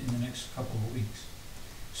in the next couple of weeks.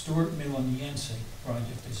 Stuart Mill and Yancey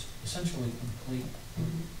project is essentially complete,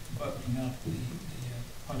 buttoning up the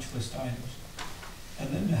punch list items. And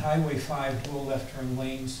then the Highway 5 dual left turn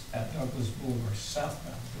lanes at Douglas Boulevard,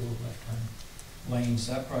 southbound dual left turn lanes,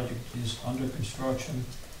 that project is under construction.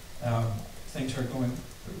 Things are going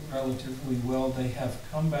relatively well. They have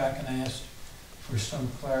come back and asked for some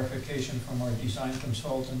clarification from our design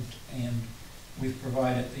consultant, and we've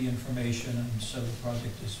provided the information, and so the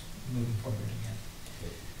project is moving forward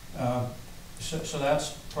again. So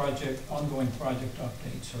that's ongoing project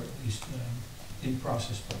updates, or at least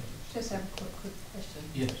in-process projects. Just have a quick question.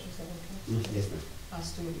 Yes. Is that okay? Yes, ma'am.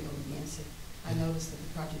 Stuart Mill and Yancey. I noticed that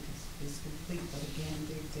the project is complete, but again,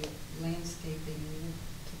 the landscaping,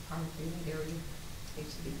 topography in that area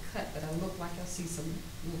needs to be cut, but I look like I see some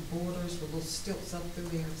little borders with little stilts up through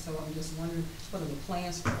there, so I'm just wondering, what are the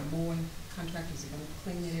plans for the mowing? Contractors are gonna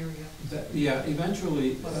clean that area up? Yeah,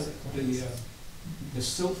 eventually, What are the plans? the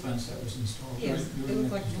silt fence that was installed Yes, during it the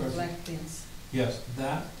looked like a little construction. black fence. Yes,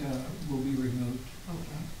 that will be removed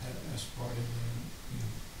Okay. as part of the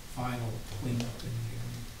final cleanup in the area.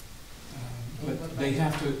 what But about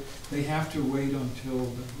they have to wait until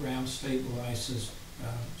the ground stabilizes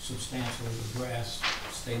substantially, the grass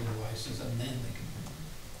stabilizes, and then they can remove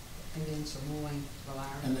it. And then some mowing, will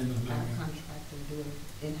And then the our mowing. contractor do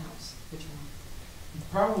it in-house? Which one?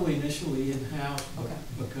 Probably initially in-house, Okay.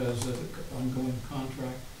 because of the ongoing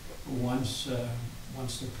contract. Once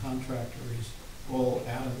the contractor is all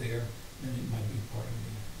out of there, then it might be part of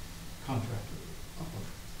the contractor.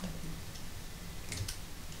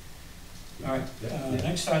 All right,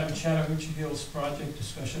 next item, Chattahoochee Hills project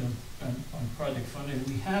discussion on project funding.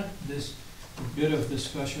 We had a bit of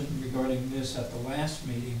discussion regarding this at the last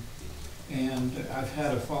meeting, and I've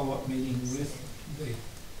had a follow-up meeting with the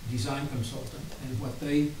design consultant, and what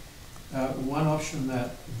they, one option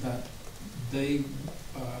that they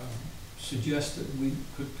suggested we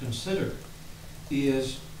could consider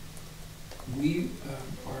is we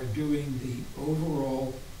are doing the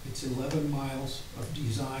overall, it's 11 miles of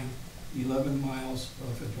design, 11 miles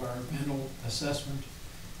of environmental assessment,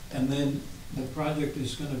 and then the project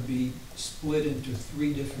is going to be split into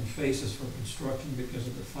 3 different phases for construction because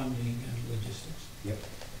of the funding and logistics. Yep.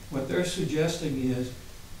 What they're suggesting is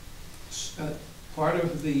part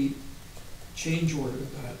of the change order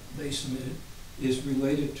that they submitted is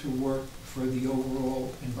related to work for the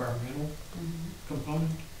overall environmental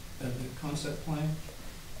component and the concept plan.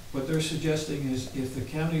 What they're suggesting is if the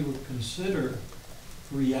county would consider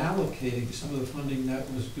reallocating some of the funding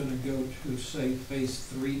that was going to go to, say, phase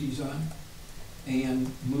 3 design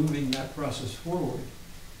and moving that process forward,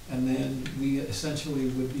 and then we essentially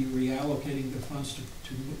would be reallocating the funds to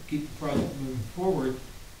keep the project moving forward,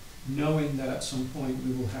 knowing that at some point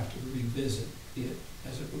we will have to revisit it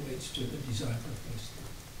as it relates to the design for phase 3.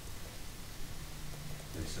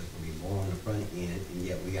 So it's gonna be more on the front end, and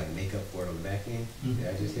yet we gotta make up for it on the back end? Did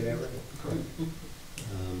I just hear that right? Correct.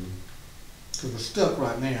 Because we're stuck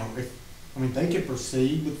right now. They could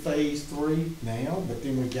proceed with phase 3 now, but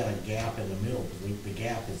then we've got a gap in the middle, because the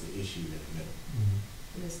gap is the issue in the middle.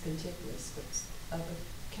 This contiguous with other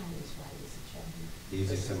counties, right, is it Chattanooga?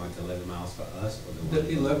 These are something like 11 miles for us, or the one?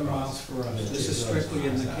 The 11 miles for us. This is strictly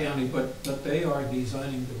in the county, but they are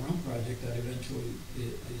designing the road project that eventually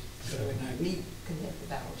is going to connect. Need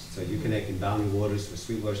connected ours. So you're connecting Boundary Waters with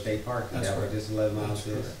Sweetwater State Park? Is That's that what correct. this 11 miles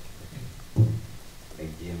That's is? correct.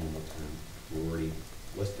 Again, one more time. We're already,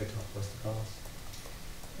 what's the cost?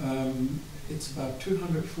 It's about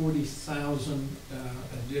 240,000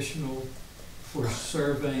 additional for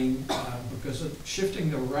surveying, because of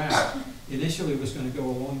shifting the route. Initially, it was going to go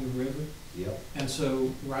along the river, Yep. and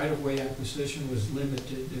so right-of-way acquisition was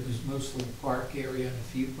limited. It was mostly park area and a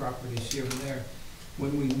few properties here and there.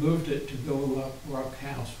 When we moved it to go up Rock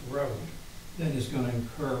House Road, then it's going to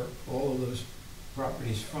incur all of those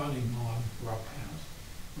properties fronting on Rock House.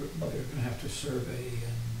 They're going to have to survey,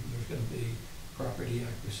 and there's going to be property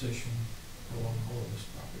acquisition along all of this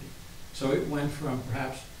property. So it went from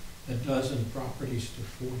perhaps a dozen properties to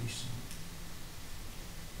 40-some.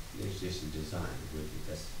 It's just a design.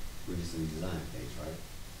 We're just in the design phase, right?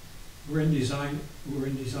 We're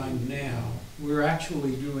in design now. We're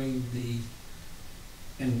actually doing the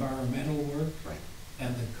environmental work Right.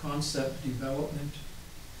 and the concept development.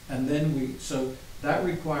 And then so that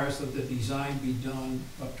requires that the design be done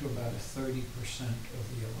up to about 30% of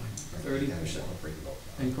the alignment. 30%.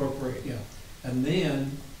 Incorporate, yeah. And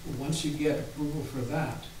then, once you get approval for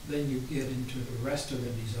that, then you get into the rest of the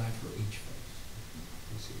design for each phase.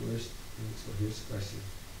 So here's the question,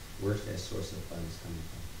 where's that source of funds coming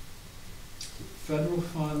from? Federal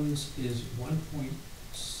funds is 1.6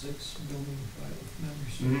 million, if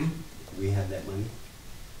memory serves. We have that money?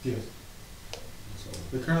 Yes. So,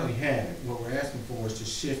 We currently have it. What we're asking for is to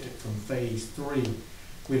shift it from phase 3.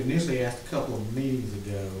 We initially asked a couple of meetings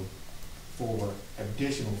ago for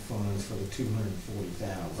additional funds for the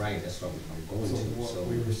 240,000. right, that's what we're going So to, what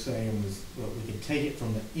we were saying was, well, we can take it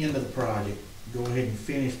from the end of the project, go ahead and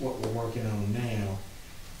finish what we're working on now,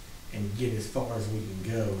 and get as far as we can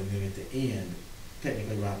go, and then at the end,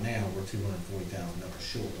 technically right now, we're $240,000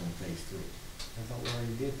 short on phase 3. I thought we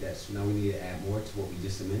already did that, so now we need to add more to what we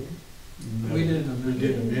just amended? No, We didn't amend We it.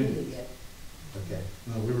 didn't amend it. yet. Okay,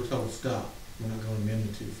 No, we were told, stop, we're not gonna amend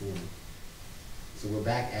the 240. so we're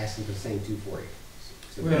back asking for the same 240.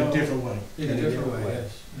 So Well, In a different way. In a different way,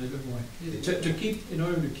 yes, in a different way. To keep, in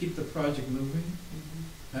order to keep the project moving,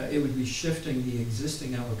 it would be shifting the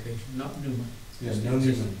existing allocation, not new money. Yeah, no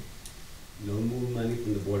new money. no more money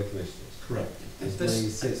from the Board of Commissioners. Correct. This At this- money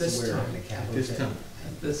at sits this where time. in the capital? At this check? time.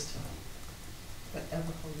 At this time.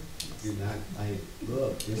 Whatever hold it peace. Do not,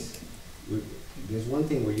 look, there's one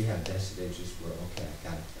thing where you have vested interest where, okay,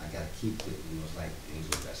 I gotta keep it, it's like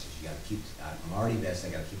angel investors, you gotta keep, I'm already vested,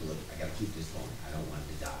 I gotta keep this going, I don't want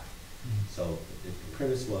it to die. So the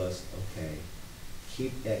premise was, okay,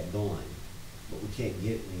 keep that going, but we can't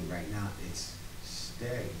get any right now, it's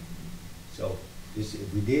steady. So this,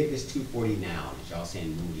 if we did this 240 now, that y'all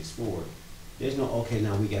saying move this forward, there's no, okay,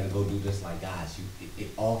 now we gotta go do this like guys, it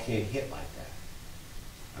all can't hit like that.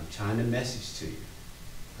 I'm trying to message to you.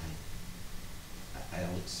 I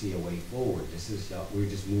don't see a way forward. This is, we're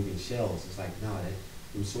just moving shells. It's like, no,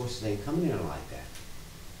 them sources ain't coming in like that.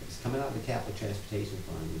 It's coming out of the Capital Transportation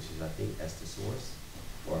Fund, which is, I think, that's the source,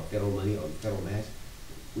 or federal money or federal match.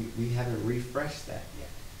 We haven't refreshed that yet.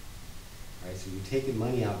 Right, so you're taking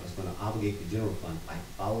money out that's gonna obligate the general fund, like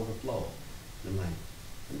follow the flow. And I'm like,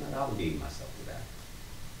 I'm not obligating myself to that.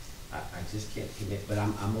 I just can't commit, but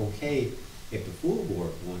I'm okay if the full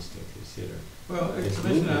board wants to consider. Well, It's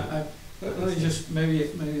Commissioner, let me just,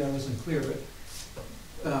 maybe I wasn't clear,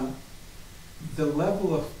 but the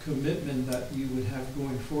level of commitment that you would have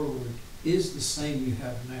going forward is the same you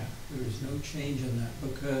have now. There is no change in that,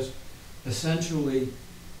 because essentially,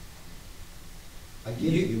 I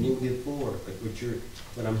get it, you moved it forward, but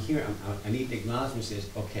what I'm hearing, I need the acknowledgement says,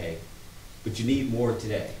 okay, but you need more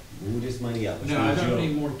today. Move this money up. which no, I means don't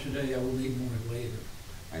need more today, I will need more later.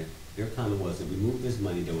 Right, their comment was, if we move this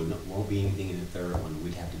money, there won't be anything in the third one,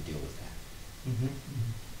 we'd have to deal with that.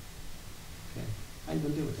 Okay, how you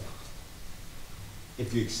gonna deal with that?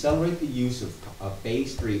 If you accelerate the use of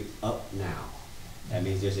phase 3 up now, that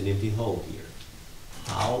means there's an empty hole here.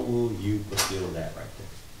 How will you fulfill that right there?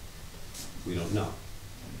 We don't know.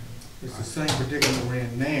 It's the same predicament we're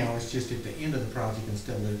in now, it's just at the end of the project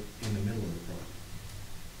instead of in the middle of the project.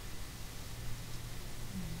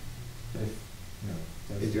 But if, no,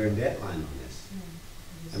 that's- Is there a deadline on this?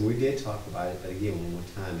 And we did talk about it, but again, one more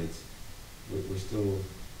time, we're still,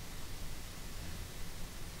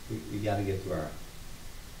 we gotta get through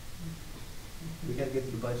we gotta get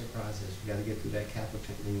through the budget process, we gotta get through that capital,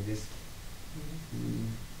 I mean, this.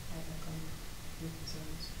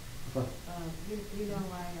 What? You know,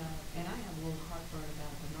 and I have a little heartburn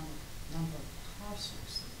about the number of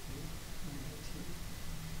parcels that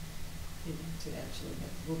to actually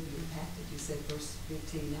have, will be impacted. You said first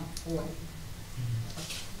 15, now 40.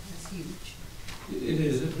 That's huge. It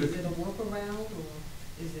is. Is it a workaround, or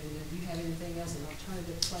is it, do you have anything else, an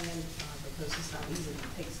alternative plan? Because it's not easy to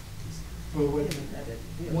take. Well,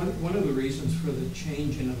 one of the reasons for the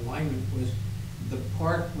change in alignment was the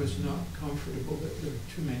park was not comfortable, there were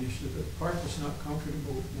two main issues, the park was not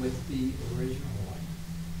comfortable with the original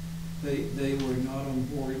alignment. They were not on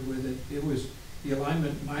board with it. It was, the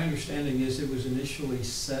alignment, my understanding is it was initially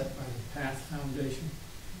set by the Path Foundation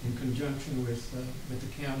in conjunction with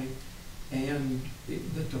the county, and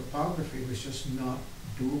the topography was just not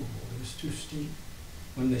doable. It was too steep.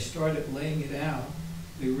 When they started laying it out,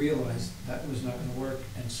 they realized that was not going to work,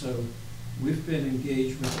 and so we've been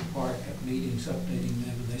engaged with the park at meetings, updating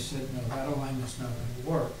them, and they said, no, that alignment's not going to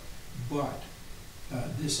work, but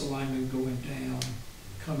this alignment going down,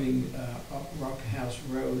 coming up Rock House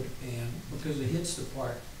Road, and because it hits the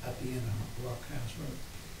park at the end of Rock House Road,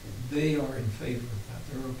 they are in favor of that.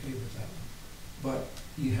 They're okay with that one. But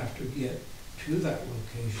you have to get to that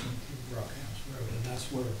location through Rock House Road, and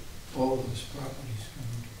that's where all of those properties come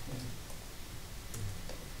into play.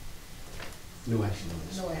 No action on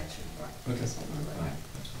this. No action, right. Okay. That's on the All right,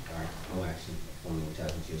 all right, no action on the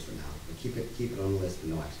intelligence use for now. But keep it on the list, but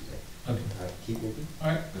no action there. Okay. All right, keep moving. All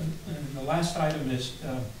right, and the last item is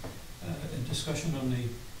a discussion on the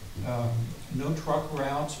no truck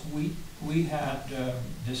routes. We had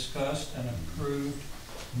discussed and approved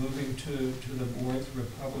moving to the board through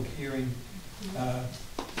a public hearing. I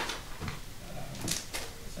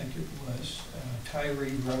think it was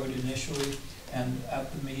Tyree Road initially, and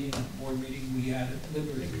at the meeting, at the board meeting, we added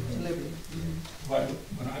Liberty Road. Liberty. What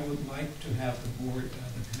I would like to have the board,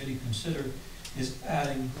 the committee consider is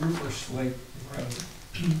adding Gruber Slate Road.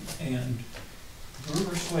 And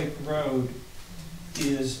Gruber Slate Road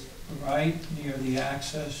is right near the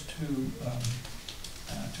access to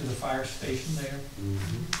the fire station there,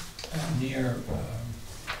 near,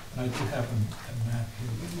 I do have a map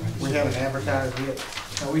here. We haven't advertised yet?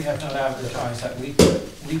 No, we have not advertised that. We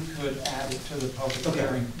could add it to the public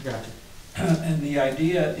hearing. Gotcha. And the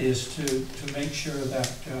idea is to make sure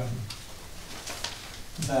that,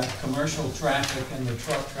 that commercial traffic and the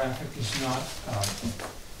truck traffic is not,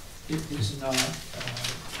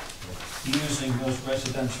 using those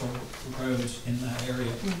residential roads in that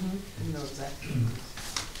area. You know exactly.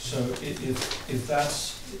 So if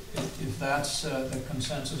that's the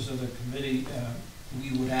consensus of the committee,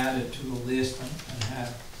 we would add it to the list and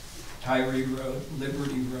have Tyree Road,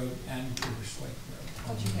 Liberty Road, and Gruber Slate Road.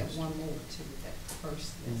 I thought you had one more too, that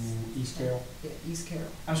first list. East Carroll? Yeah, East Carroll.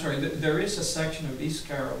 I'm sorry, there is a section of East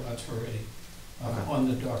Carroll that's already Okay. on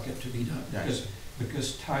the docket to be done. Gotcha.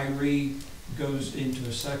 Because Tyree goes into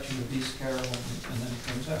a section of East Carroll and then it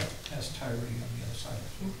comes out as Tyree on the other side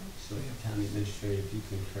of it. So, Town Administrator, if you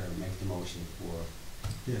concur, make the motion for,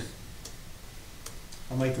 Yes.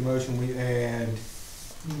 I'll make the motion, we add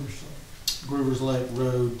Gruber Slate. Grover's Lake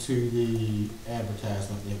Road to the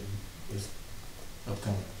advertisement that is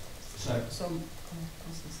upcoming So, So, I was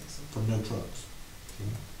gonna say something. for no trucks.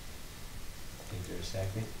 is there a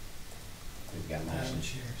second? We've got a Madam motion.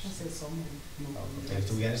 Chair. I said so many. Oh, okay,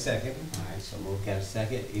 so we got a second. All right, so we've got a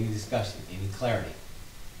second. Any discussion, any clarity?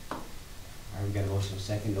 All right, we got a motion,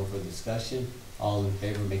 second, no further discussion. All in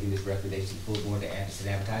favor of making this recommendation to the full board to add this to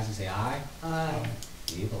advertising, say aye. Aye.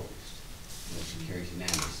 Any opposed? Motion carries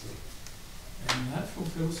unanimously. And that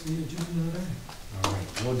fulfills the agenda today. All right,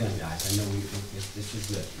 well done, guys. I know this is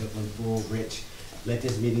good. Good one, full, rich. Let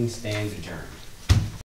this meeting stand adjourned.